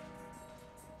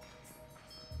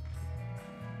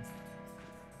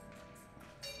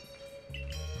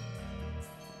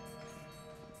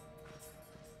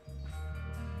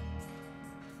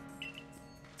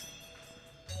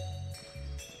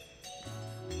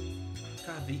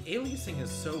 God, the aliasing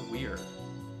is so weird.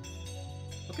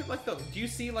 Look at like do you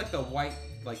see like the white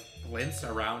like glints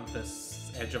around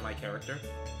this edge of my character?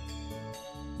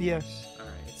 Yes.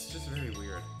 Alright, it's just very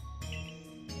weird.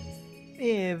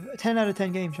 Yeah, 10 out of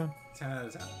 10 game, Sean. 10 out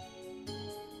of 10.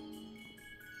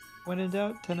 When in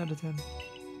doubt, 10 out of 10.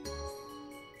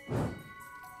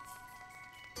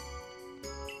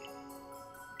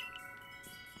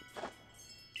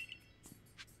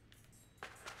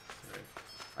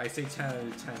 I say 10 out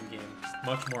of 10 games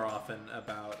much more often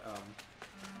about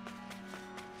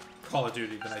Call of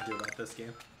Duty than I do about this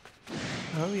game.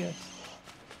 Oh, yes.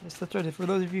 Yes, that's right. For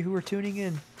those of you who are tuning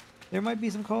in, there might be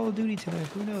some Call of Duty tonight.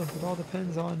 Who knows? It all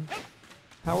depends on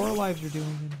how our lives are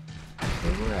doing and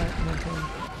where we're at mentally.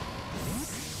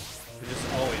 Which is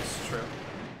always true.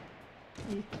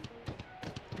 Yeah.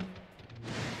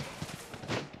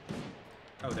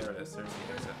 Oh, there it is. There's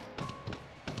the exit.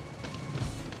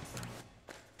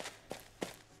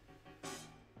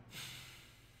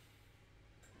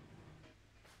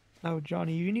 Oh,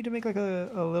 Johnny, you need to make like a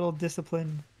little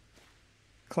discipline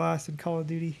class in Call of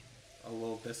Duty. A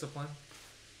little discipline?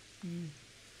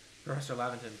 Professor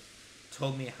Laventon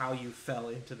told me how you fell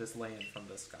into this land from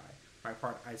the sky. For my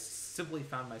part, I simply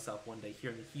found myself one day here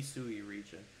in the Hisui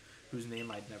region, whose name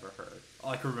I'd never heard.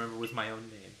 All I could remember was my own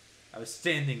name. I was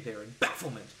standing there in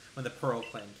bafflement when the Pearl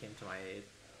Clan came to my aid.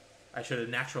 I showed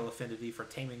a natural affinity for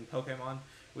taming Pokemon,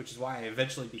 which is why I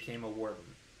eventually became a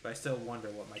warden. But I still wonder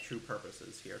what my true purpose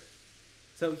is here.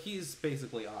 So he's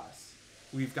basically us.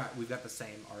 We've got the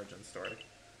same origin story.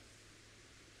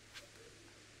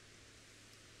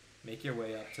 Make your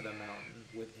way up to the mountain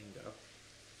with Ingo.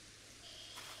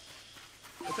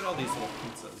 Look at all these little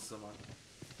pizzas, someone.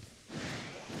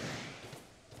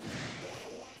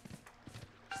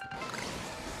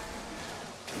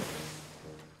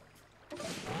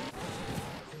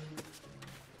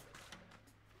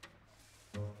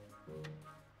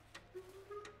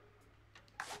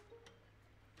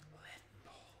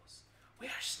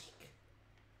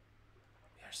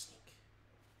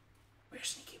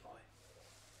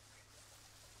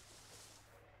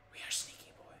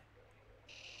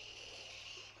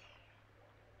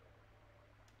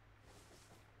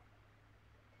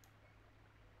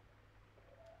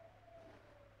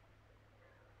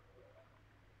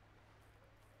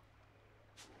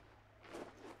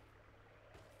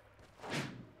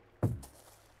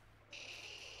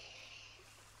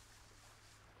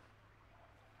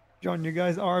 John, your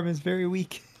guy's arm is very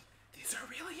weak. These are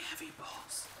really heavy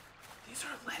balls. These are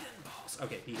leaden balls.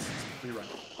 Okay, pieces. Rerun.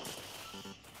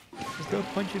 Just go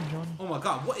punch him, John. Oh my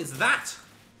god, what is that?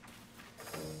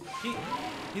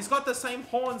 He's got the same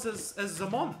horns as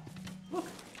Zamon. Look.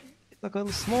 It's like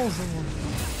a small someone.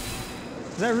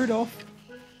 Is that Rudolph?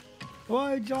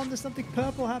 Why, John, there's something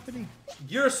purple happening.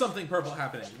 You're something purple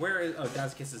happening. Where is... Oh,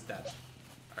 Dazkiss is dead.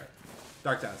 Alright.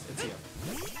 Dark Daz, it's you.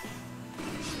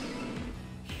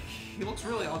 He looks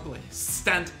really ugly.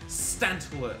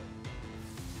 Stantler.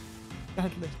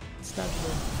 Stantler.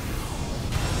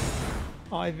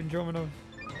 Ivan Dromanov.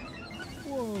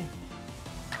 Whoa.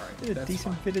 Alright, Did a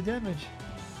decent bit of damage.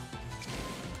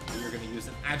 You're gonna use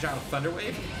an agile thunder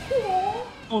wave.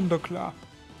 Underclap.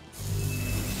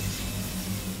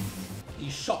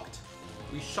 He's shocked.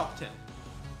 We shocked him.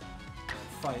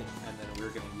 Fight, and then we're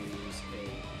gonna use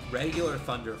a regular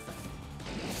thunder fang.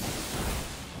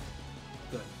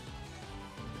 Good.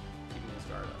 Keeping his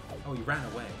guard up. Oh, he ran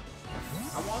away.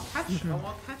 I want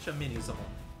to catch a mini Zamon.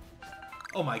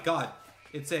 Oh my god.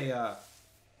 It's a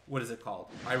what is it called?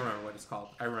 I remember what it's called.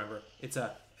 I remember. It's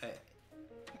a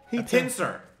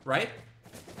pincer, right?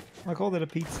 I called it a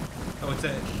pizza. Oh, it's a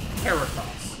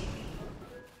Heracross.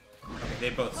 they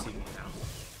both see me now.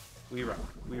 We run.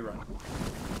 We run.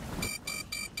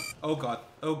 Oh god.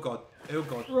 Oh god. Oh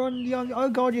god. Run, young. Oh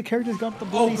god, your character's got the Oh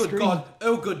bloody good screen. god.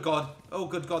 Oh good god. Oh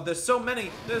good god. There's so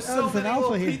many. There's so there's an many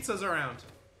little alpha here. pizzas around.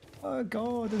 Oh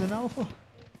god, there's an alpha.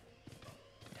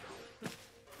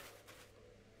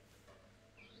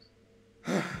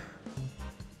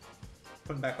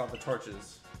 Putting back all the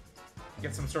torches.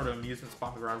 Get some sort of amusement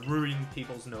spot around ruining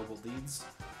people's noble deeds.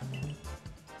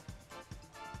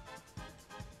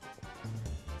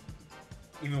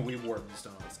 Even we wardens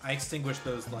don't always. I extinguish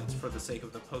those lights for the sake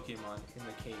of the Pokemon in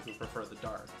the cave who prefer the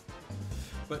dark.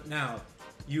 But now,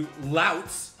 you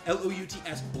louts,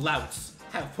 L-O-U-T-S, louts,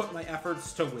 have put my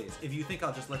efforts to waste. If you think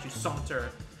I'll just let you saunter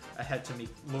ahead to meet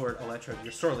Lord Electrode,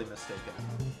 you're sorely mistaken.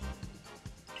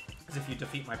 As if you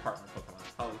defeat my partner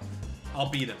Pokemon. I'll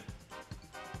beat him.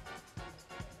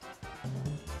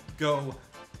 Go,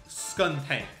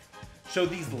 Skuntank. Show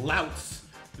these louts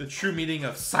the true meaning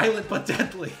of silent but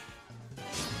deadly.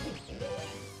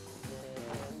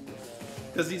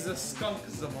 Because he's a skunk,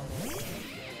 someone.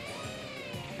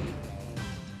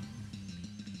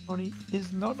 Tony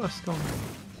is not a skunk.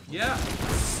 Yeah,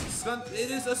 skunk.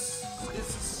 It's a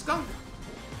skunk.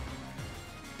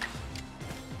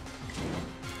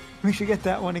 We should get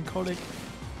that one and call it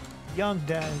Young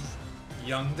Daz.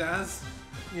 Young Daz?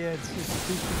 Yeah, it's just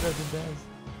two as Daz.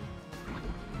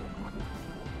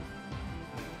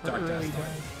 Dark Early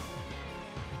Daz.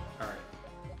 Alright.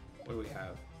 What do we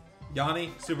have?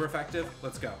 Yanni, super effective.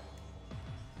 Let's go.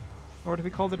 Or what if we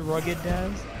called it Rugged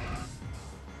Daz?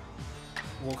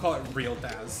 We'll call it Real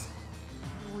Daz.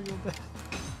 Real Daz.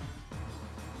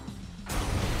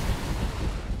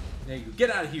 There you go. Get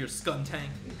out of here, Skuntank.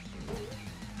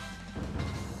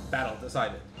 Battle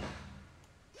decided.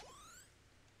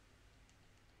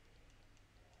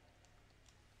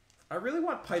 I really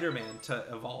want Spider-Man to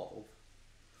evolve.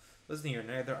 Listen here,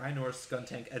 neither I nor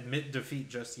Skuntank admit defeat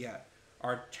just yet.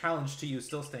 Our challenge to you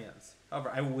still stands.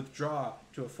 However, I will withdraw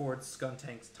to afford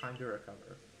Skuntank's time to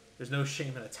recover. There's no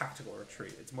shame in a tactical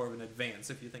retreat. It's more of an advance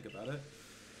if you think about it.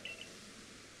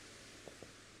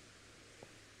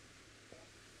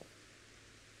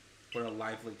 What a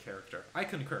lively character. I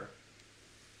concur.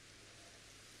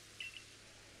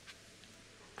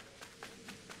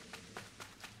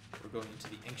 We're going into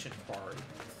the ancient quarry.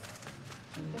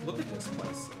 Look at this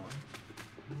place, someone.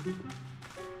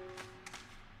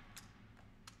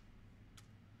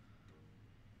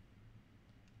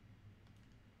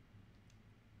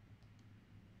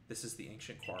 This is the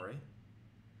ancient quarry.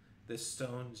 The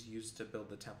stones used to build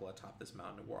the temple atop this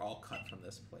mountain were all cut from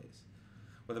this place.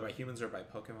 Whether by humans or by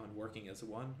Pokemon working as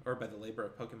one, or by the labor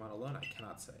of Pokemon alone, I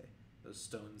cannot say. Those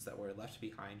stones that were left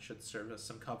behind should serve as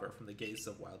some cover from the gaze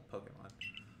of wild Pokemon.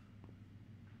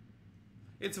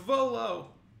 It's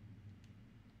Volo!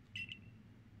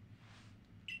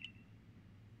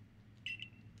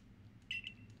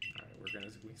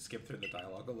 Alright, we skip through the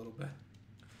dialogue a little bit.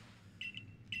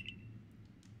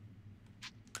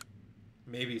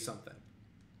 Maybe something.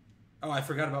 Oh, I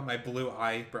forgot about my blue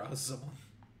eyebrows, someone.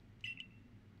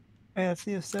 Hey, that's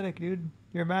the aesthetic, dude.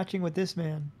 You're matching with this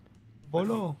man.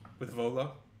 Volo. With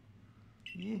Volo?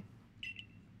 Yeah.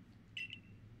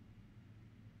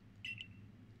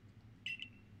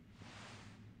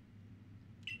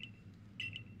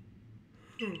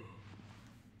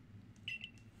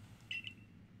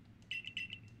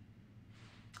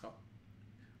 Oh.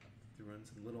 The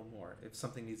ruins and little more. If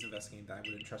something needs investigating, I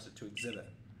would entrust it to exhibit.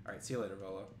 Alright, see you later,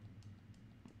 Volo.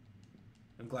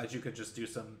 I'm glad you could just do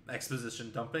some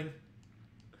exposition dumping.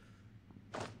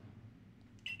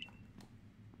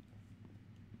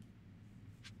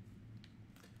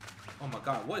 Oh my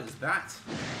god, what is that?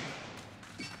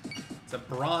 It's a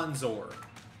Bronzor.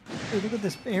 Dude, look at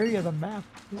this area of the map.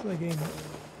 This is like a...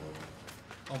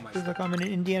 Oh my Feels god. like I'm in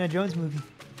an Indiana Jones movie.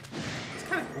 It's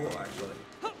kind of cool, actually.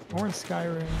 Or in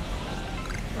Skyrim.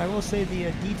 I will say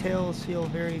the details feel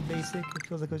very basic. It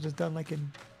feels like it was just done like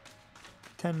in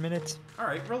 10 minutes.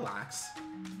 Alright, relax.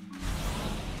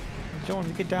 John,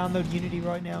 we could download Unity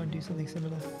right now and do something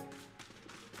similar.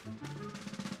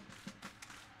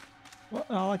 Well,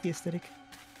 I like the aesthetic.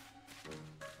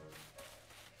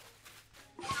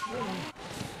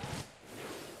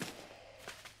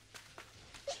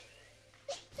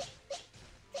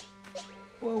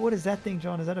 Whoa, what is that thing,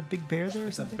 John? Is that a big bear there or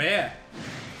It's a something? bear.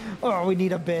 Oh, we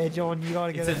need a bear, John. You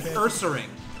gotta get It's a an bear. Ursaring.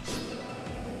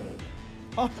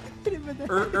 Oh, wait a minute.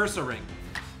 Ursaring.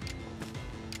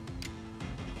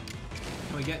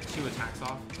 Can we get 2 attacks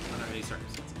off under any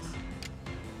circumstances?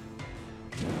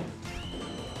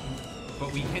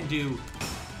 But we can do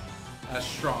as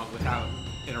strong without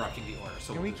interrupting the order.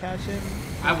 So Can we catch him?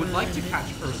 I would like to catch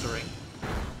Ursaring.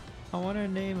 I want to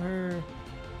name her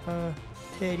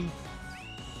Teddy.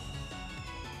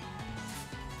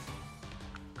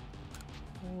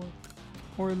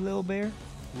 Or Lil Bear.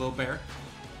 Lil Bear.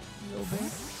 Lil Bear.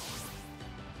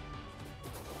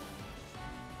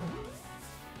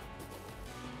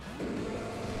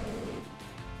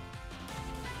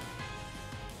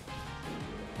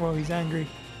 Whoa, he's angry.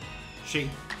 She's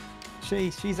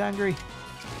angry.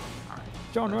 Alright.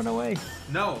 John, run away.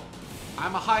 No,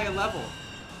 I'm a higher level.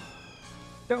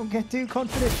 Don't get too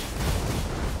confident.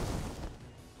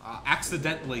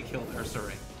 Accidentally killed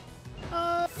Ursaring.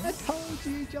 I told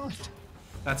you, John.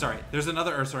 That's alright. There's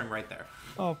another Ursaring right there.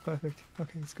 Oh, perfect.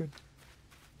 Okay, it's good.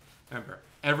 Remember,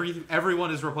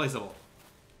 everyone is replaceable.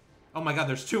 Oh my god,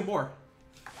 there's 2 more.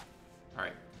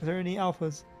 Alright. Is there any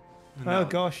alphas? No, Oh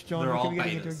gosh, John, they're we all could be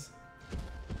getting betas.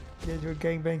 into a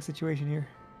gangbang situation here.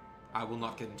 I will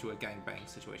not get into a gangbang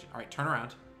situation. Alright, turn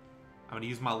around. I'm gonna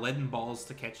use my leaden balls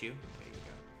to catch you.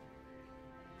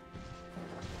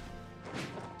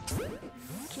 There you go.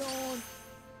 John!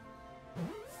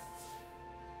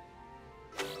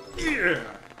 Yeah!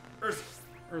 Ursa.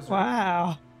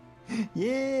 Wow!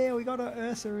 Yeah, we got an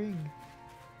Ursa ring.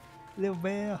 Little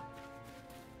bear.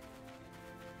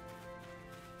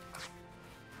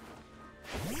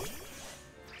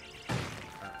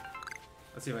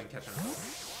 Let's see if I can catch him.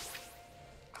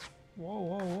 Whoa,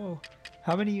 whoa, whoa.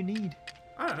 How many you need?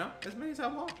 I don't know. As many as I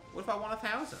want. What if I want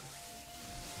 1,000?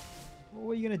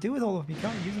 What are you gonna do with all of them? You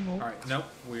can't use them all. Alright, nope.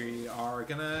 We are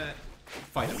gonna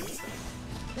fight him instead.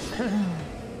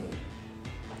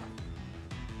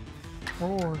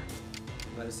 Roar.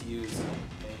 Let us use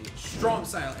a strong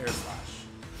style air slash.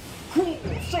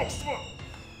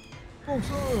 Oh,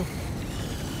 so.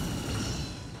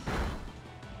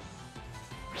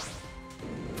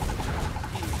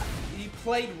 He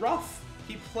played rough.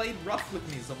 He played rough with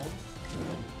me, Zaman.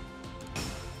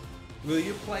 Will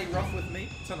you play rough with me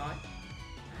tonight?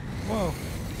 Whoa.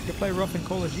 You play rough in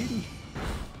Call of Duty.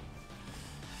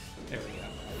 There we go.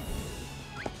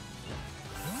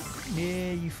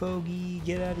 Yeah, you fogey.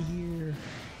 Get out of here.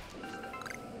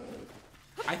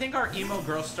 I think our emo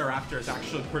girl Staraptor is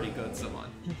actually pretty good, Zaman.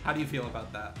 How do you feel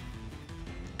about that?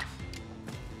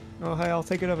 Oh, hey, I'll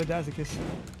take it over Dazicus.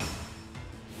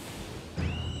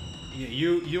 Yeah,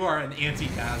 you are an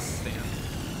anti-Daz stand.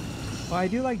 Well, I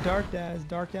do like Dark Daz.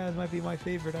 Dark Daz might be my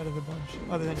favorite out of the bunch,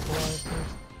 other than Kawhi, of course.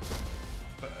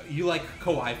 You like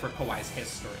Kawhi for Kawhi's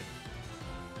history.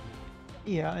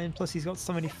 Yeah, and plus he's got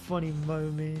so many funny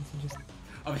moments and just...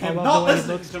 Of him love not the way he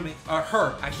listening looks. to me.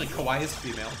 Her. Actually, Kawhi is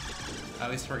female. I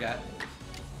always forget.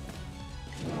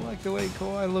 I like the way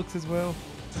Kawhi looks as well.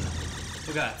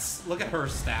 Look at that. Look at her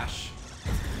stash.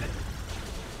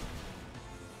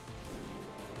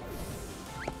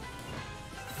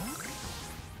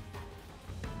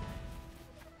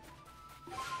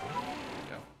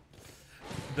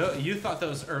 You thought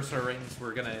those Ursa rings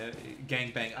were gonna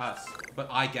gangbang us, but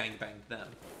I gangbanged them.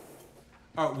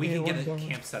 Oh, we can get a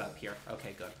camp set up here.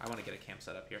 Okay, good. I want to get a camp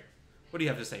set up here. What do you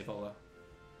have to say, Vola?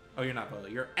 Oh, you're not Vola.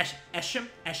 You're Eshim?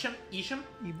 Isham?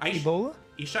 Ebola?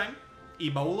 Isham?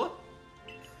 Ebola?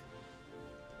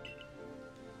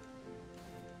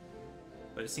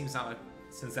 But it seems not like,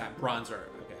 since that bronzer.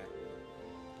 Okay.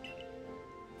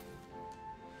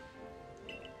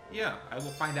 Yeah, I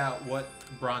will find out what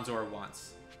Bronzor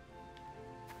wants.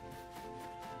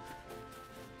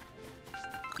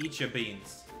 Eat your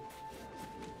beans.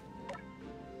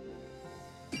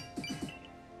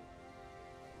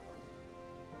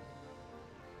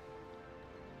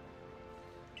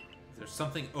 There's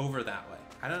something over that way.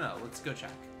 I don't know. Let's go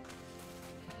check.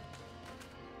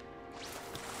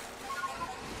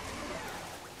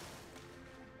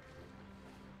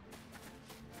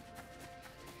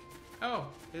 Oh,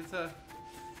 it's a...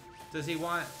 Does he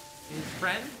want his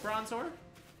friend, Bronzor?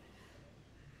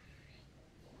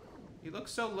 He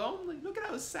looks so lonely. Look at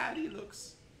how sad he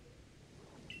looks.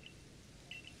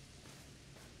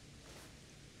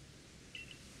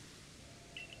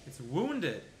 It's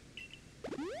wounded.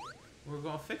 We're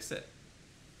gonna fix it.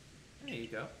 There you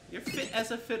go. You're fit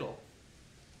as a fiddle.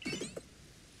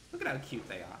 Look at how cute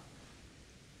they are.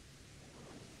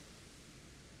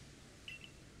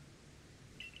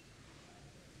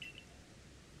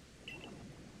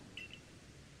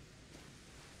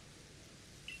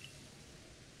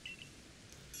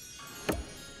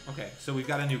 Okay, so we've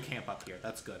got a new camp up here.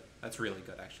 That's good. That's really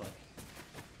good, actually.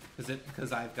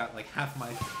 Because I've got like half my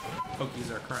Pokies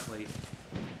are currently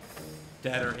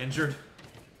dead or injured.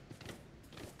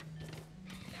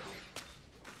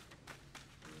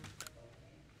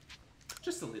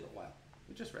 Just a little while.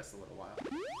 We just rest a little while.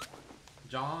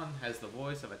 John has the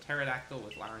voice of a pterodactyl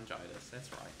with laryngitis.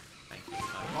 That's right. Thank you,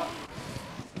 Nightbot.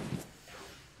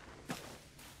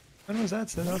 When was that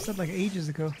said? That was said like ages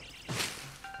ago.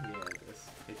 Yeah,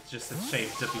 it's just a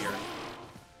shaped appear.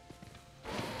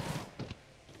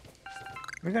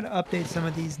 We gotta update some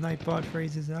of these Nightbot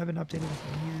phrases. I haven't updated them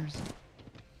for years.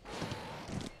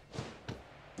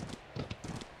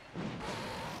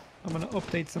 I'm gonna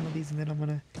update some of these and then I'm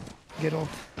gonna get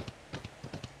off.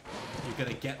 You're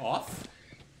gonna get off?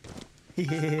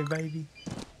 Yeah, baby.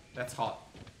 That's hot.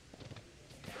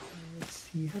 Let's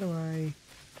see, how do I...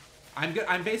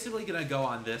 I'm basically gonna go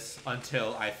on this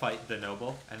until I fight the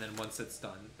noble, and then once it's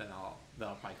done, then I'll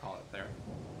probably call it there.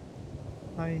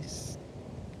 Nice.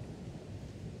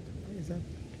 What is that?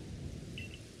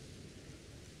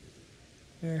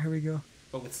 There, here we go.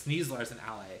 But with Sneasler as an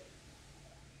ally,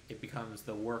 it becomes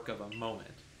the work of a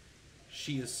moment.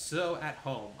 She is so at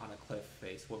home on a cliff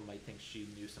face, one might think she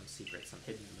knew some secret, some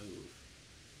hidden move.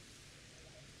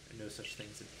 There are no such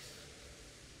things in these.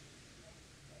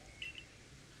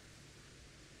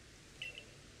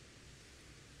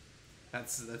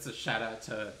 That's a shout out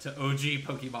to OG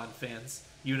Pokemon fans.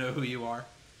 You know who you are.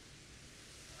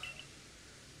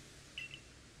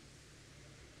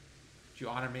 Do you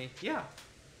honor me? Yeah.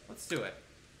 Let's do it.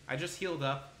 I just healed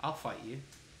up. I'll fight you.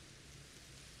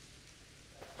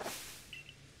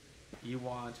 You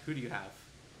want... Who do you have?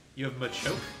 You have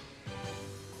Machoke?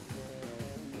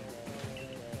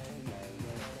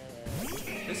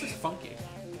 This is funky.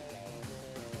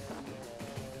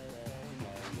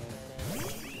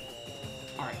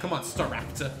 Alright, come on,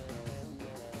 Staraptor.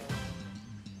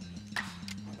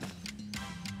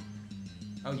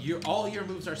 Oh, all your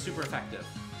moves are super effective.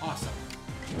 Awesome.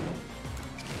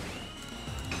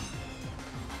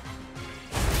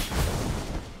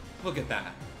 Look at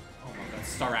that. Oh my god,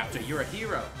 Staraptor, you're a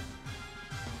hero.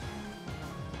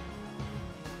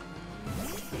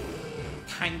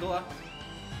 Tangela.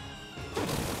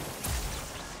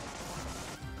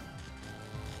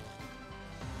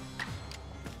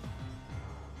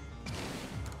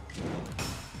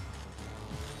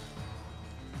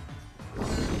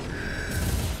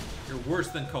 You're worse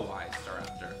than Kawhi,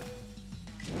 Staraptor.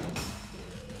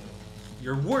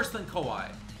 You're worse than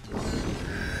Kawhi.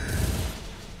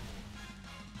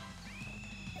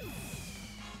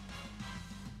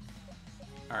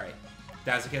 Alright.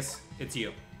 Dazicus, it's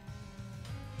you.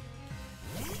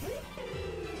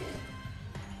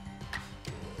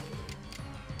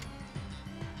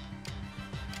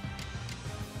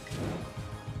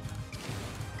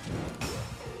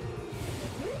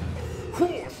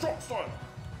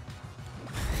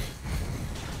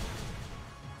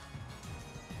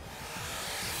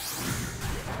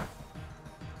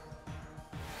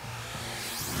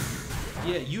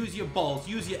 Yeah, use your balls,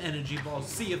 use your energy balls,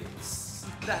 see if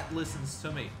that listens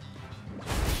to me.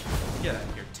 Get out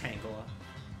of here, Tangela.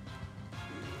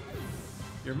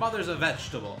 Your mother's a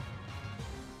vegetable.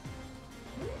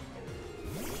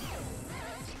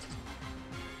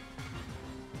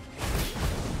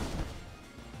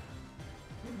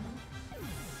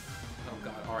 Oh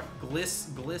god, alright.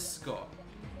 Glisco.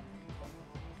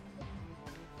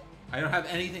 I don't have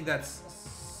anything that's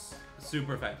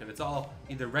super effective. It's all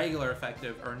either regular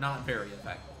effective or not very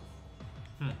effective.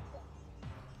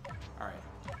 Alright.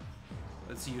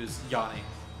 Let's use Yanni.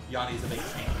 Yanni's a big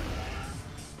tank.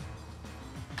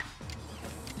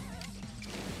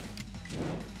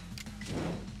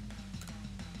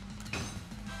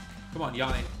 Come on,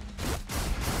 Yanni.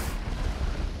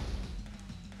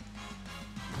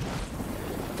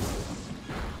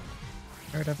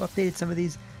 Alright, I've updated some of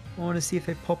these. I want to see if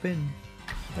they pop in.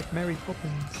 Like Mary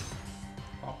Poppins.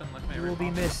 Poppin' like Mary You will be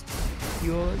Poppins. missed.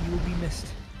 You will be missed.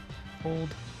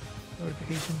 Hold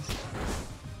notifications.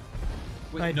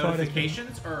 Wait, Nightbot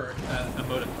notifications or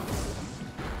emoticons?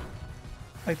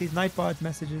 Like these Nightbot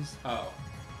messages. Oh.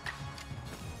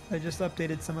 I just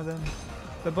updated some of them.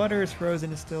 The butter is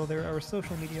frozen is still there. Our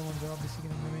social media ones are obviously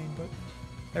going to remain, but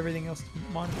everything else is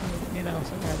modified. And I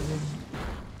also added in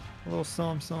a little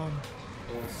song.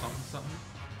 A little something, something?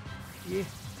 Yeah.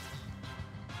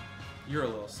 You're a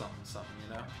little something, something,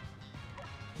 you know?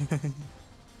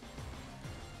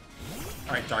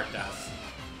 Alright, Dark Daz.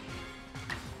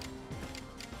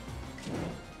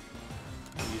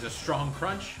 Use a strong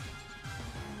crunch.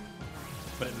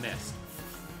 But it missed.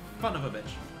 Son of a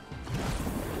bitch.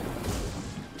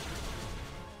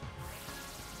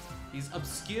 He's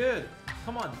obscured.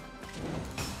 Come on.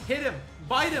 Hit him.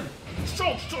 Bite him.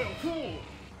 So cool.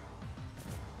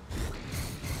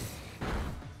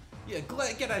 Yeah,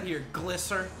 get out of here,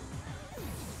 Glisser.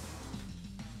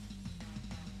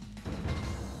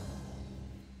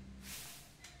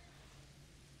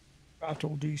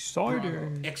 Battle decider.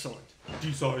 Bravo. Excellent.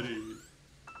 Decided.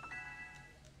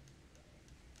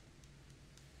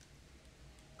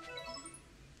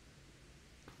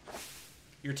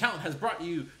 Your talent has brought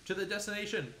you to the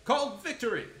destination called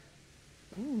victory.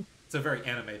 Ooh. It's a very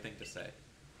anime thing to say.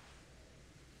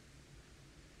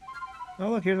 Oh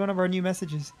look, here's one of our new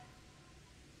messages.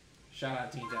 Shout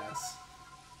out Teen Jazz.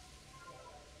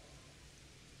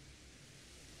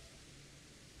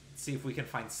 Let's see if we can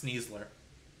find Sneasler.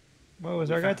 Whoa,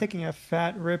 is our guy taking a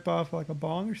fat rip off like a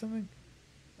bong or something?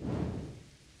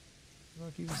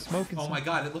 Look, he was smoking. Oh my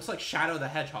god, it looks like Shadow the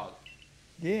Hedgehog.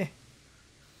 Yeah.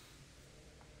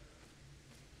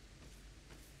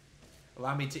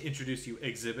 Allow me to introduce you,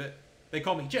 Exhibit. They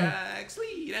call me Jack's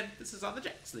Lead, emphasis on the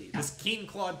Jack's Lead. This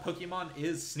keen-clawed Pokemon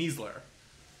is Sneasler.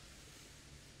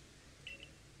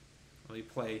 Let me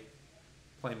play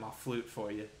my flute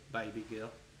for you, baby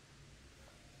girl.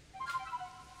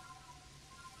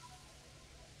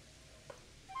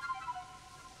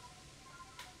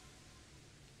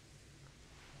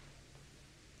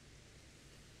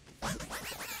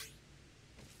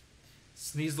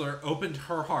 Sneasler opened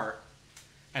her heart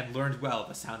and learned well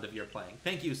the sound of your playing.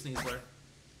 Thank you, Sneasler.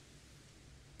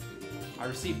 I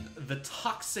received the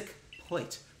toxic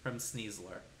plate from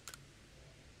Sneasler.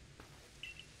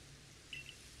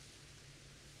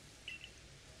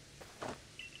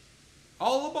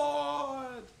 All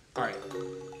aboard! Alright.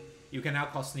 You can now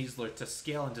call Sneasler to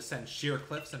scale and descend sheer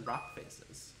cliffs and rock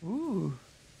faces. Ooh.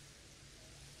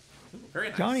 Ooh, very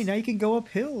nice. Johnny, now you can go up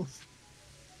hills.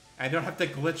 I don't have to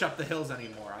glitch up the hills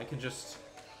anymore. I can just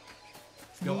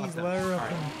go up them. Sneasler up Alright.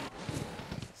 them.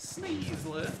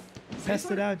 Sneasler.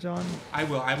 Test it out, John. I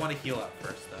will. I want to heal up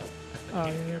first, though. Oh,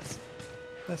 yeah,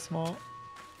 that's small.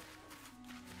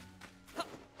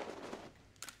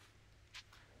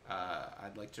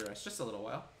 I'd like to rest just a little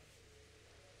while.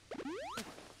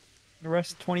 The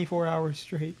rest 24 hours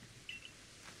straight.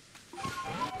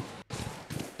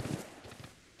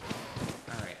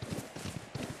 Alright.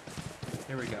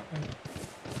 Here we go.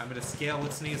 I'm going to scale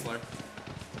with Sneasler.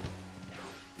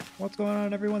 What's going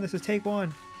on, everyone? This is take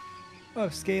one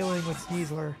of scaling with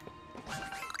Sneasler.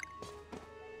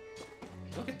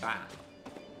 Look at that.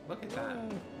 Look at that.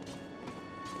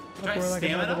 Look, Try we're like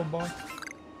in that little stamina? box.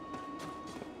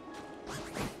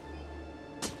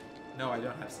 No, I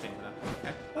don't have stamina.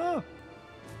 Okay. Oh!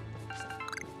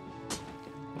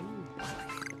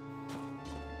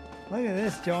 Look at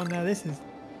this, John. Now this is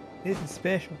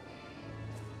special.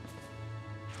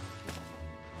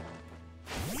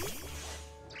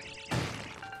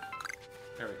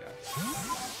 There we go.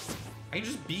 I can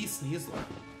just be Sneasler.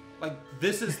 Like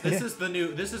this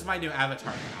is my new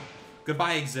avatar now.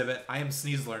 Goodbye, Exhibit. I am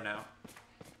Sneasler now.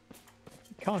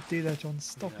 You can't do that, John.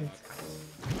 Stop it.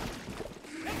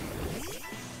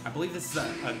 I believe this is a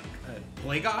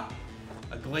Gliga?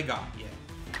 A Gliga, yeah.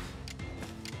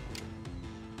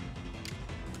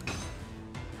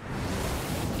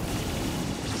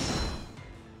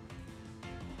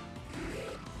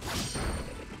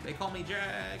 They call me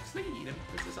Jack's Lead,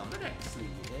 emphasis on the Jack's Lead.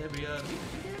 Every other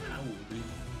week,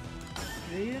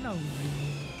 You know.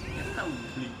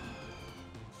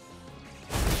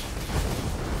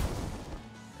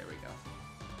 There we go.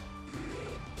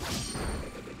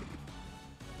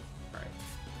 Alright.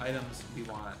 Items, we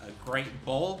want a great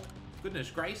bowl.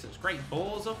 Goodness gracious, great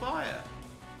bowls of fire.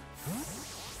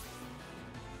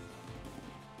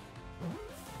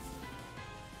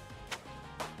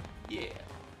 Yeah,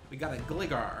 we got a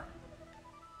Gligar.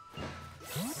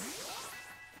 There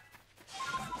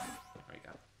we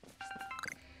go.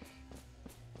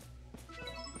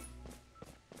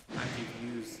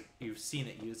 You've seen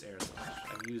it use Air Slash.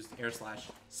 I've used Air Slash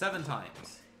 7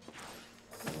 times.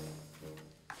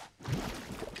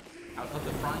 Out of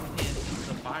the frying pan into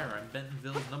the fire, I'm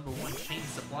Bentonville's #1 chain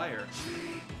supplier.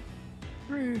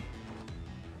 Rude.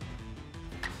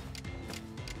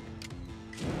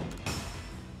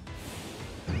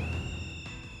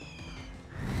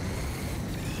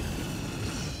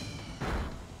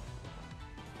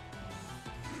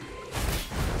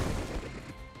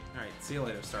 Alright, see you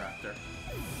later, Staraptor.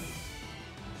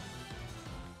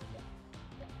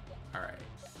 Alright,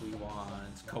 we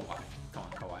want Kawhi. Come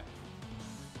on, Kawhi.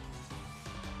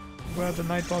 Glad the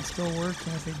Nightbot still works.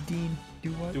 And I say, Dean,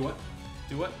 do what? Do what?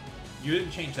 Do what? You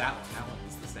didn't change that one. That one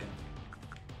is the same.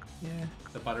 Yeah.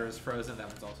 The butter is frozen. That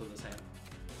one's also the same.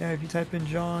 Yeah, if you type in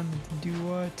John, do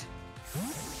what?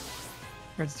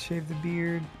 Starts to shave the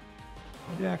beard.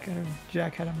 Jack had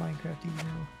a Minecraft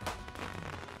email.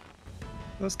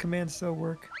 Those commands still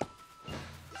work.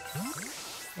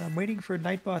 I'm waiting for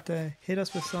Nightbot to hit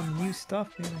us with some new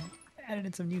stuff, man. Added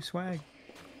in some new swag.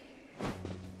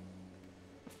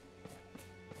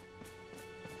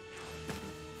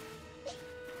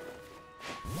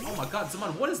 god, Zaman,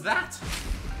 what is that?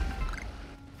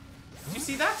 Did you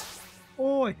see that?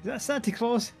 Oh, is that Santa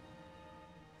Claus?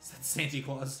 Is that Santa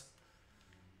Claus?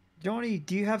 Johnny,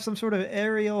 do you have some sort of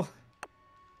aerial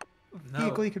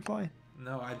vehicle you could fly?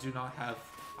 No, I do not have.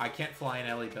 I can't fly an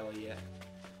Ellie Belly yet.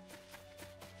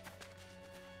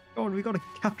 Oh, we gotta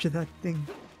capture that thing.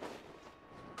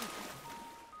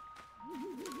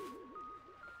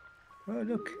 Oh,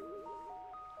 look.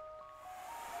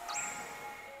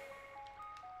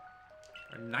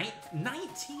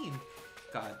 19?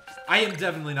 God. I am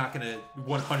definitely not gonna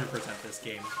 100% this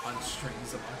game on stream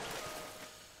so much.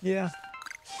 Yeah.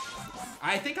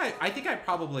 I think I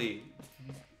probably...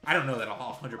 I don't know that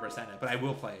I'll 100% it, but I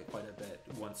will play it quite a bit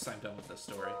once I'm done with the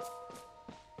story.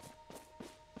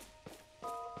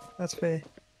 That's fair.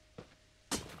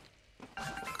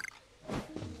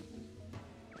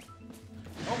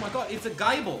 Oh my god, it's a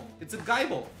Geibel! It's a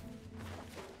Geibel!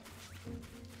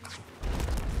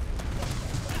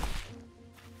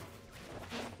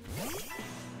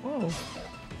 Whoa.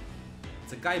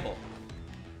 It's a Geibel.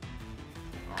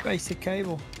 Basic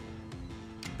cable.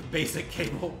 The basic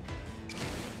cable.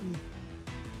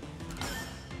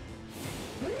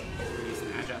 He's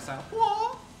an agile style.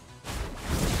 Whoa!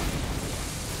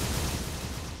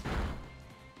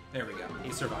 There we go.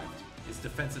 He survived. His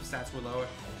defensive stats were lower.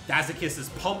 Dazakis is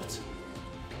pumped.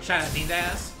 Shout out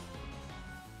Daz.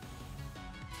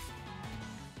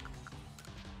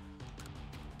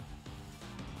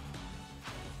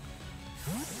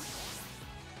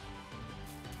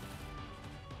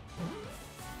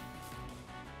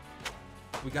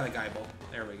 We got a Geibel.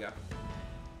 There we go.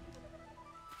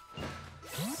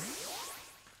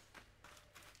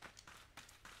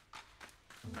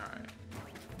 Alright.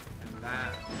 And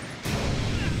that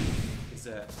is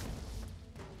it.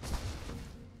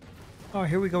 Oh,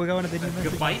 here we go. We go into the new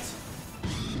message. Gabite?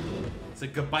 It's a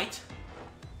Gabite?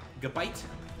 Gabite?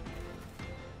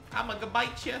 I'm a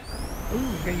Gabite ya.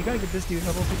 Ooh, okay, you gotta get this dude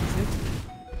level 56.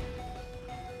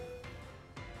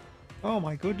 Oh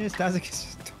my goodness, Dazakis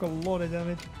just took a lot of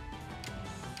damage.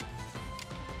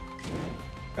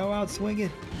 Go out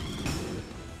swinging.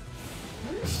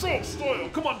 Short style!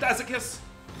 Come on, Dazakis!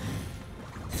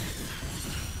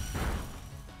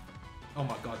 Oh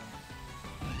my god.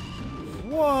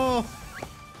 Whoa!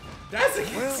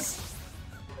 Dazakis!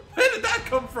 Where did that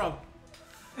come from?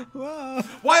 Whoa!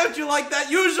 Why don't you like that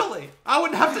usually? I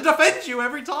wouldn't have to defend you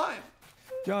every time.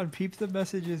 John, peep the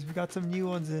messages. We got some new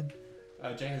ones in.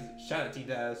 James, shout out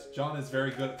T-Daz. John is very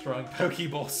good at throwing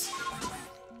Pokeballs.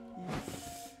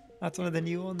 That's one of the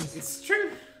new ones. It's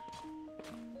true.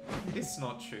 It's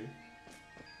not true.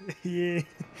 Yeah.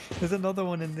 There's another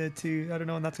one in there too. I don't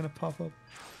know when that's gonna pop up.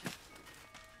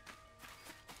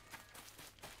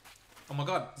 Oh my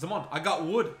god, Zaman, I got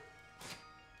wood.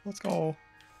 Let's go.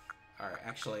 Alright,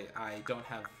 actually, I don't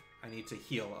have... I need to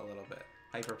heal a little bit.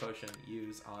 Hyper Potion,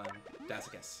 use on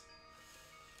Dazakis.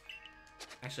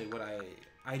 Actually, what I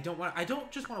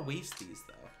don't just want to waste these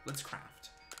though. Let's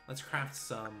craft. Let's craft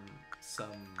some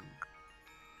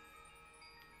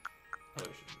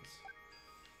potions.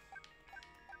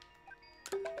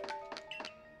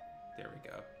 There we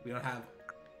go. We don't have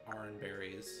Aran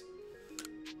berries.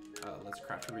 Let's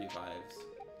craft revives.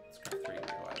 Let's craft 3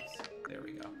 revives. There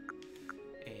we go.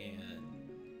 And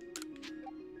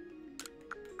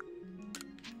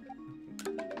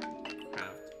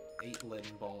craft 8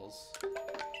 leaden balls. There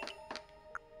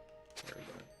we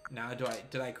go. Now,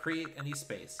 did I create any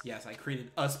space? Yes, I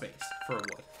created a space for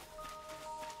wood.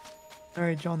 All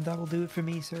right, John, that will do it for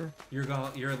me, sir. You're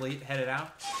late headed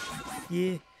out?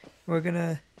 Yeah, we'll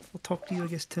talk to you, I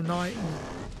guess, tonight and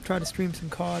try to stream some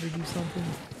COD or do something.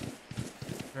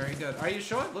 Very good. Are you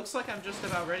sure? It looks like I'm just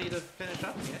about ready to finish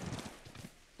up here.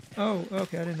 Oh,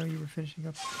 okay. I didn't know you were finishing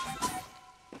up.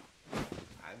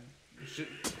 I'm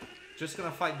just gonna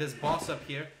fight this boss up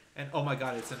here, and oh my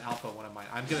god, it's an alpha one of mine.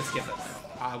 I'm gonna skip it.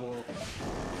 I will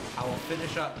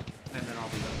finish up, and then I'll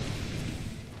be done.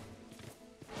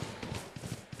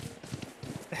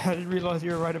 I didn't realize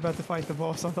you were right about to fight the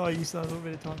boss. I thought you still had a little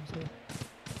bit of time, so.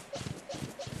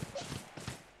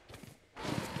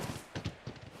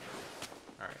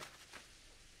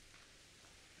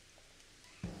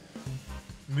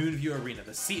 Moonview Arena,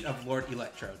 the seat of Lord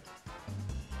Electrode.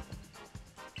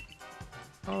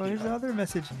 Oh, there's the other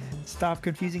message. Stop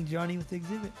confusing Johnny with the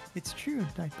exhibit. It's true,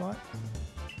 Nightbot.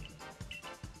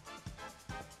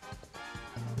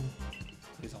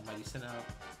 Please almighty sin out.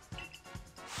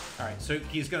 Alright, so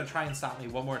he's gonna try and stop me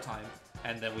one more time,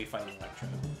 and then we fight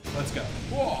Electrode. Let's go.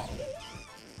 Whoa!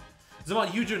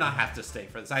 Zaman, you do not have to stay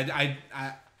for this.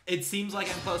 It seems like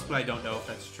I'm close, but I don't know if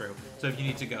that's true. So if you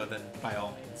need to go, then by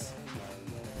all means.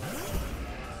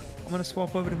 I'm gonna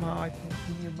swap over to my iPad.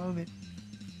 Give me a moment.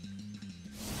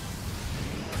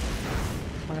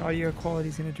 My audio quality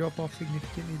is gonna drop off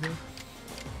significantly though.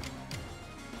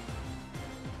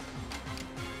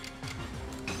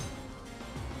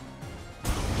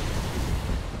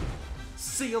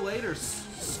 See you later,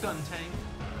 Skuntang.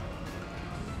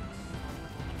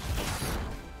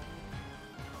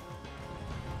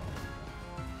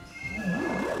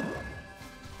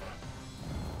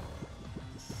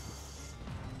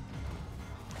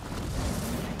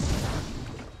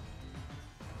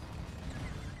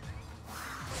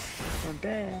 I'm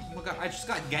dead. Oh my god, I just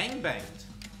got gangbanged.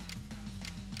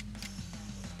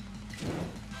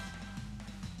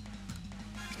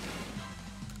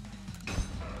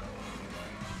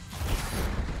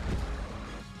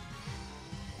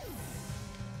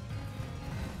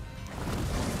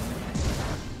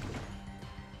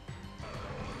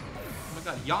 Oh my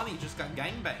god, Yanni just got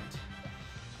gangbanged.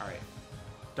 Alright.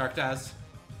 Dark Daz,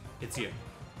 it's you.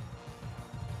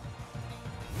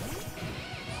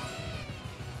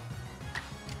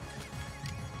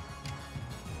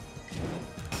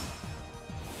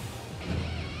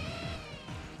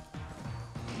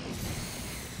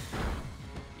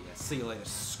 See you later,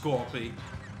 Scorpy.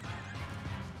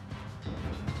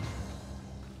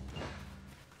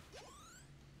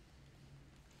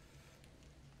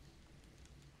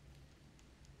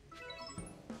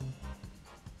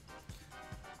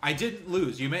 I didn't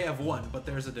lose. You may have won, but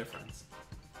there's a difference.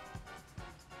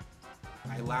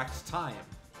 I lacked time.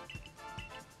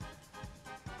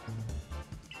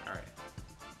 Alright.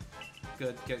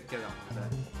 Good. Get on with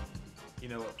that. You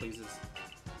know what pleases.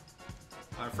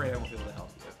 I'm afraid I won't be able to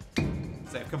help you.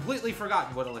 So I've completely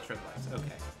forgotten what Electrode likes.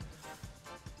 Okay.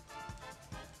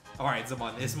 Alright,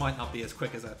 Zaman, this might not be as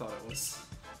quick as I thought it was.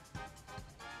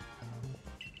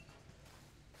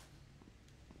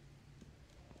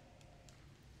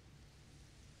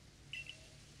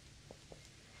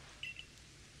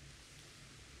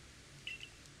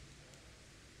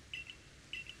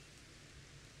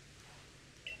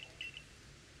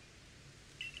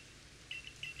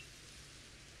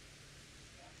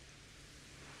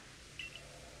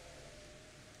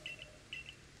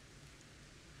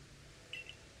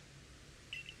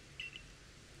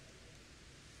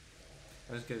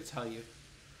 I was going to tell you.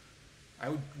 I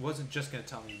wasn't just going to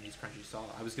tell me you need crunchy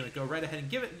salt. I was going to go right ahead and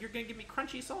give it. You're going to give me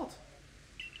crunchy salt.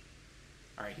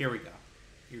 Alright, here we go.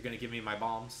 You're going to give me my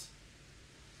bombs.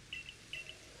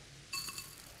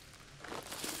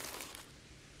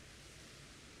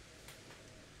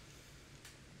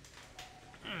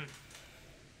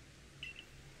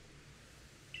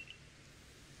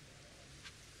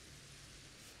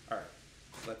 Alright,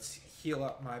 let's heal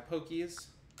up my Pokies.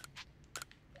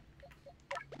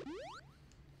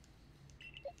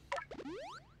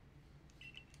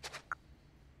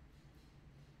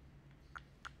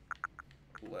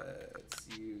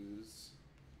 Let's use...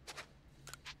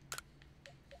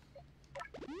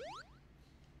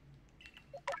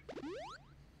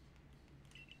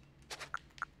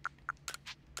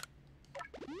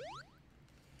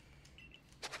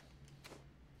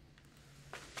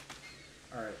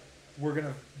 Alright, we're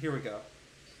gonna... Here we go.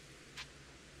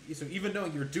 So even though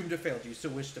you're doomed to fail, do you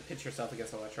still wish to pitch yourself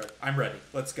against Electro? I'm ready.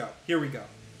 Let's go. Here we go.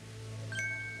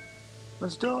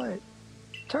 Let's do it.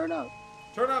 Turn up.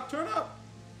 Turn up, turn up!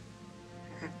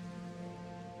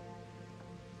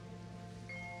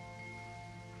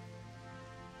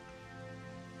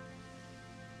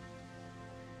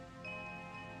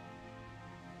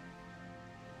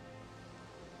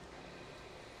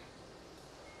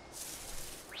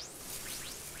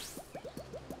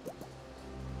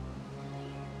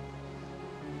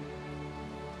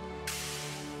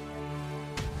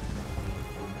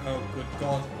 Oh, good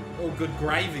God. Oh, good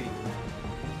gravy.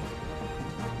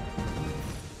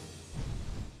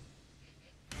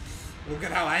 Look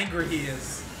at how angry he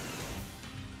is.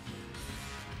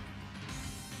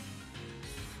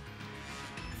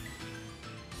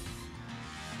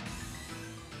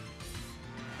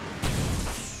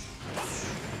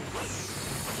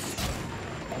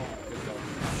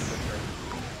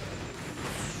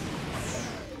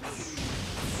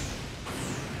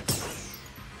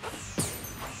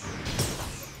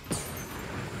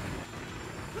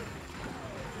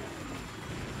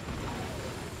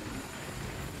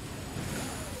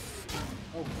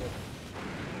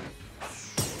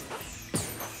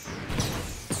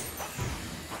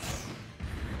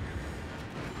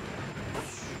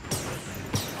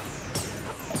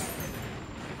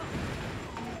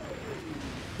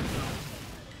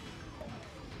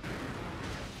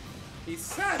 He's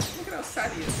sad. Look at how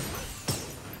sad he is.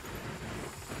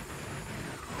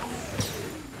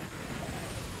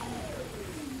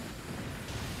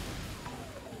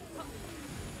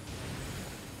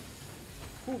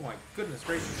 Oh my goodness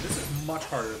gracious, this is much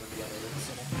harder than the other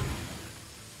ones.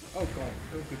 Oh god,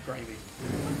 oh good gravy.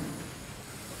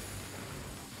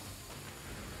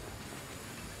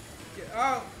 Get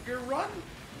out! You run!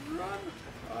 Run!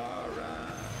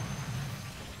 Alright.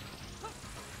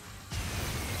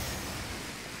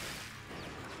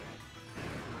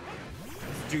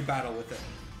 Let's do battle with it.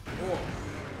 Oh.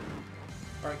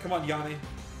 Alright, come on, Yanni.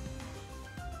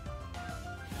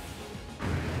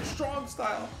 Strong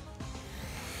style!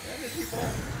 Energy ball!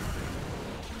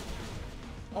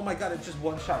 Oh my god, it just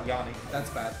one-shot Yanni. That's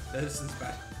bad. This is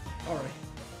bad. Alright.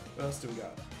 What else do we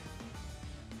got?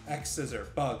 X Scissor.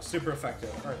 Bug. Super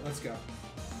effective. Alright, let's go.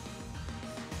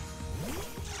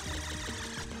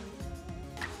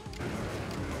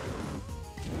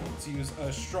 Let's use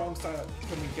a strong style.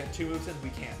 Can we get 2 moves in?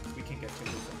 We can't. We can't get 2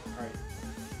 moves in. Alright.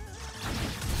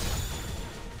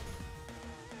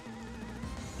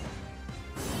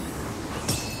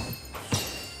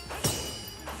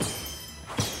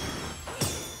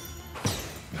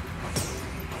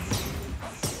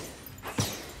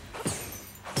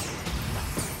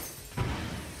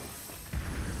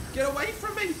 Get away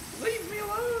from me! Leave me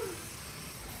alone!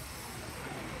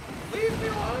 Leave me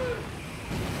alone!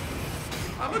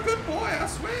 I'm a good boy, I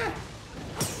swear!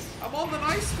 I'm on the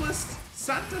nice list!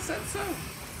 Santa said so!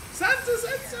 Santa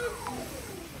said so!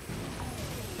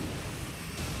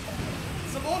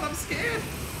 Simone, I'm scared!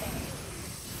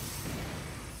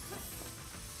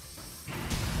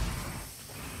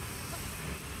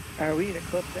 Are we gonna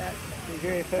clip that? The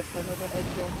very first time I've had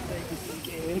John say he's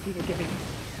scared.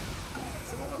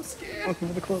 Simone, I'm scared! Welcome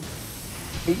to the club.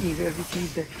 Meet you every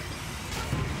Tuesday.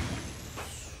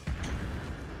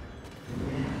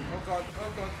 Oh god,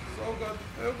 oh god, oh god,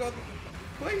 oh god,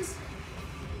 please!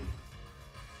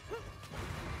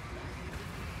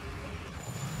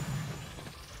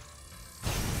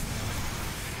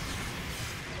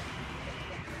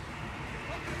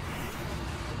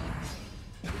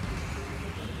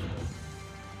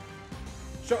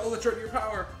 Show Electrode your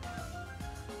power!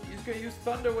 He's gonna use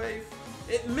Thunder Wave.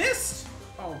 It missed!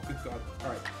 Oh, good god.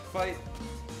 Alright, fight.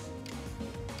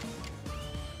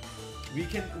 We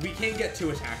can get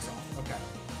 2 attacks off. Okay.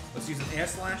 Let's use an Air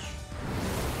Slash.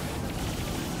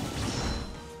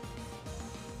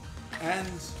 And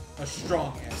a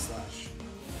strong Air Slash.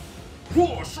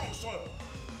 Whoa, strong style!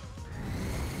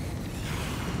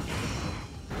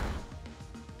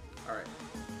 Alright.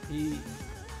 We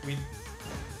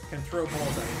can throw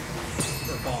balls at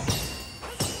him. Or bombs.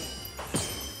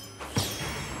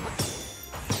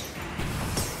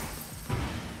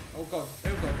 Oh god,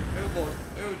 oh god, oh lord,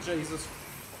 oh Jesus.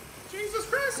 Jesus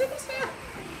Christ, Superstar!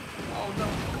 Oh no,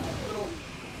 little...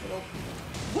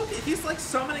 Look, he's like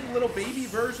summoning little baby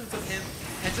versions of him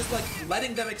and just like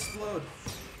letting them explode.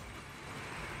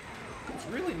 It's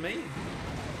really mean.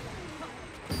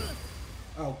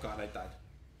 Oh god, I died.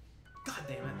 God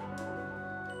damn it.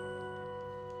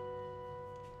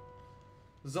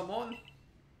 Zamon.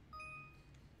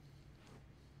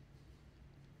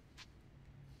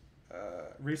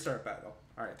 Restart battle.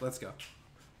 Alright, let's go.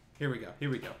 Here we go, here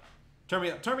we go. Turn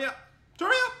me up, turn me up! Turn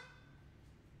me up!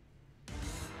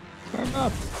 Turn him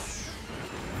up!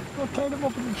 Go turn him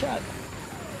up in the chat.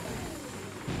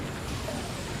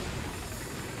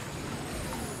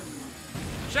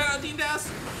 Shout out Dean Das!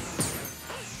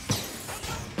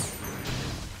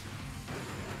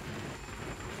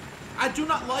 I do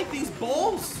not like these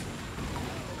balls!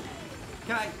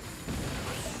 Can I...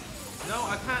 No,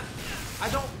 I can't... I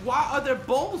don't... Why are there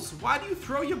balls? Why do you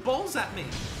throw your balls at me?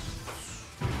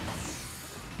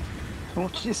 I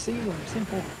want you to see them,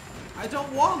 simple. I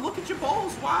don't want to look at your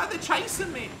balls. Why are they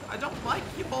chasing me? I don't like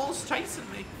your balls chasing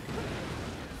me.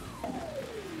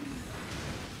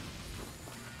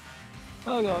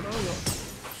 Oh god, oh god.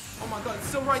 Oh my god, it's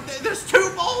still right there. There's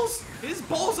 2 balls! His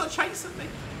balls are chasing me.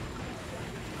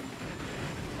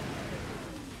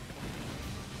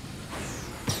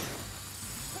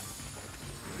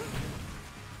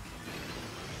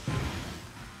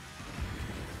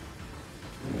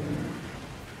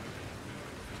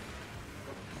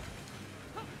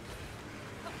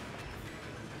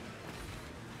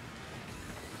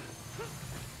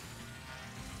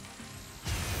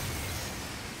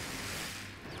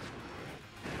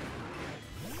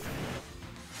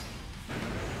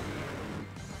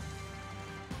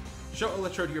 Show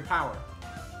Electrode your power.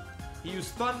 He used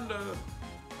Thunder.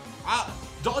 Ah,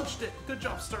 dodged it. Good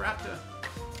job, Staraptor.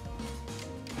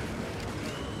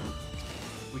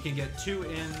 We can get 2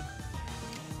 in.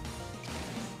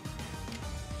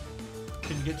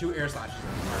 Can you get 2 air slashes?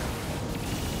 Right.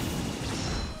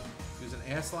 Use an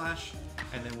air slash.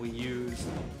 And then we use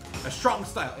a strong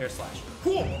style air slash.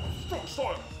 Cool! Strong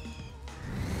style!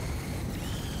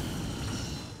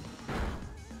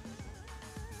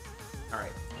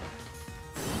 Alright.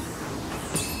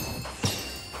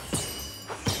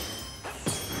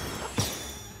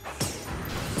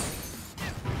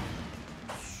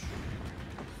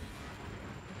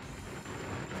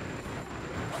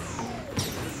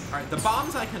 Alright, the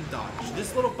bombs I can dodge.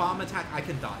 This little bomb attack I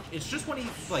can dodge. It's just when he,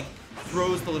 like,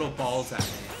 throws the little balls at me.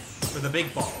 Or the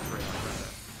big balls, really.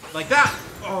 Like that!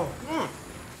 Oh,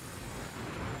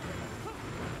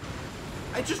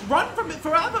 I just run from it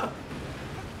forever!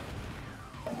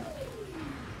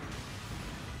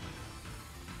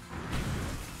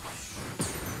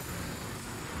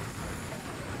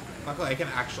 Luckily, I can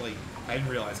actually... I didn't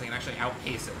realize I can actually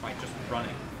outpace it by just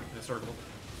running in a circle.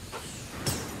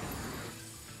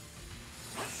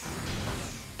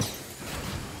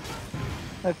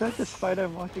 I feel like this fight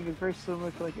I'm watching is very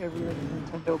similar to like every other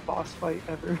Nintendo boss fight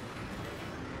ever.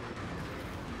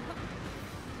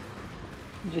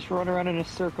 You just run around in a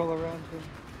circle around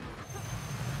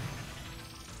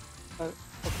him.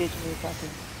 Occasionally attacking.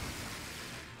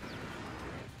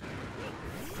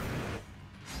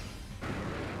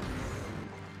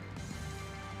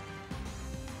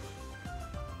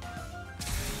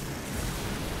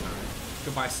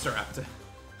 Goodbye, Staraptor.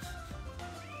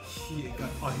 He got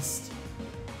iced.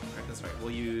 Alright, that's right.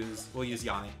 We'll use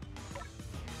Yanni.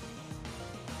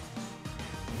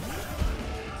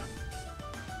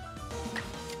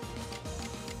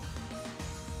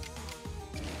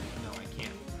 No, I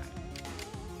can't.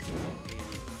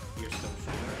 You're so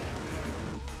sure.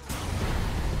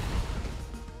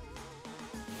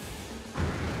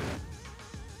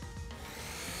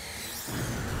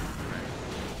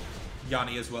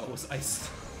 Yanni as well was iced.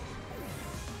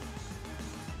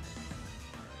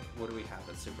 What do we have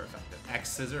that's super effective? X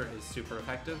Scissor is super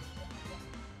effective.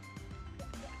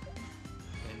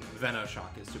 And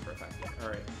Venoshock is super effective.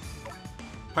 Alright.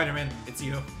 Spider-Man, it's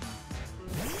you.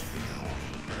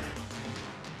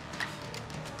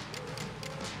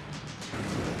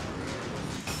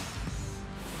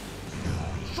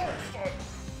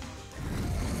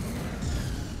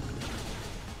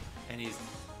 And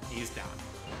he's down.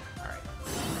 Alright.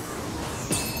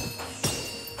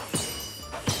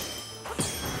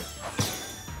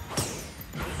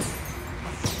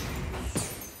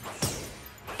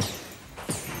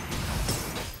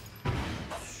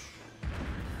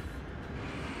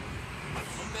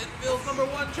 Midville's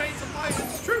 #1 Chains of Life,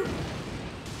 it's true!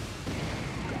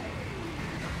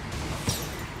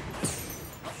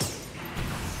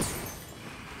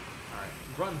 Alright,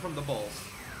 run from the bulls.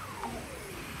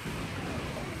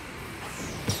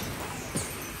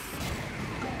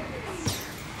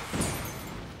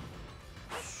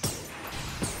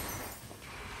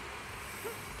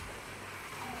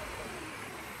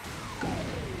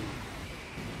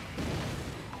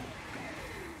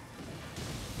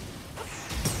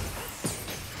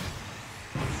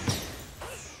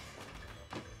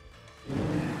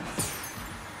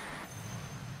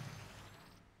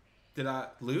 Did I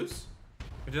lose?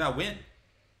 Or did I win?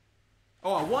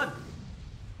 Oh, I won!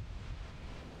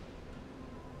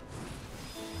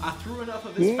 I threw enough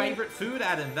of his favorite food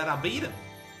at him that I beat him.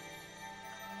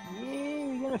 Yeah,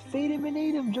 you're gonna feed him and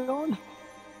eat him, John.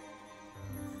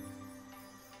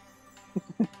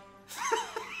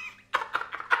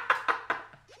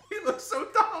 He looks so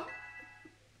dumb.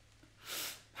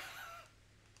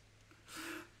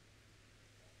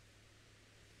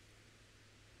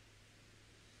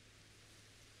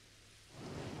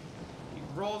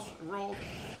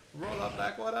 Roll up,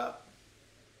 back, what up?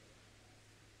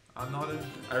 I'm not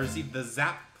I received the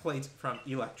Zap plate from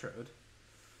Electrode.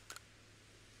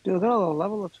 Dude, look at all the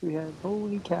level ups we had.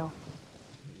 Holy cow.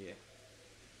 Yeah.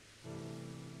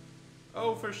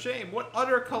 Oh, for shame. What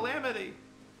utter calamity.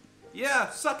 Yeah,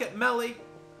 suck it, Melly.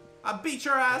 I beat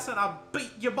your ass and I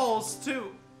beat your balls,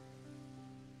 too.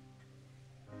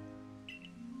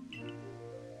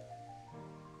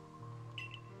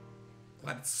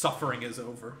 Glad suffering is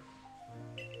over.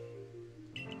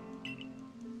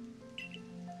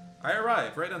 I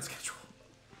arrived right on schedule.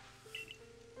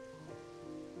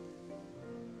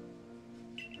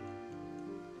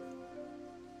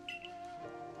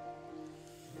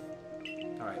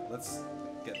 Alright, let's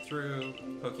get through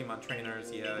Pokemon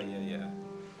trainers. Yeah.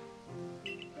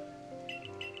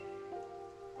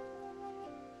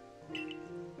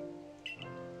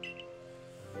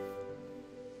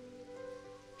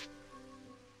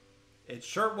 It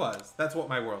sure was. That's what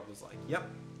my world was like. Yep.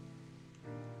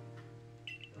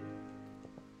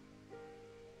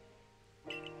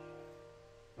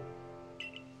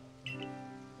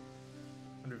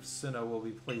 Sinnoh will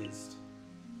be pleased.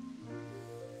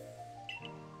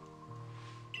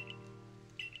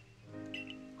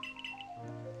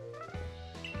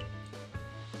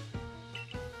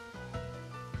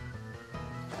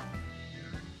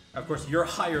 Of course, your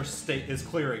higher state is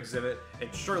clear, Exhibit.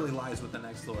 It surely lies with the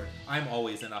next lord. I'm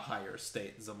always in a higher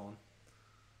state, Zamon.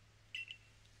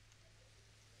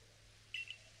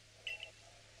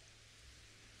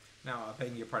 Now,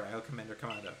 begging your pardon, I'll Commander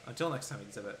Commando. Until next time,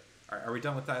 Exhibit. Alright, are we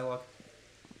done with dialogue?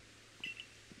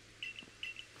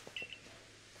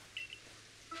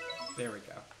 There we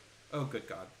go. Oh, good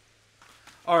God.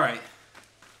 Alright.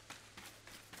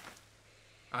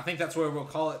 I think that's where we'll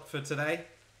call it for today,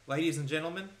 ladies and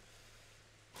gentlemen.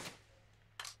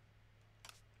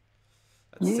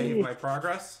 Let's save my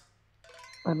progress.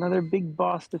 Another big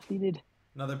boss defeated.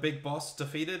 Another big boss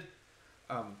defeated.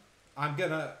 I'm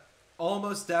gonna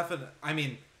almost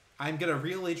I'm gonna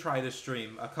really try to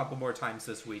stream a couple more times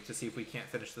this week to see if we can't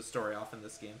finish the story off in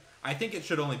this game. I think it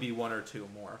should only be one or two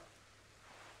more.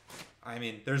 I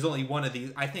mean, there's only one of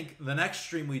these. I think the next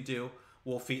stream we do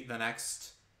will defeat the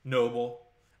next noble,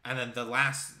 and then the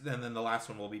last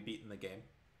one will be beating the game.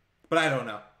 But I don't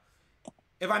know.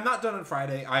 If I'm not done on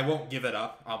Friday, I won't give it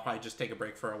up. I'll probably just take a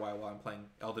break for a while I'm playing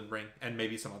Elden Ring and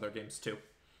maybe some other games too.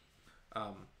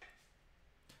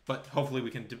 But hopefully we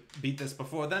can beat this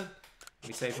before then. Let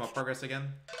me save my progress again.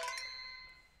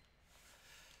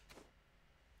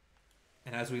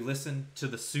 And as we listen to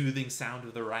the soothing sound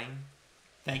of the rain,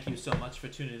 thank you so much for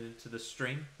tuning into the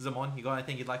stream. Zamon, you got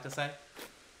anything you'd like to say?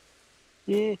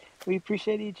 Yeah, we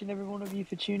appreciate each and every one of you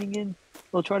for tuning in.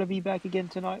 We'll try to be back again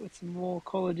tonight with some more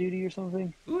Call of Duty or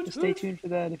something. Oot, Stay oot. tuned for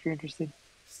that if you're interested.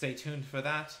 Stay tuned for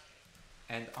that.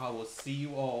 And I will see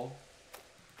you all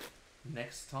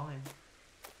next time.